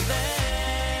gonna be there.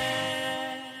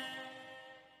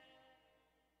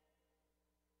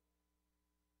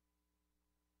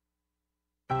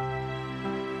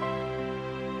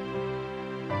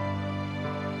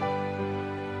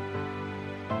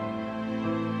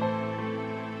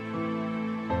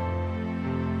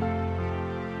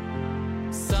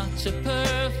 Such a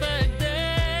perfect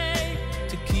day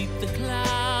to keep the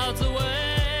clouds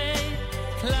away,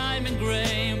 climbing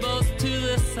rainbows to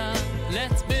the sun.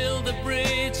 Let's build a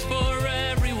bridge for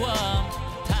everyone.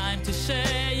 Time to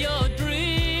share your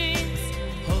dreams,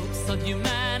 hopes of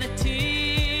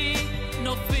humanity.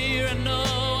 No fear and no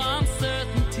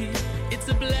uncertainty. It's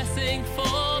a blessing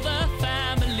for the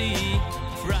family.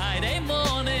 Friday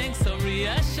morning, so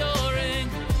reassuring.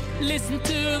 Listen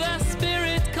to the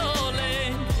Spirit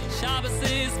calling. Shabbos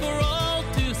is for all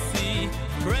to see.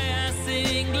 Pray and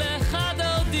sing Lecha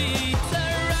Dodi.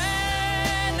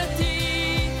 Serenity,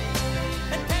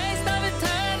 a taste of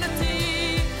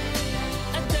eternity,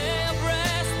 a day of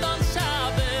rest on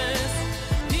Shabbos,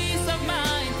 peace of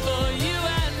mind for you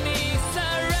and me.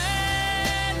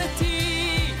 Serenity,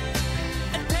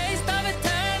 a taste of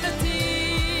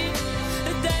eternity,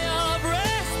 a day of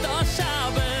rest on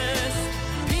Shabbos,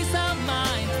 peace of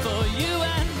mind for you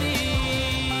and me.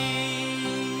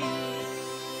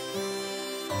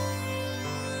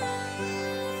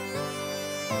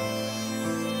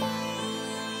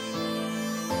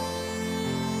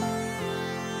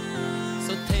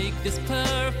 So take this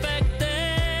perfect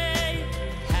day,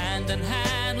 hand in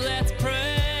hand, let's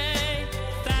pray.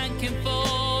 Thank Him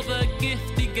for the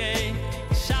gift He gave.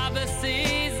 Shabbos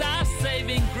is our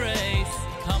saving grace.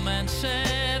 Come and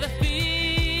share the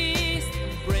feast.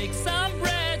 Break some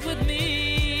bread with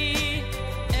me.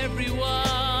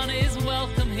 Everyone is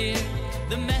welcome here.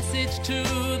 The message to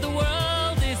the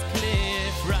world is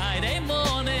clear. Friday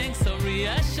morning, so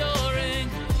reassuring.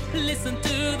 Listen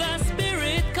to the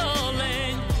Spirit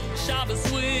calling. Shabbos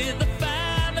with the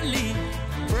family.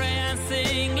 Pray and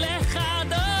sing Lecha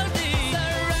Dodi.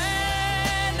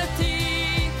 Serenity,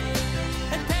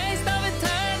 a taste of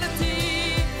eternity,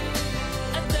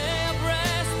 a day of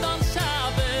rest on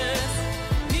Shabbos,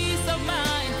 peace of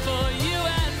mind for you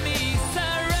and me.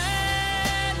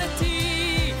 Serenity,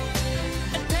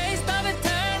 a taste of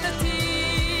eternity,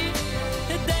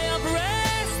 a day of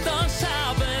rest on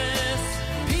Shabbos,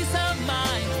 peace of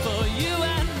mind for you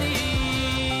and me.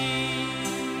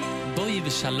 Boi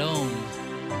v'shalom,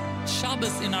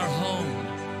 Shabbos in our home,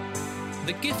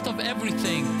 the gift of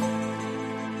everything,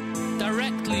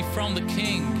 directly from the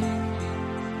King.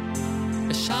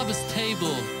 A Shabbos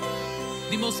table,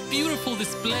 the most beautiful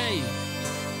display.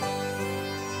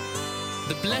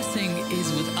 The blessing is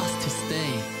with us to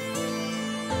stay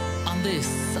on this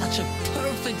such a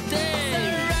perfect day.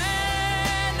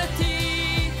 Serenity,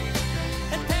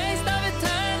 a taste of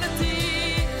eternity,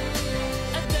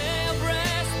 a day of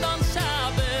rest on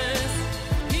Shabbos,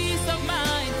 peace of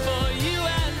mind for you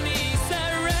and me.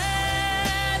 Serenity,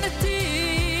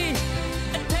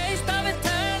 a taste of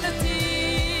eternity,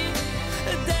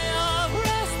 a day of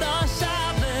rest on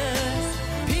Shabbos,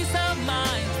 peace of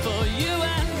mind for you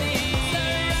and me.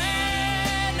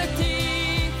 Serenity,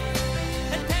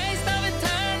 a taste of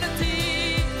eternity,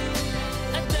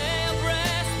 a day of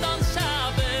rest on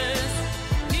Shabbos,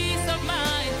 peace of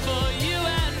mind for you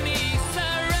and me.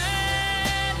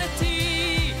 Serenity,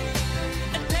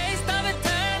 a taste of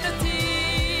eternity,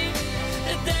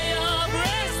 a day of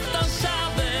rest on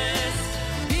Shabbos,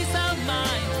 peace of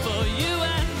mind for you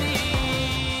and me.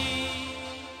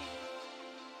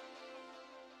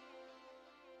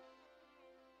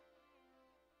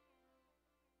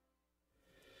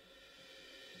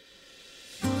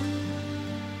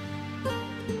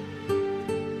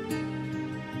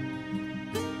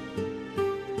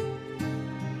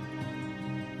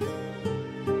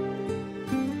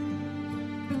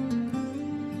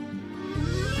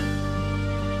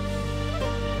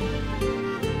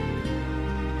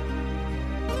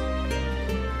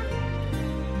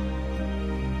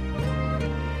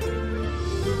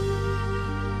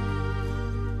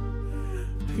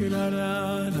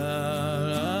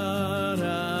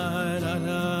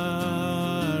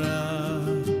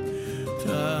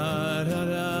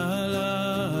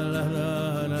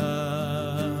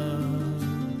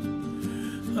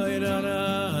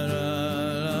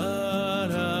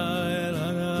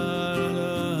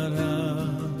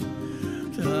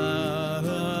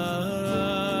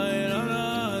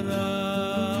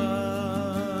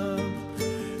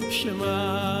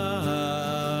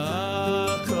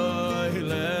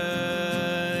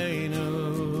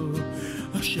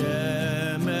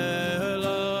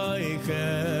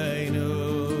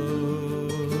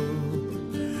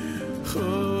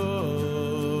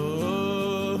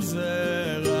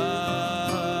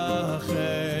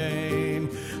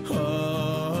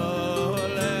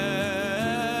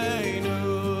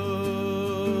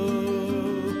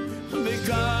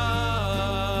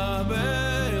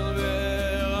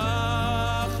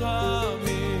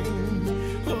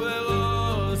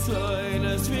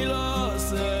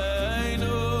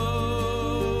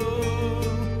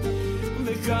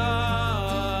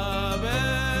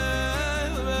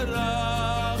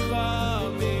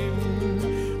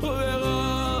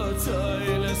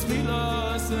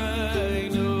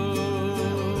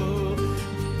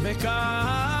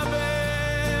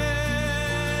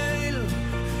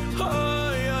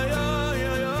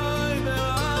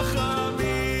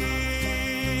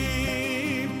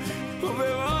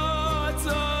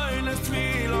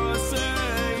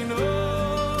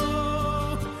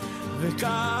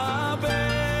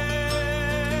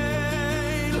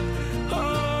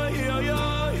 אוי אוי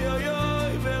אוי אוי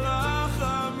אוי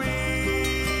ברחמים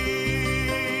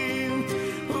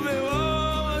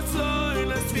וברצון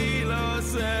לתפילותינו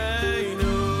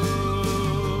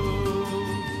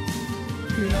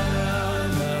לה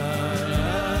לה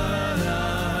לה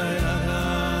לה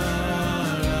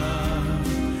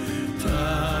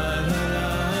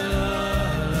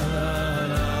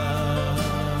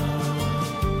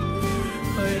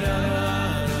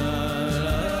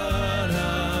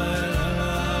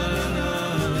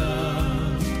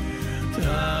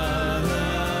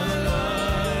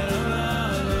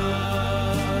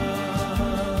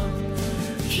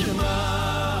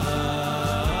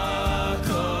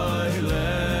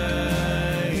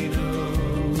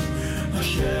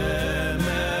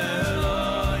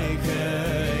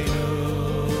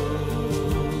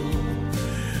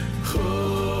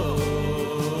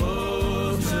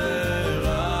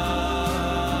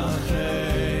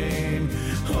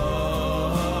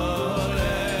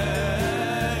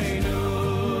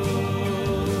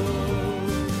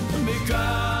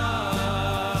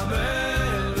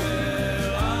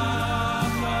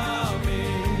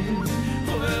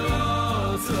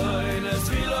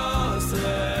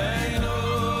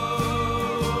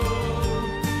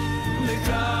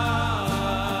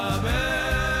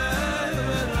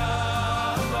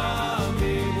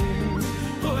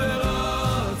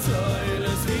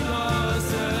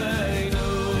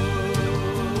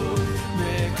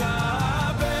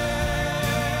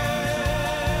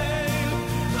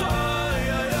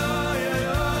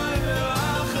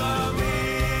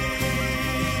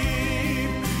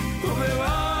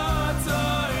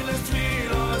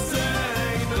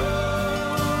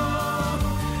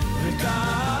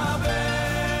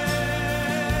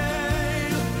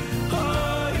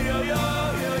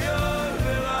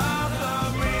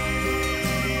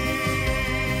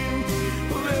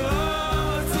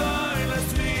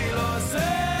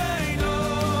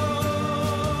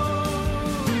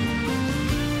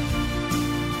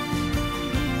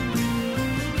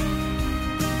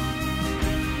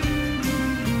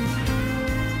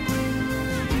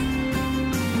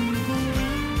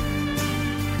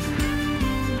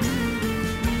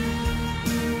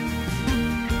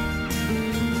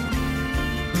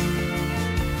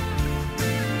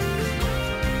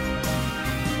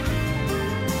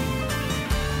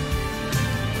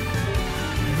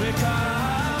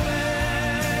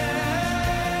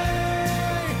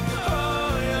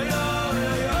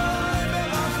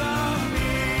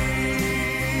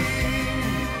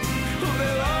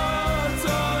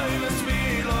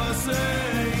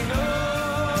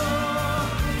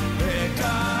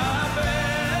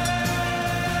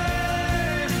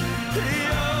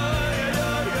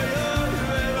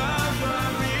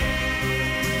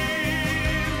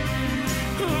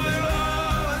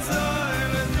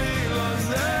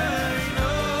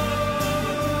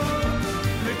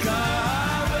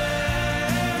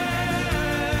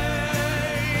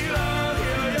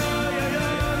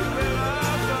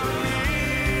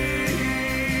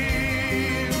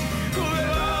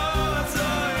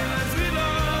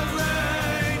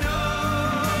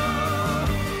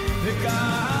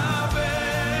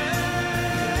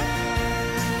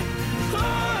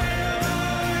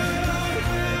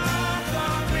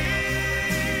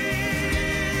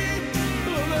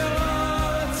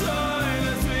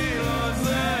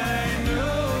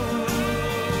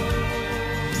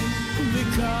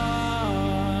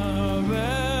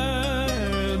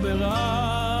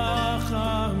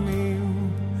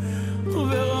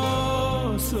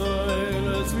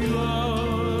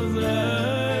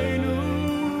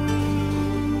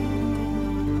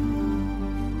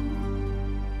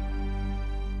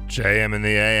JM in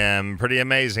the AM. Pretty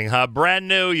amazing, huh? Brand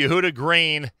new Yehuda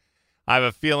Green. I have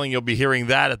a feeling you'll be hearing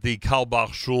that at the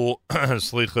Kalbach Shul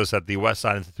Slichus at the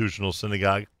Westside Institutional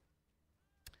Synagogue.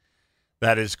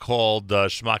 That is called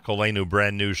Shema Kolenu,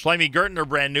 brand new. Shlomi Gertner,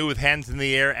 brand new, with Hands in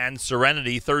the Air and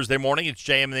Serenity. Thursday morning, it's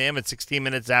JM in the AM at 16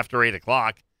 minutes after 8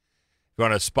 o'clock. If you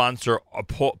want to sponsor a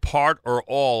part or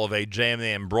all of a JM in the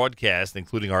AM broadcast,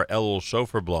 including our Elul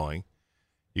shofar blowing,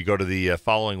 you go to the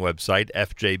following website,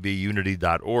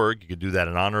 fjbunity.org. You can do that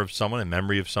in honor of someone, in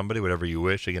memory of somebody, whatever you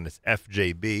wish. Again, it's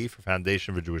FJB for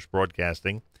Foundation for Jewish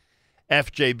Broadcasting,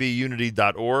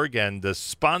 fjbunity.org, and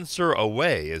sponsor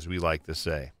away, as we like to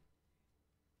say.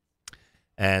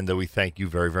 And we thank you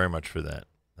very, very much for that.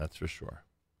 That's for sure.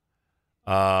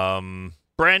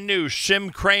 Brand new,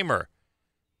 Shim Kramer,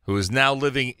 who is now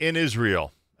living in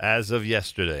Israel as of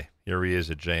yesterday. Here he is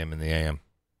at JM in the AM.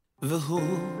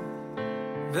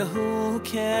 והוא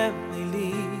קרא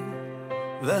לי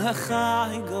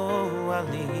והחי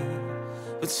גואלי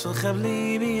וצוחב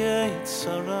לי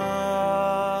ביצרה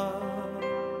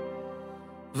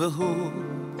והוא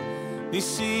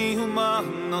ניסי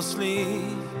ומנוס לי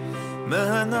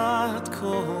מהנת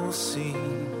כוסי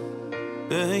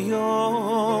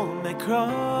ביום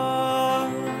אקרא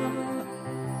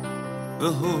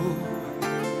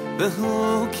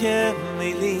והוא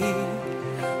כמילי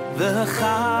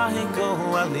והחי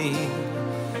גואלי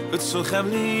וצוחב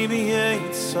לי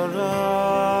ביצרה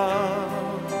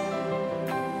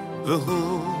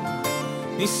והוא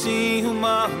ניסי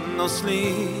ומנוס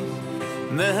לי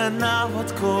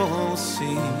מהנת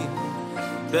כוסי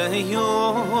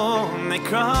ביום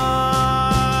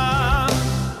אקרא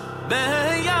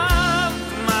בים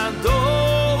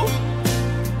מדור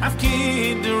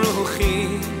הפקיד רוחי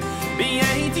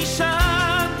בייתי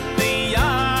שם בים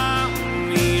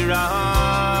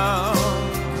מירה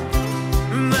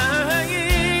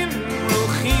מים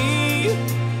רוחי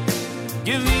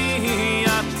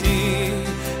גביעתי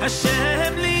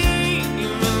השם לי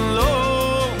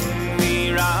ולא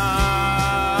מירה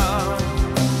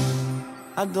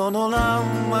אדון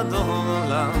עולם, אדון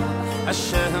עולם,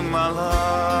 השם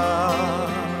עליו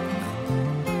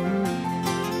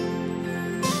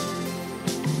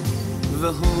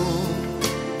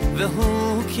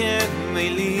והוא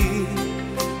כמילי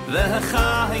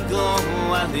והחי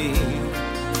גואלי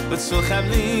וצוחב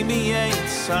לי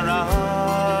מיצרה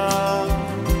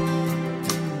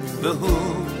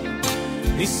והוא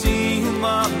ניסי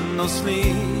ומנוס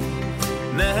לי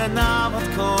מהנת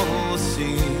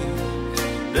כוסי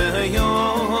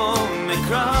ביום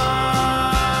אקרא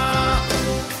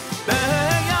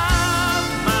בים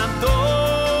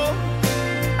מדור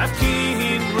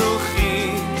הפקיד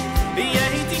רוחי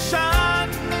בייתי שם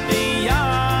בים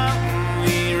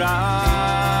מירה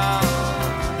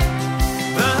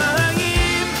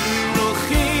בים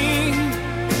רוחי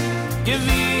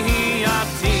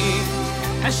גביעתי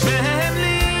השם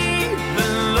לי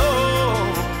ולא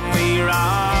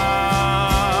מירה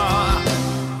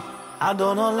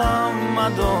אדון עולם,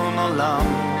 אדון עולם,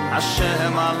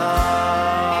 השם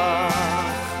עליו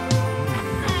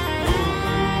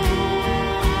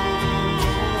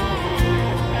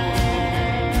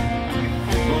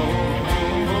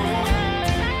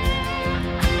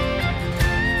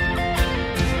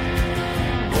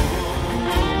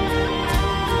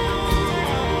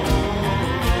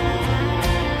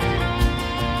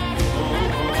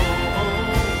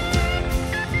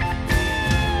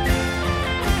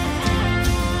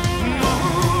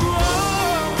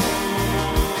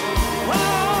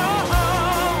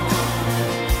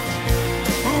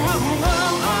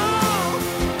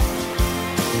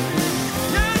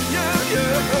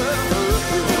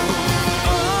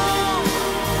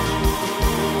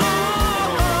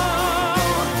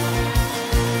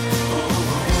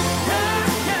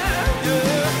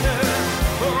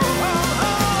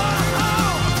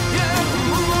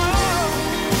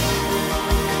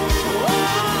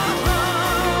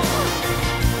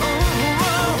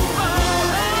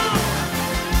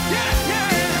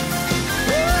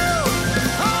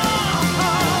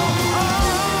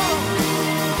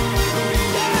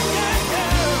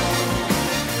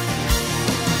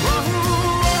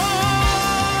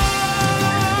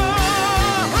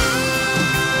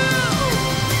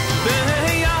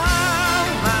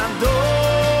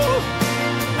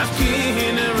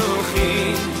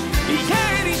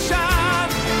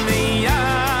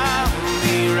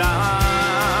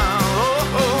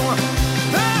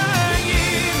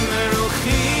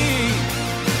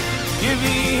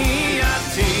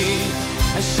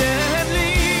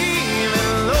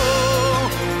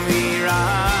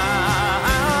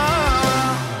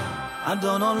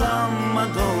אדון עולם,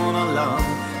 אדון עולם,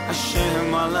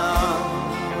 השם עליו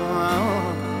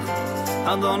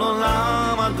אדון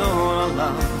עולם, אדון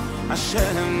עולם,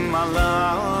 השם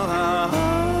עליו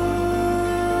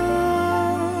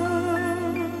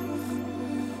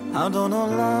אדון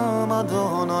עולם,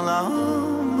 אדון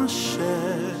עולם,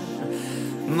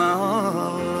 השם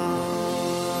עליו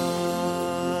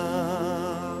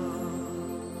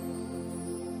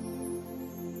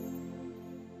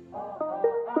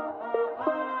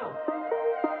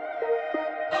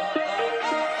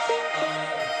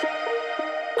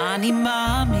אני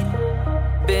מאמין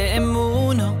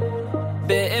באמונו,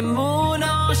 באמונו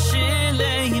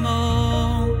שלמו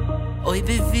אוי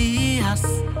בביאס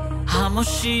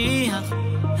המושיח,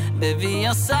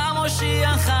 בביאס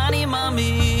המושיח אני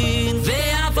מאמין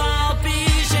ועבר פי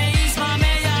שישמע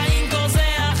מיין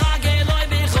כוזח הגלוי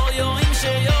בכל יורים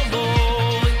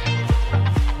שיובוי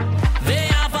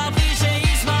ועבר פי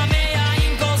שישמע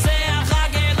מיין כוזח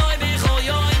הגלוי בכל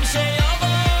יורים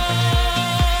שיובוי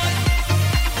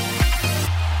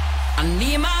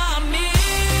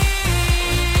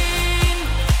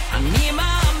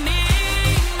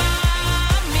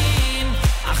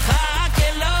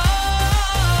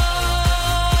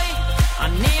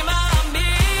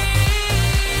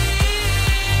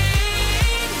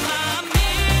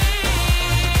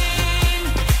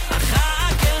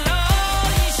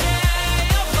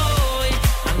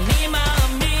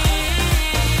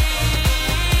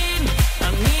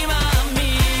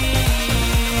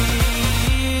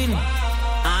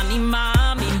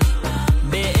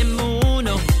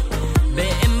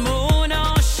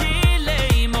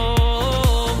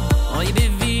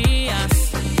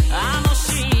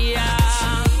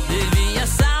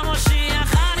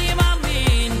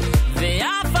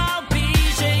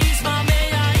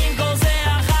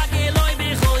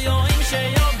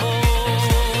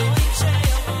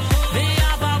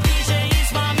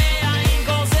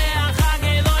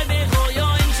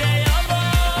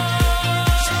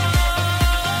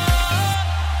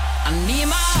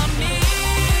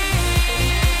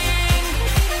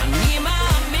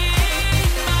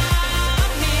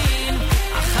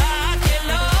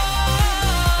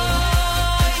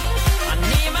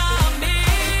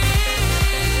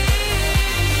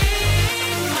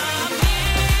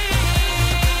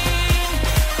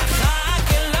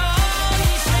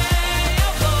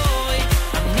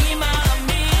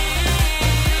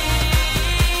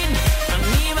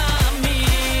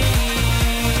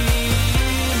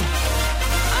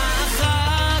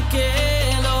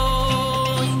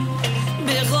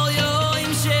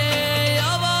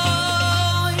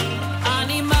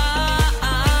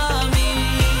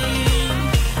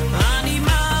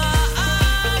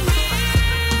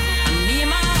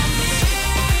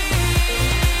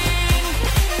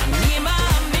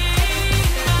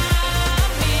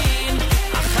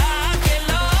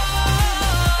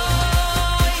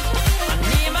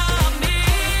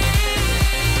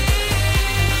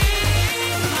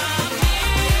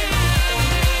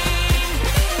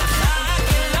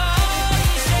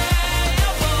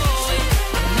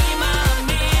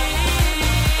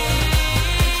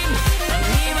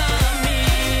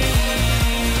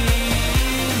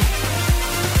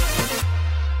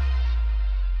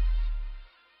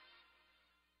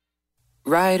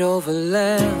right over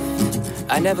left,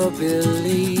 I never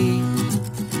believed,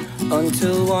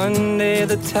 until one day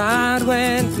the tide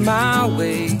went my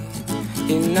way,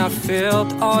 and I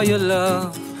felt all your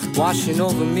love washing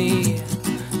over me,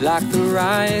 like the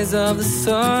rise of the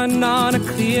sun on a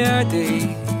clear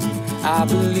day. I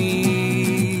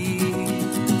believe.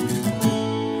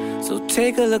 So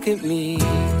take a look at me,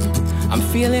 I'm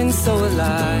feeling so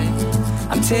alive.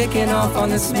 I'm taking off on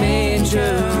this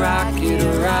major rocket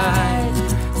ride,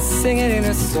 singing in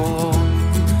a song.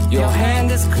 Your hand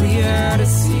is clear to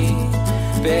see.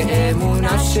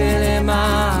 Be'emunah shelema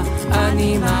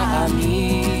ani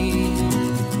ma'amin.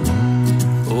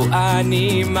 Oh, ani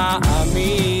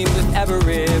ma'amin with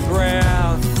every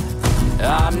breath.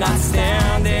 I'm not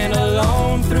standing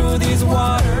alone through these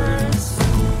waters.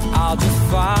 I'll just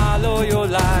follow your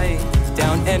light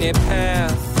down any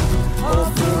path. Oh,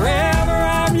 forever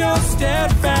I'm your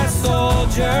steadfast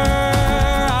soldier.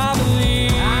 I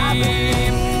believe,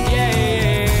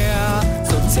 yeah.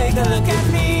 So take a look at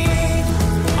me,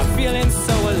 I'm feeling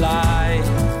so alive.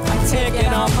 I'm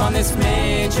taking off on this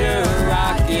major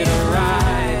rocket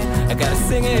ride. I gotta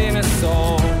sing it in a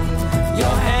song.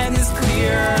 Your hand is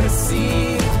clear to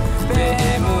see.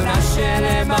 Be'emunah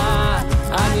shelema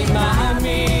ani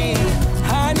ma'amin.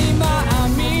 Ani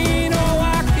ma'amin. Oh,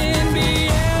 I can be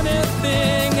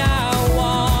anything I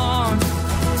want,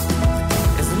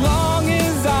 as long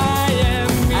as I am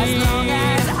me. As long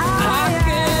as I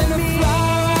can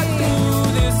fly right through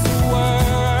this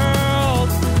world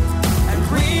and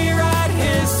rewrite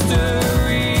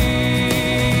history,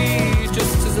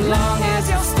 just as long as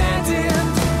you're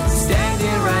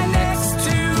standing right next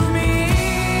to me.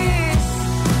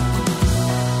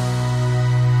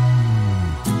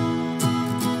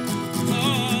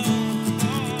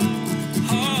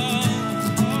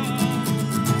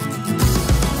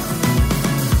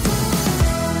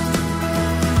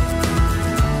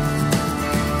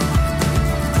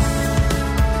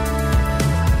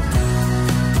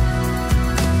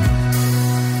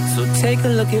 So take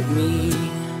a look at me,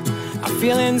 I'm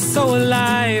feeling so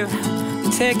alive.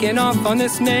 Taking off on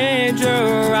this major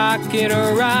rocket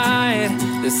ride,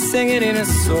 just sing it in a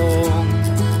song.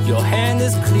 Your hand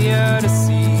is clear to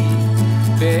see.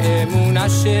 Be'emunah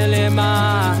shelema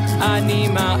ani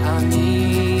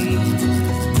ma'amin.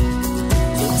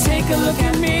 So take a look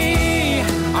at me,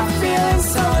 I'm feeling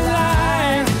so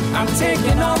alive. I'm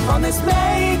taking off on this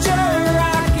major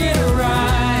rocket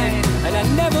ride, and I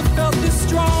never felt this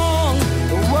strong.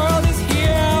 The world is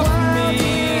here for me.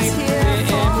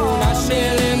 Be'emunah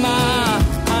shelema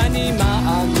ani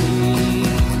ma'amin.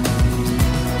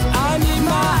 Ani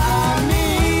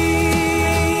ma'amin.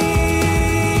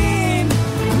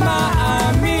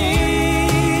 Ma'amin.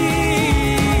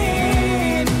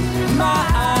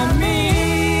 Ma'amin.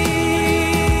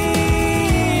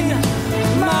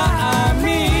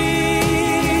 Ma'amin.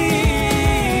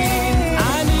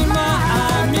 Ani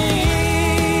ma'amin.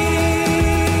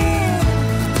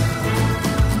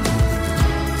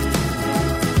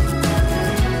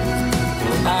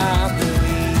 I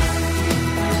believe.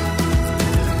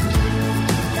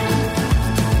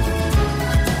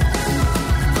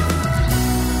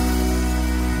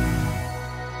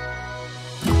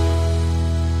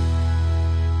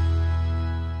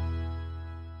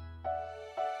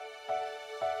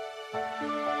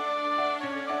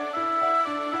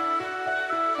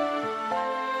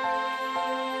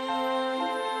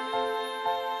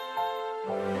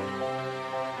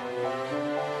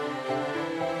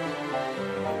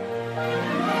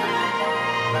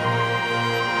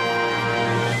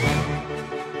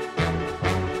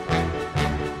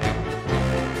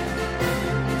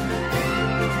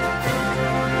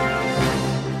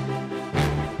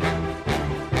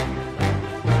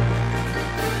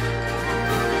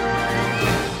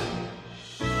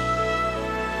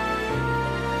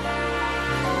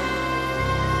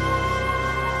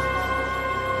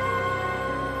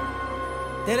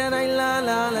 Da da la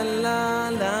la la la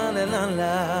la la la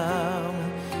la.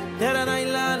 Da da la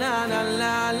la la la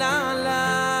la la la.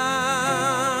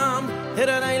 Da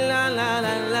da la la la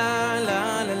la la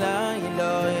la la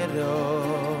la.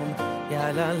 Ya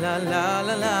la la la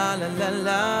la la la la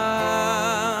la.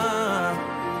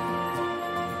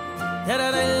 Da da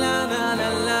la la la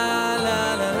la la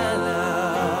la la la.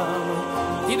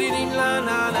 Di di di la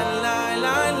la la la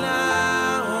la la.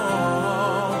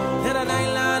 Da da la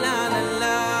la la la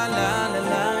la la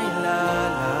la la la.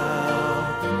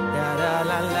 Da da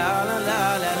la la la la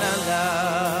la la la.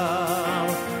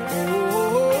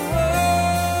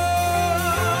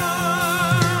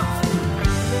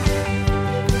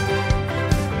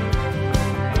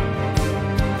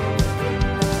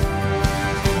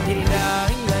 Di di da.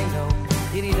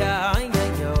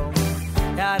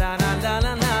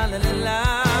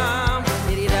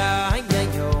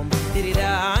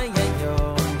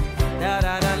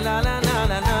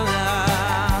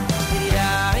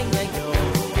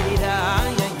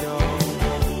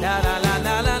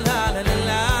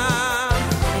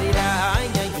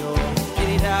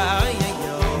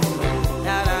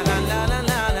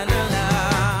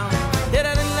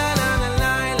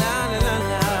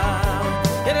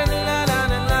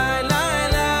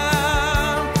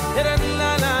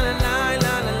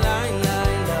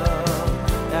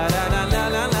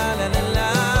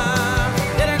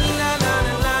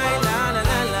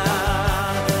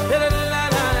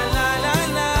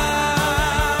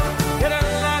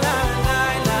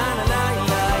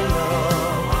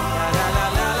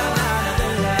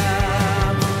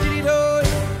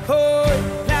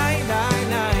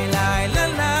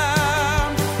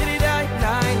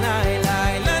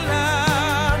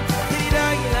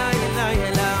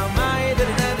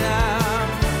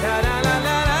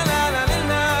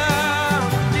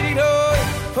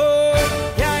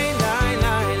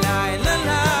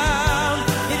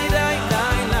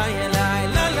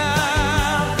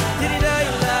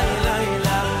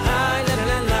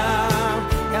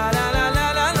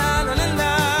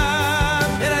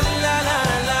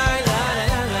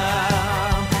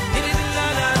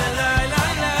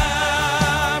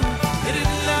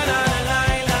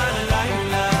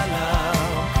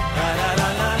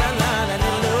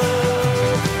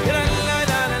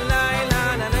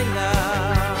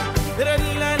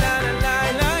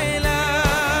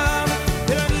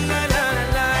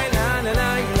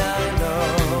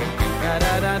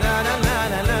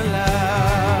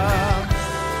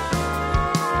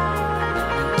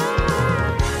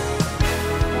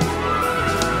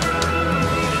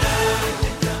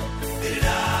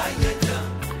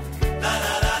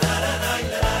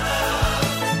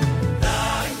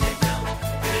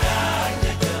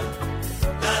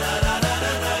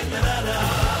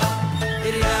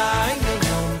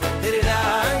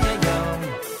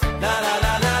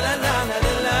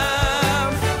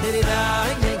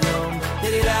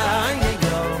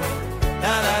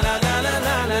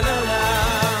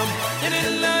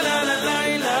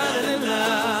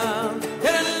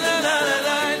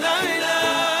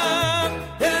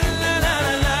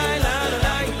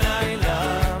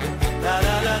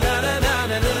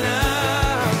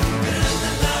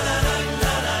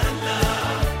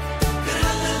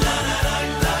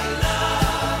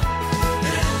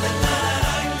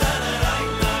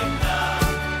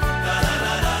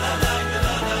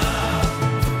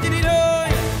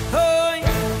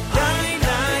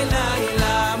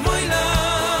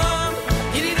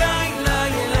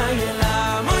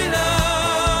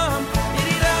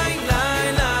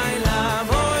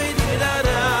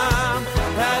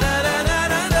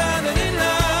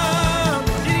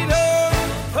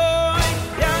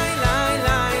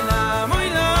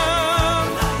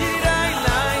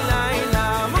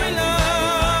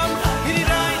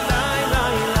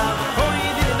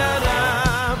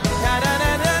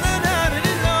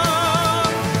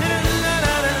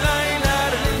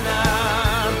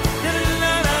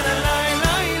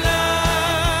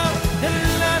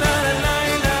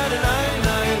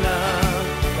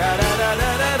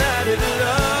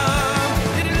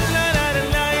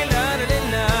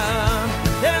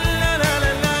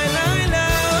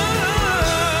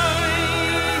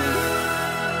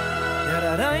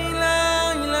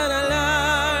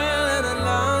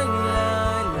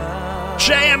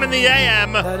 JM in the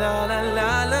AM. La la la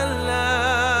la la la.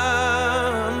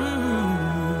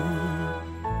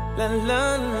 La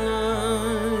la la.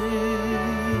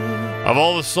 Of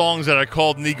all the songs that are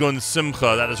called Nigun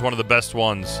Simcha, that is one of the best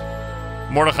ones.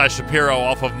 Mordechai Shapiro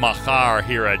off of Machar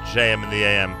here at JM in the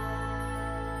AM.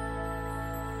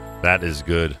 That is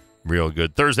good. Real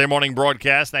good. Thursday morning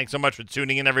broadcast. Thanks so much for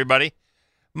tuning in, everybody.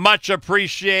 Much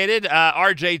appreciated.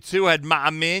 RJ2 had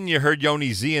Ma'amin. You heard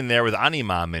Yoni Z in there with Ani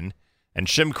Ma'amin. And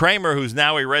Shim Kramer, who's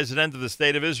now a resident of the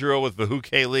state of Israel with Vahu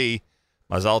Keli.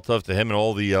 Mazal Tov to him and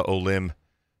all the Olim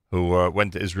who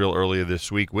went to Israel earlier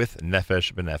this week with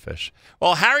Nefesh B'Nefesh.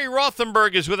 Well, Harry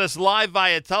Rothenberg is with us live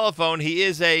via telephone. He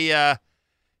is a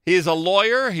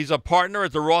lawyer. He's a partner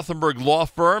at the Rothenberg Law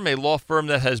Firm, a law firm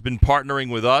that has been partnering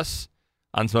with us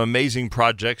on some amazing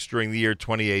projects during the year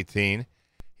 2018.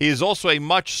 He is also a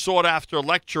much sought-after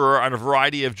lecturer on a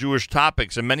variety of Jewish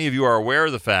topics, and many of you are aware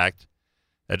of the fact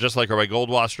that just like Rabbi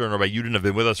Goldwasser and Rabbi Yudin have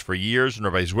been with us for years, and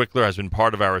Rabbi Zwickler has been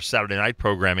part of our Saturday night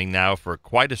programming now for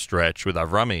quite a stretch with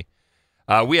Avraham,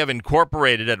 we have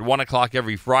incorporated at 1 o'clock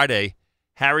every Friday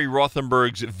Harry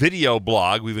Rothenberg's video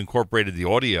blog. We've incorporated the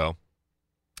audio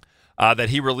that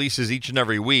he releases each and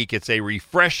every week. It's a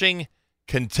refreshing,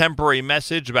 contemporary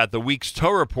message about the week's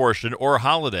Torah portion or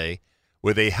holiday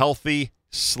with a healthy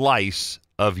slice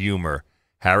of humor.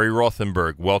 Harry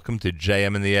Rothenberg, welcome to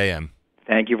JM in the AM.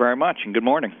 Thank you very much, and good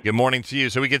morning. Good morning to you.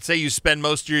 So we could say you spend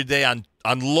most of your day on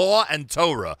law and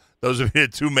Torah. Those are the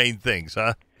two main things,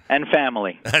 huh? And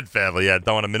family. And family, yeah.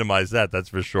 Don't want to minimize that, that's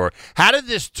for sure. How did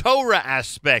this Torah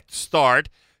aspect start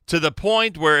to the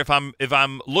point where, if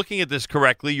I'm looking at this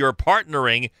correctly, you're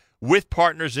partnering with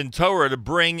Partners in Torah to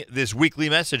bring this weekly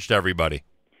message to everybody?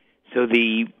 So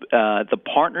the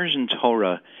Partners in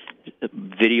Torah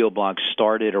video blog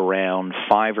started around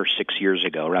 5 or 6 years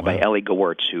ago. Rabbi Eli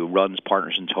Gewirtz, who runs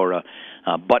Partners in Torah,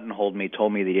 buttonholed me,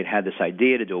 told me that he had this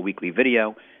idea to do a weekly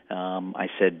video. I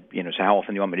said, so how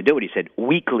often do you want me to do it? He said,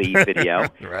 weekly video.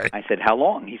 Right. I said, how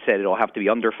long? He said, it'll have to be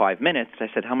under 5 minutes. I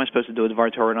said, how am I supposed to do a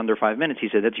Dvar Torah in under 5 minutes? He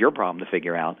said, that's your problem to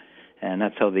figure out. And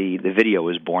that's how the video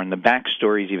was born. The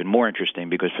backstory is even more interesting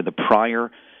because for the prior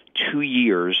 2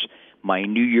 years, my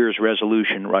New Year's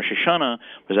resolution, Rosh Hashanah,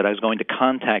 was that I was going to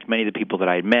contact many of the people that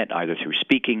I had met, either through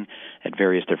speaking at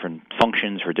various different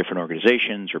functions for different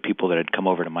organizations or people that had come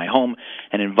over to my home,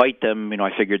 and invite them. I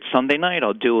figured Sunday night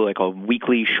I'll do like a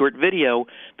weekly short video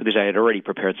because I had already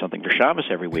prepared something for Shabbos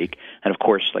every week. And, of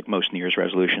course, like most New Year's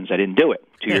resolutions, I didn't do it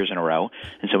 2 years in a row.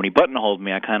 And so when he buttonholed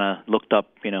me, I kind of looked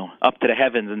up, up to the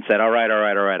heavens and said, all right,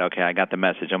 okay, I got the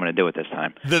message. I'm going to do it this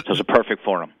time. So it was a perfect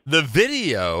forum. The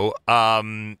video...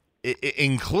 It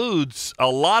includes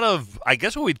a lot of, I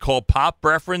guess, what we'd call pop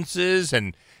references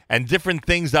and different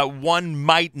things that one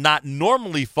might not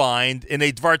normally find in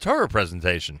a Dvar Torah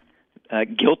presentation.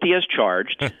 Guilty as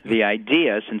charged. The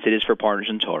idea, since it is for Partners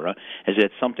in Torah, is that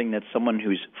it's something that someone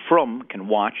who's from can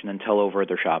watch and then tell over at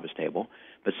their Shabbos table,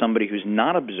 but somebody who's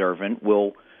not observant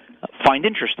will find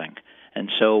interesting. And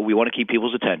so we want to keep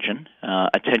people's attention.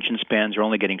 Attention spans are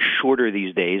only getting shorter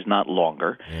these days, not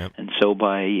longer. Yep. And so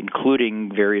by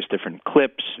including various different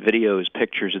clips, videos,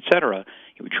 pictures, etc.,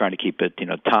 we try to keep it,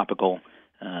 topical,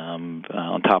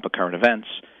 on top of current events,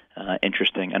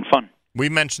 interesting and fun. We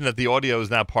mentioned that the audio is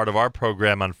now part of our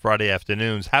program on Friday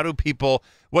afternoons.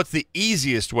 What's the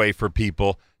easiest way for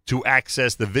people to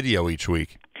access the video each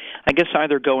week? I guess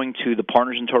either going to the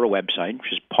Partners in Torah website,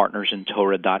 which is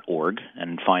partnersintorah.org,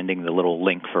 and finding the little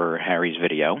link for Harry's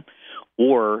video,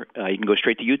 or you can go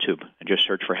straight to YouTube and just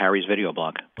search for Harry's video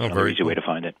blog. Very easy way to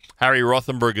find it. Harry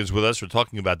Rothenberg is with us. We're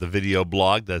talking about the video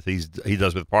blog that he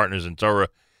does with Partners in Torah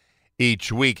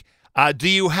each week. Do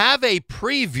you have a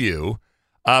preview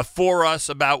for us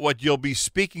about what you'll be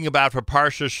speaking about for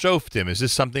Parsha Shoftim? Is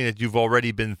this something that you've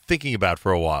already been thinking about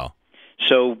for a while?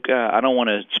 So I don't want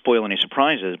to spoil any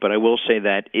surprises, but I will say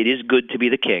that it is good to be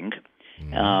the king.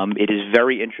 It is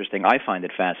very interesting. I find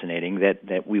it fascinating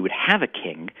that we would have a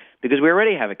king because we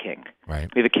already have a king. Right.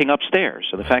 We have a king upstairs.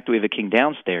 So the fact that we have a king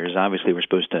downstairs, obviously we're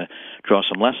supposed to draw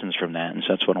some lessons from that, and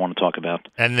so that's what I want to talk about.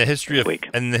 And the history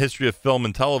of film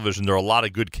and television, there are a lot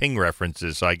of good king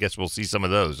references, so I guess we'll see some of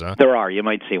those, huh? There are. You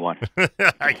might see one.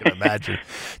 I can imagine.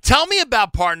 Tell me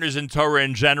about Partners in Torah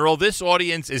in general. This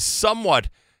audience is somewhat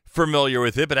familiar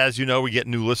with it, but as you know, we get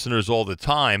new listeners all the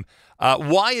time.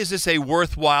 Why is this a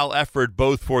worthwhile effort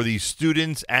both for the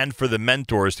students and for the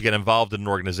mentors to get involved in an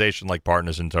organization like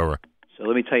Partners in Torah? So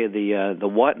let me tell you the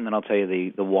what, and then I'll tell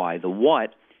you the why. The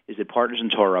what is that Partners in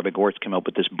Torah, Rabbi Gortz came up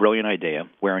with this brilliant idea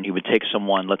wherein he would take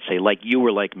someone, let's say, like you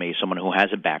or like me, someone who has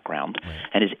a background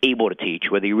and is able to teach.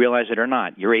 Whether you realize it or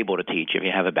not, you're able to teach if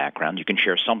you have a background. You can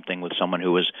share something with someone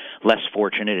who was less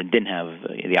fortunate and didn't have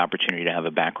the opportunity to have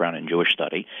a background in Jewish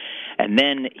study. And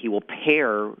then he will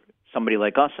pair somebody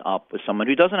like us up with someone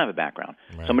who doesn't have a background,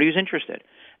 somebody who's interested.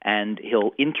 And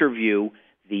he'll interview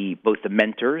both the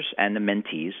mentors and the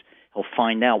mentees. He'll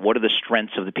find out what are the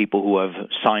strengths of the people who have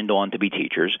signed on to be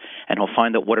teachers, and he'll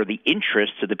find out what are the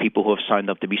interests of the people who have signed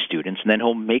up to be students, and then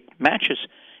he'll make matches.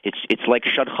 It's like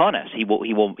shadchanas. He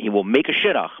will make a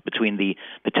shidduch between the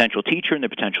potential teacher and the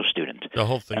potential student. The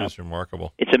whole thing is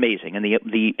remarkable. It's amazing, and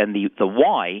the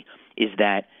why is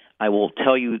that I will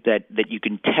tell you that you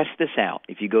can test this out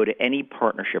if you go to any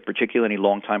partnership, particularly any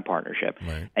long-time partnership,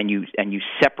 and you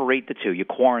separate the two, you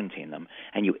quarantine them,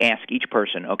 and you ask each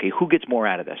person, okay, who gets more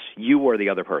out of this, you or the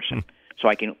other person? So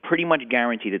I can pretty much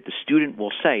guarantee that the student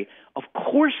will say, of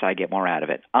course I get more out of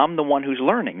it. I'm the one who's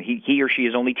learning. He or she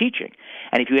is only teaching.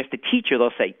 And if you ask the teacher, they'll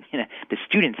say, the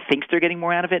student thinks they're getting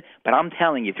more out of it, but I'm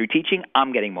telling you, through teaching,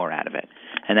 I'm getting more out of it.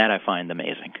 And that I find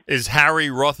amazing. Is Harry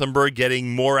Rothenberg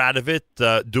getting more out of it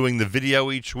doing the video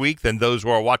each week than those who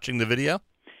are watching the video?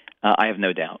 I have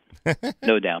no doubt.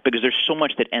 No doubt, because there's so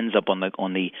much that ends up on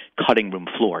the cutting room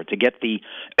floor. To get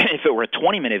if it were a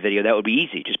 20-minute video, that would be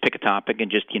easy. Just pick a topic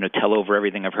and just tell over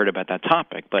everything I've heard about that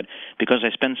topic. But because I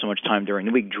spend so much time during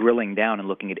the week drilling down and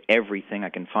looking at everything I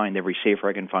can find, every sefer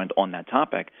I can find on that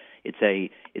topic,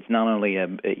 it's not only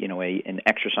an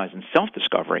exercise in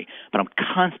self-discovery, but I'm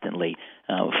constantly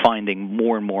finding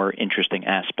more and more interesting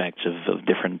aspects of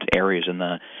different areas in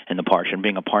the parsha. And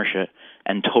being a parsha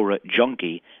and Torah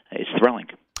junkie is thrilling.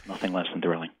 Nothing less than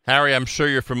thrilling. Harry, I'm sure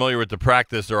you're familiar with the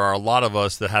practice. There are a lot of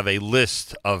us that have a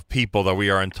list of people that we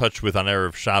are in touch with on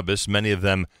Erev Shabbos, many of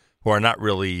them who are not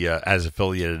really as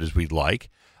affiliated as we'd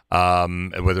like,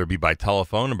 whether it be by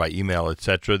telephone or by email,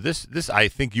 etc. This I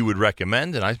think you would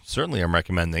recommend, and I certainly am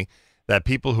recommending, that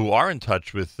people who are in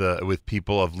touch with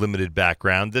people of limited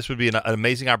background, this would be an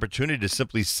amazing opportunity to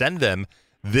simply send them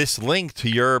this link to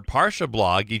your Parsha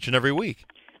blog each and every week.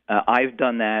 I've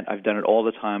done that. I've done it all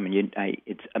the time, and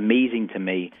it's amazing to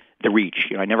me, the reach.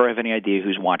 I never have any idea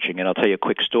who's watching it. I'll tell you a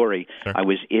quick story. Sure. I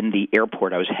was in the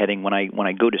airport. I was heading, when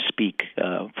I go to speak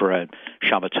for a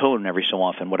Shabbaton every so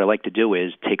often, what I like to do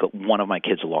is take one of my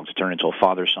kids along to turn into a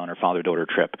father-son or father-daughter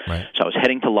trip. Right. So I was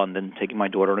heading to London, taking my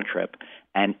daughter on a trip,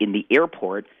 and in the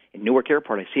airport, in Newark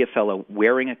Airport, I see a fellow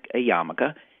wearing a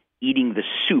yarmulke, eating the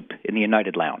soup in the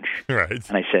United Lounge. Right.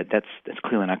 And I said, that's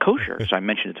clearly not kosher. So I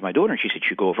mentioned it to my daughter, and she said, you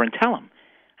should go over and tell him.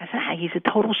 I said, he's a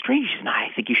total stranger. She said, I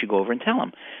think you should go over and tell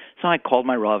him. So I called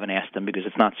my Rav and asked him, because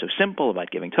it's not so simple about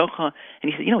giving tocha. And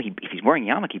he said, if he's wearing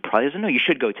yarmulke, he probably doesn't know. You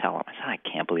should go tell him. I said, I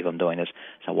can't believe I'm doing this.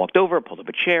 So I walked over, pulled up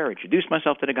a chair, introduced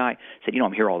myself to the guy, said,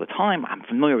 I'm here all the time. I'm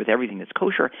familiar with everything that's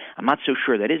kosher. I'm not so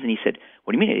sure that is. And he said,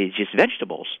 what do you mean? It's just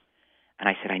vegetables. And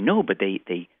I said, I know, but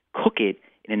they cook it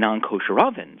in a non-kosher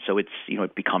oven, so it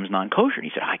becomes non-kosher. And he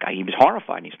said, he was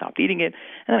horrified, and he stopped eating it.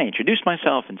 And then I introduced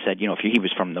myself and said, if he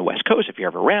was from the West Coast, if you're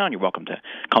ever around, you're welcome to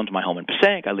come to my home in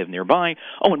Passaic. I live nearby.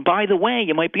 Oh, and by the way,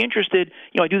 you might be interested.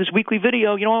 I do this weekly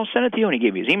video. I'll send it to you. And he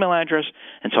gave me his email address,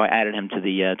 and so I added him to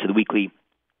the weekly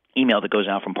email that goes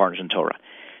out from Partners in Torah.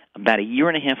 About a year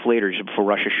and a half later, just before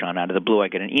Rosh Hashanah, out of the blue, I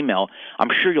get an email. I'm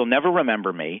sure you'll never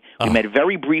remember me. We met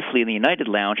very briefly in the United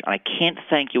Lounge, and I can't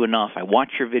thank you enough. I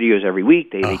watch your videos every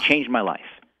week. They changed my life.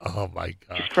 Oh, my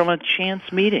God. Just from a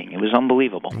chance meeting. It was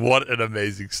unbelievable. What an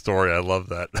amazing story. I love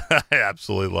that. I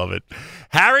absolutely love it.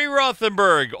 Harry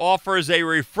Rothenberg offers a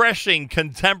refreshing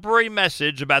contemporary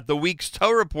message about the week's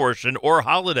Torah portion or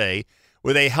holiday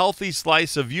with a healthy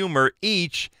slice of humor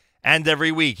each and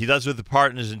every week. He does it with the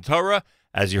Partners in Torah.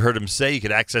 As you heard him say, you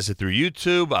can access it through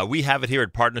YouTube. We have it here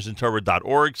at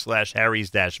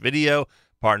partnersintorah.org/Harry's-video,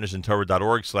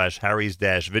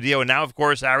 partnersintorah.org/Harry's-video. And now, of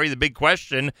course, Harry, the big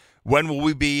question, when will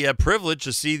we be privileged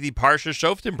to see the Parsha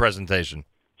Shoftim presentation?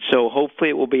 So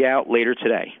hopefully it will be out later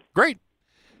today. Great.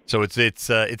 So it's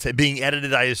being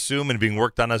edited, I assume, and being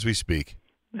worked on as we speak.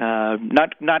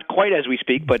 Not quite as we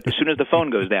speak, but as soon as the phone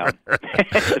goes down.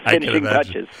 Finishing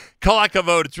touches. Kol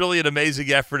hakavod. It's really an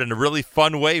amazing effort and a really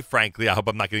fun way, frankly. I hope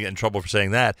I'm not going to get in trouble for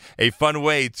saying that. A fun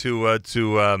way to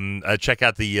check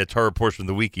out the Torah portion of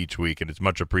the week each week, and it's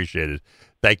much appreciated.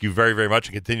 Thank you very, very much,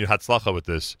 and continue hatzlacha with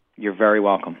this. You're very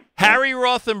welcome. Harry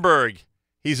Rothenberg.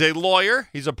 He's a lawyer.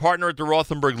 He's a partner at the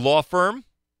Rothenberg Law Firm.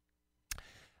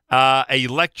 A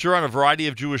lecturer on a variety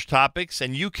of Jewish topics,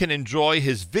 and you can enjoy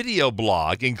his video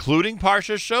blog, including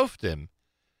Parsha Shoftim,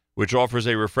 which offers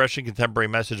a refreshing contemporary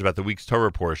message about the week's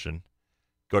Torah portion.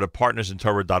 Go to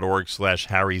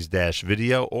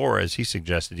partnersintorah.org/Harry's-video, or as he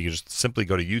suggested, you can just simply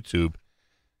go to YouTube,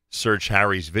 search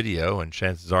Harry's video, and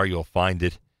chances are you'll find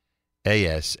it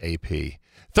ASAP.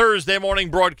 Thursday morning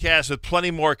broadcast with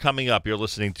plenty more coming up. You're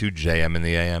listening to JM in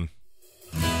the AM.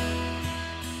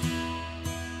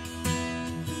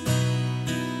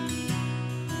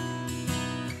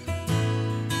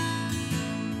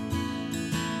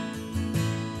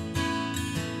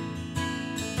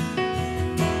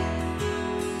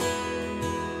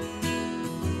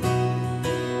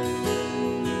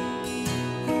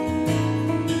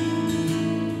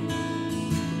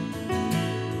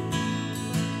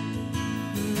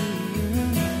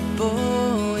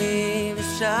 בואי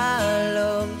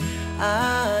בשלום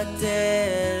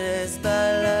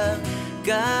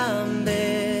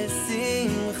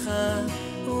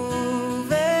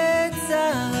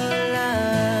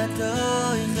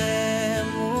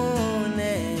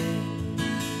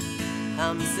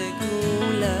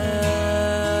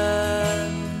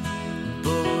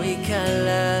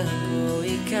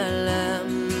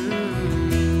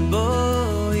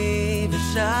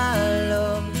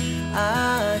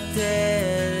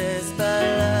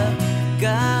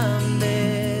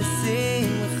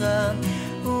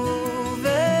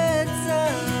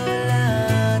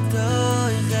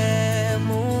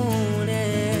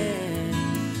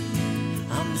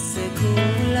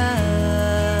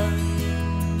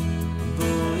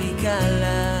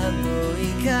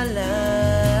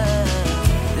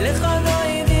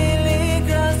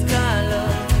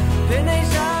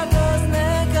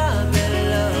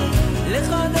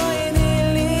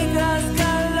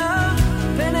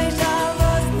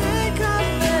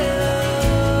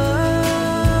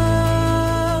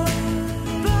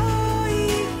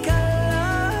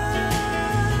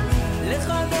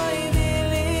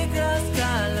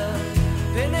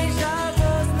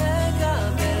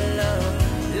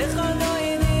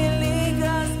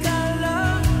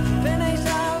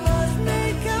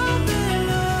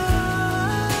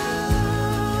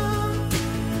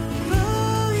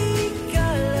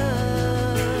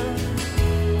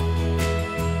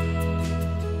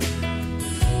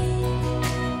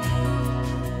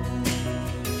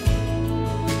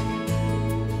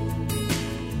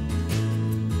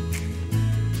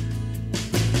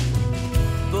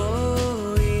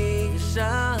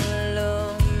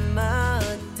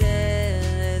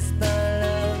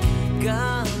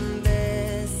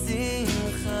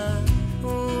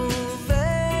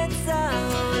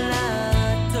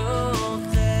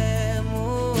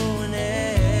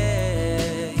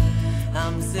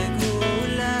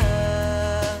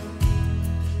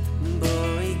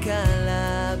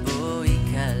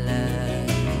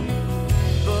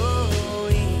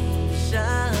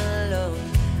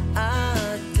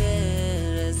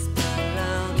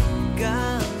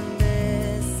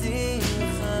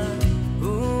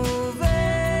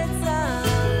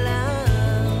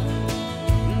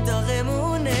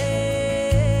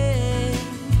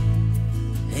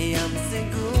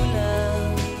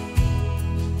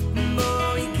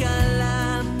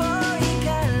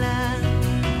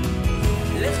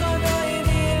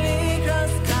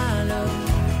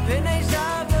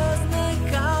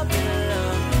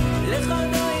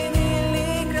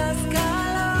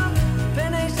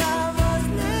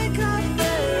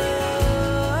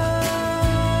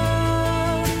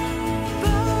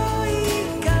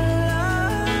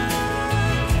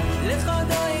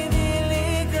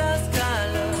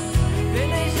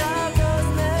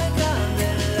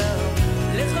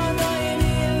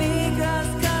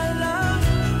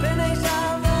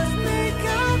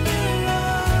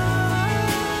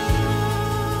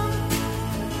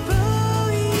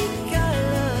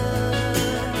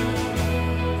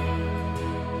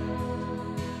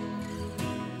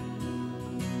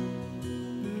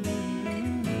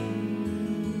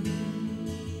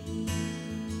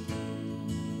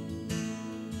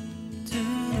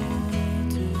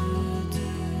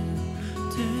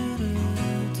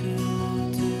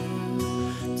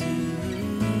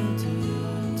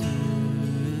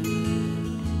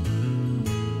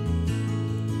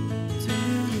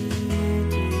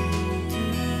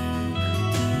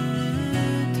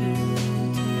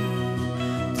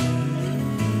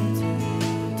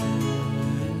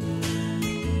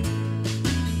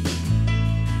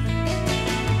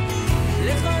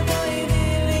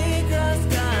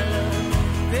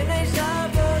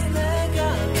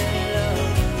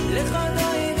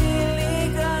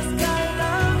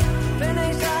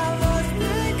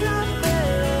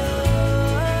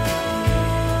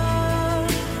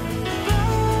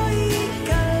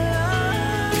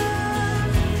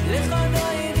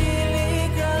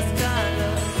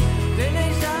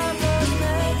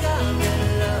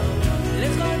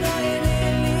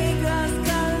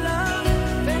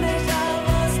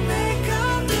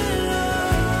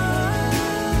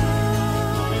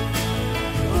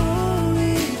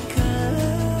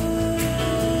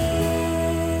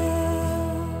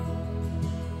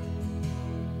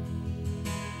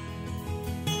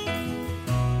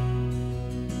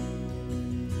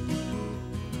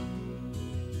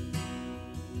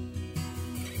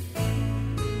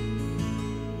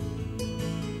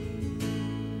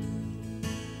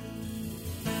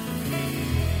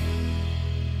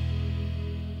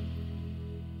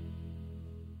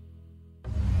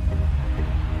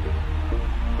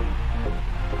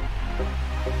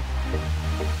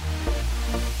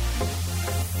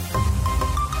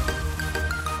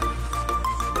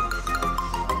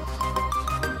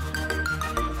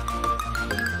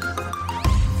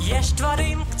יש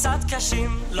דברים קצת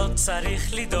קשים, לא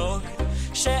צריך לדאוג.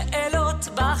 שאלות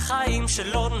בחיים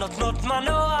שלא נותנות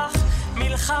מנוח,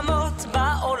 מלחמות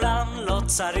בעולם לא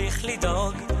צריך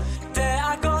לדאוג.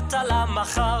 דאגות על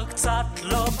המחר קצת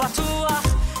לא בטוח,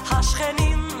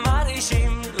 השכנים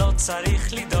מרעישים לא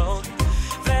צריך לדאוג.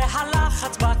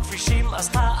 והלחץ בכבישים אז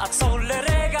תעצור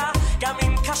לרגע, גם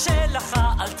אם קשה לך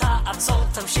אל תעצור,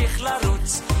 תמשיך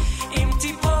לרוץ. אם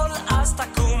תיפול אז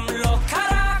תקום, לא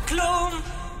קרה כלום.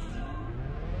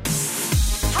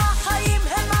 החיים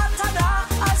הם מתנה,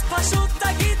 אז פשוט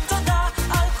תגיד תודה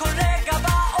על כל רגע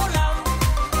בעולם.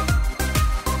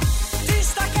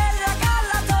 תסתכל רק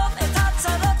על הטוב, את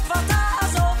הצרות כבר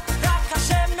תעזוב. רק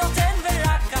השם נותן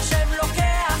ורק השם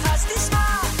לוקח, אז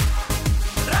תשמח.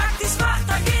 רק תשמח,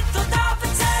 תגיד תודה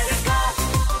וצא לבכות.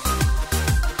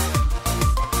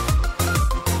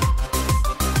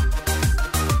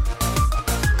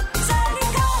 צא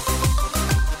לבכות.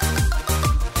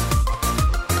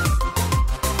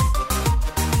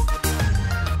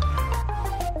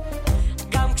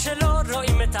 גם כשלא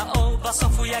רואים את האור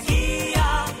בסוף הוא יגיע,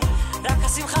 רק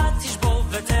השמחה תשבור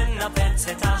ותנפץ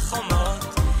את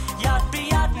החומות. יד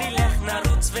ביד נלך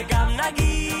נרוץ וגם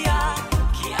נגיע,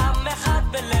 כי עם אחד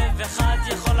בלב אחד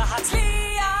יכול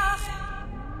להצליח.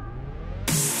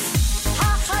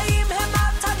 החיים הם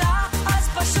מתנה, אז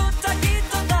פשוט תגיד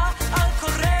תודה על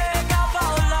כל רגע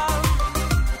בעולם.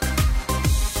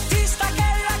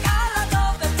 תסתכל רק על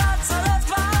הטוב, את הצרות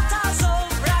כבר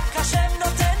תעזוב. רק השם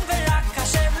נותן ורק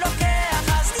השם לוקח,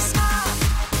 אז תשמח.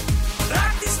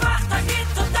 רק תשמח, תגיד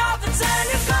תודה וצא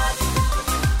לבכות.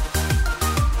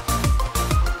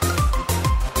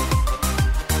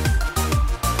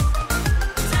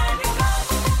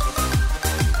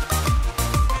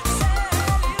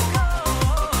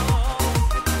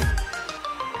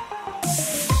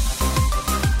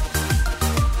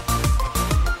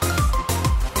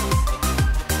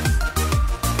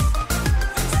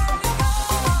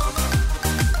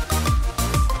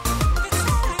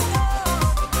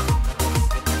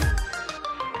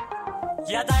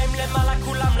 ידיים למעלה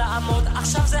כולם לעמוד,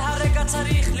 עכשיו זה הרגע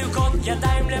צריך לרקוד.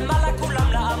 ידיים למעלה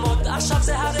כולם לעמוד, עכשיו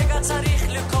זה הרגע צריך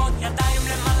לרקוד. ידיים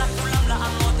למעלה כולם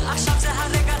לעמוד, עכשיו זה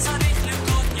הרגע צריך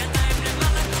לרקוד. ידיים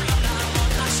למעלה כולם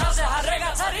לעמוד, עכשיו זה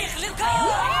הרגע צריך לרקוד.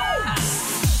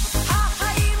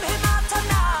 החיים הם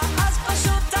מתנה, אז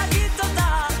פשוט תגיד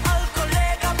תודה על כל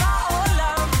רגע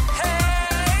בעולם.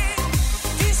 היי,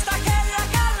 תסתכל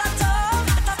רק על הטוב,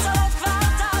 את הצרות כבר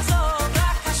תעזוב.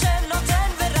 רק השם נותן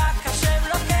ורק השם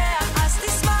לוקח, אז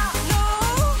תשמח, נו.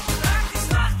 רק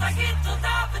תשמח, תגיד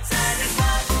תודה וצא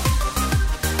לבכות.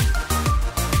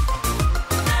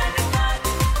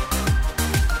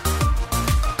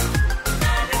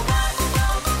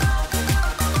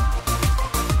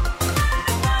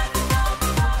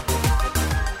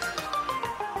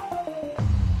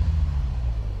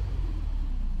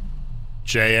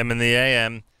 JM in the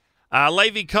AM.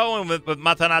 Levi Cohen with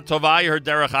Matanat Tovah. You heard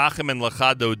Derech Achim and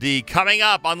Lecha Dodi. Coming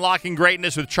up, Unlocking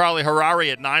Greatness with Charlie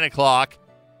Harari at 9 o'clock.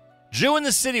 Jew in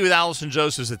the City with Allison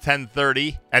Josephs at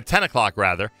 10:30. At 10 o'clock,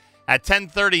 rather. At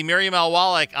 10:30, Miriam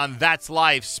Al-Wallach on That's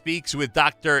Life speaks with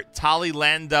Dr. Tali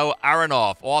Lando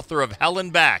Aronoff, author of Hell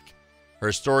and Back,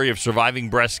 her story of surviving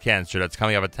breast cancer. That's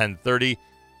coming up at 10:30.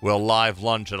 We'll live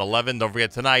lunch at 11. Don't forget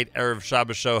tonight, Erev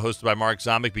Shabbos show hosted by Mark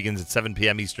Zomick begins at 7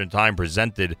 p.m. Eastern Time,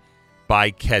 presented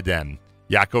by Kedem.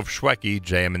 Yaakov Shweki,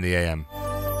 JM in the AM.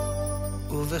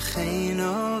 ובכן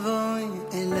אבוי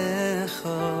אליך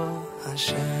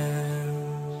השם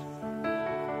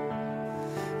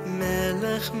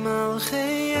מלך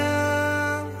מלכי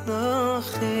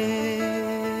המלכים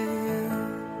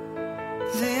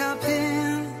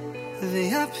ויפיל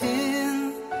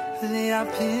ויפיל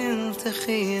ויפיל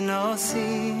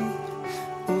תחינוסי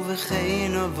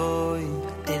ובכן אבוי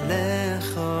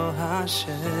אליך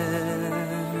השם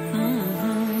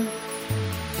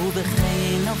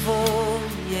ובכן אבוי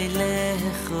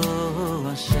אליך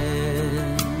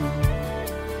השם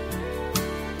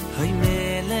היי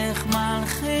מלך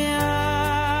מלכי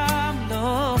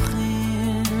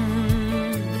המלכים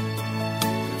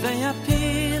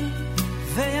ויפיל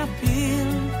ויפיל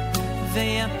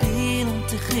ויפיל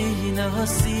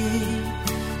תחינוסי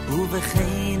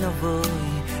ובכן אבוי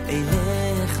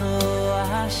אליך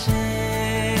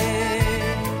השם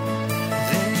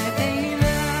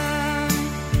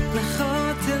Oh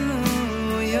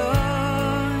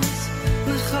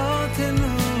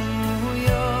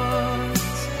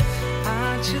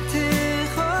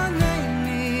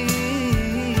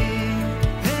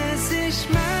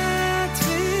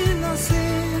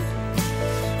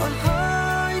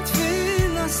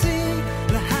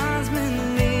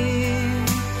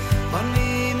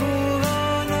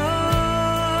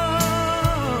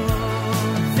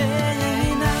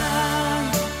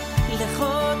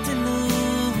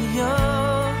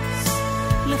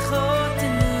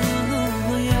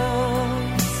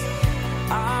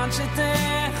עד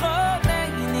שתחונני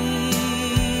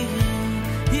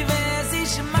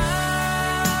ותשמע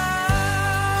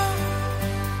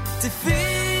תפילוסי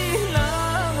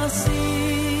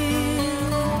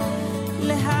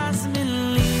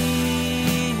להזמין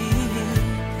לי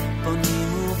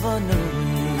פונים ובונוס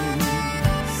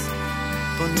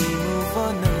פונים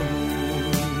ובונוס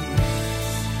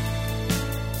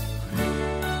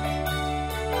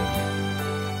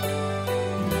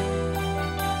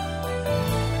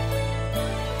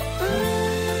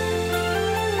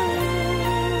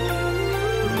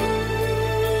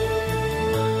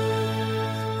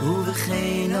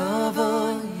ובכן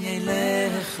אבוי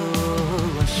אליך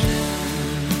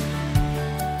השם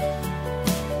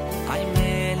היי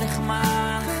מלך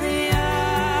מכריע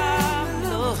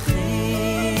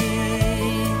לוחי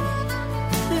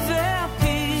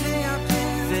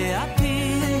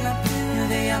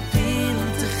והפיל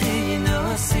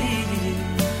תכינוסי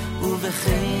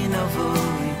ובכן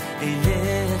אבוי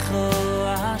אליך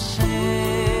השם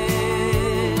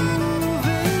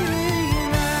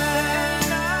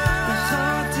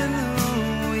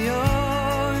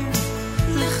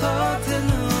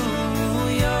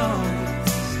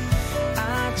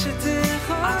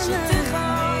עד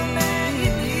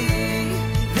שתחונני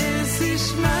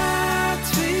ותשמע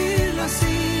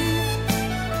תפילוסי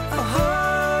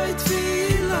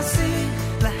תפילוסי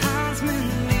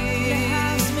להזמין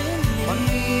לי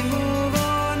פונים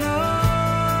ובונוס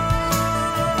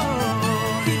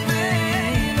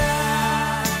והנה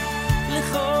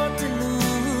לכל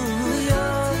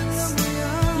תלויות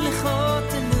לכל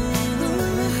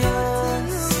תלויות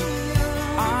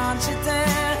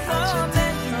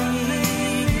עד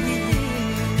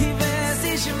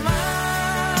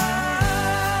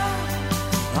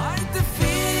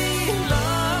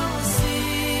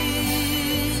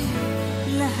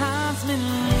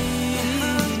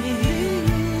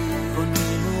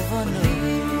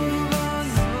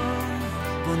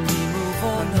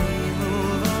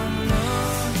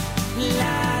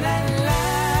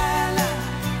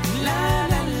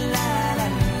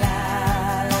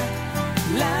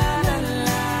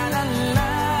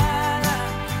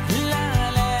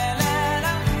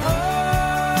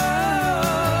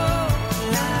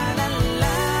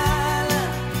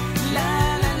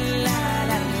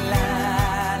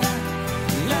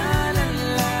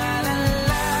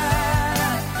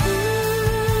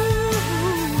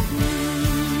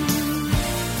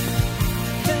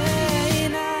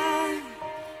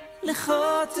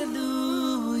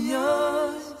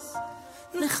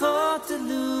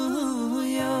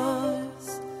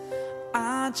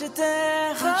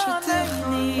שתחונני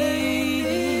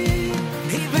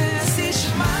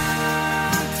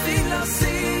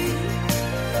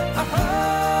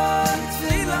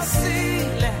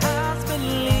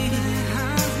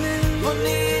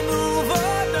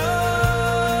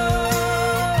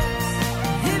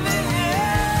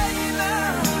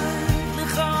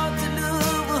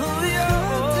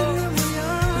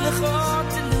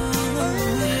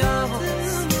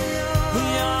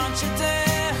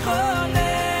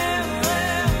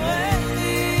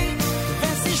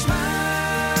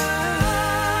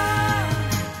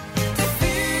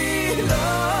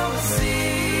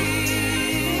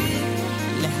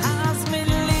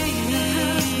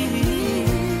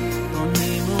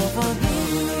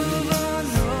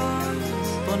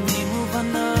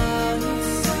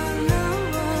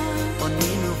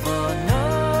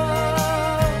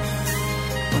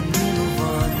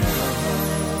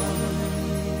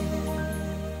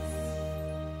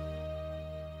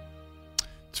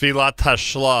Tfilat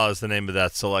Hashla is the name of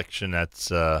that selection. That's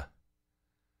Yaakov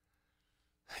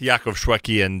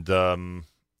Shweki and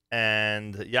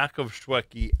Yaakov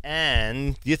Shweki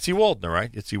and Yitzi Waldner,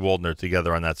 right? Yitzi Waldner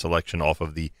together on that selection off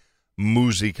of the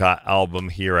Muzika album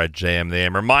here at JM the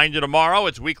AM. Remind you, tomorrow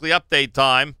it's weekly update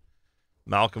time.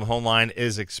 Malcolm Homeline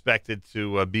is expected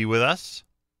to be with us.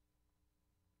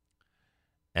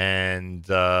 And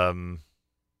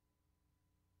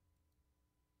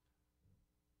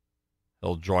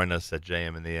he'll join us at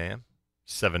JM in the AM,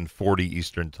 7:40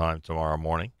 Eastern Time tomorrow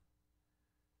morning.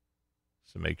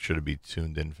 So make sure to be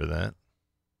tuned in for that.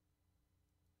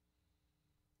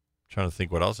 Trying to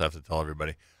think what else I have to tell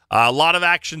everybody. A lot of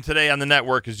action today on the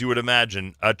network, as you would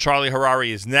imagine. Charlie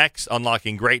Harari is next,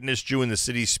 Unlocking Greatness. Jew in the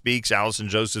City Speaks. Allison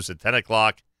Josephs at 10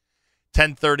 o'clock.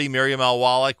 10:30, Miriam Al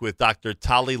Wallach with Dr.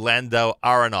 Tali Landau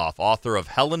Aronoff, author of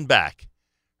Hell and Back,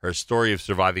 her story of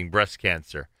surviving breast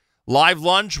cancer. Live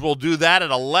lunch, we'll do that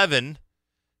at 11,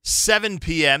 7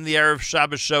 p.m., the Erev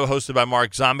Shabbos show hosted by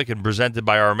Mark Zombik and presented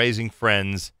by our amazing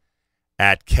friends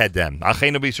at Kedem.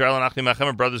 Achenu b'Yisrael and Achim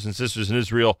Achem, brothers and sisters in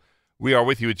Israel, We are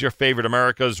with you. It's your favorite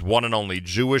America's one and only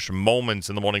Jewish Moments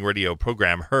in the Morning radio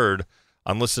program, heard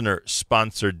on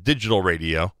listener-sponsored digital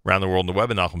radio around the world on the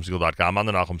web at NachumSegal.com, on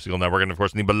the Nachum Segal Network, and, of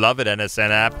course, the beloved NSN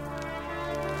app.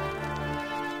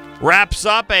 Wraps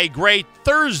up a great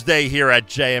Thursday here at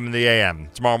JM in the AM.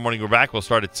 Tomorrow morning we're back. We'll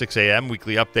start at 6 a.m.,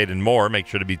 weekly update and more. Make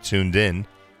sure to be tuned in.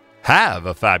 Have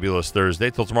a fabulous Thursday.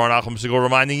 Till tomorrow, Nachum Segal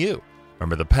reminding you,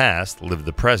 remember the past, live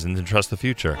the present, and trust the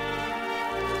future.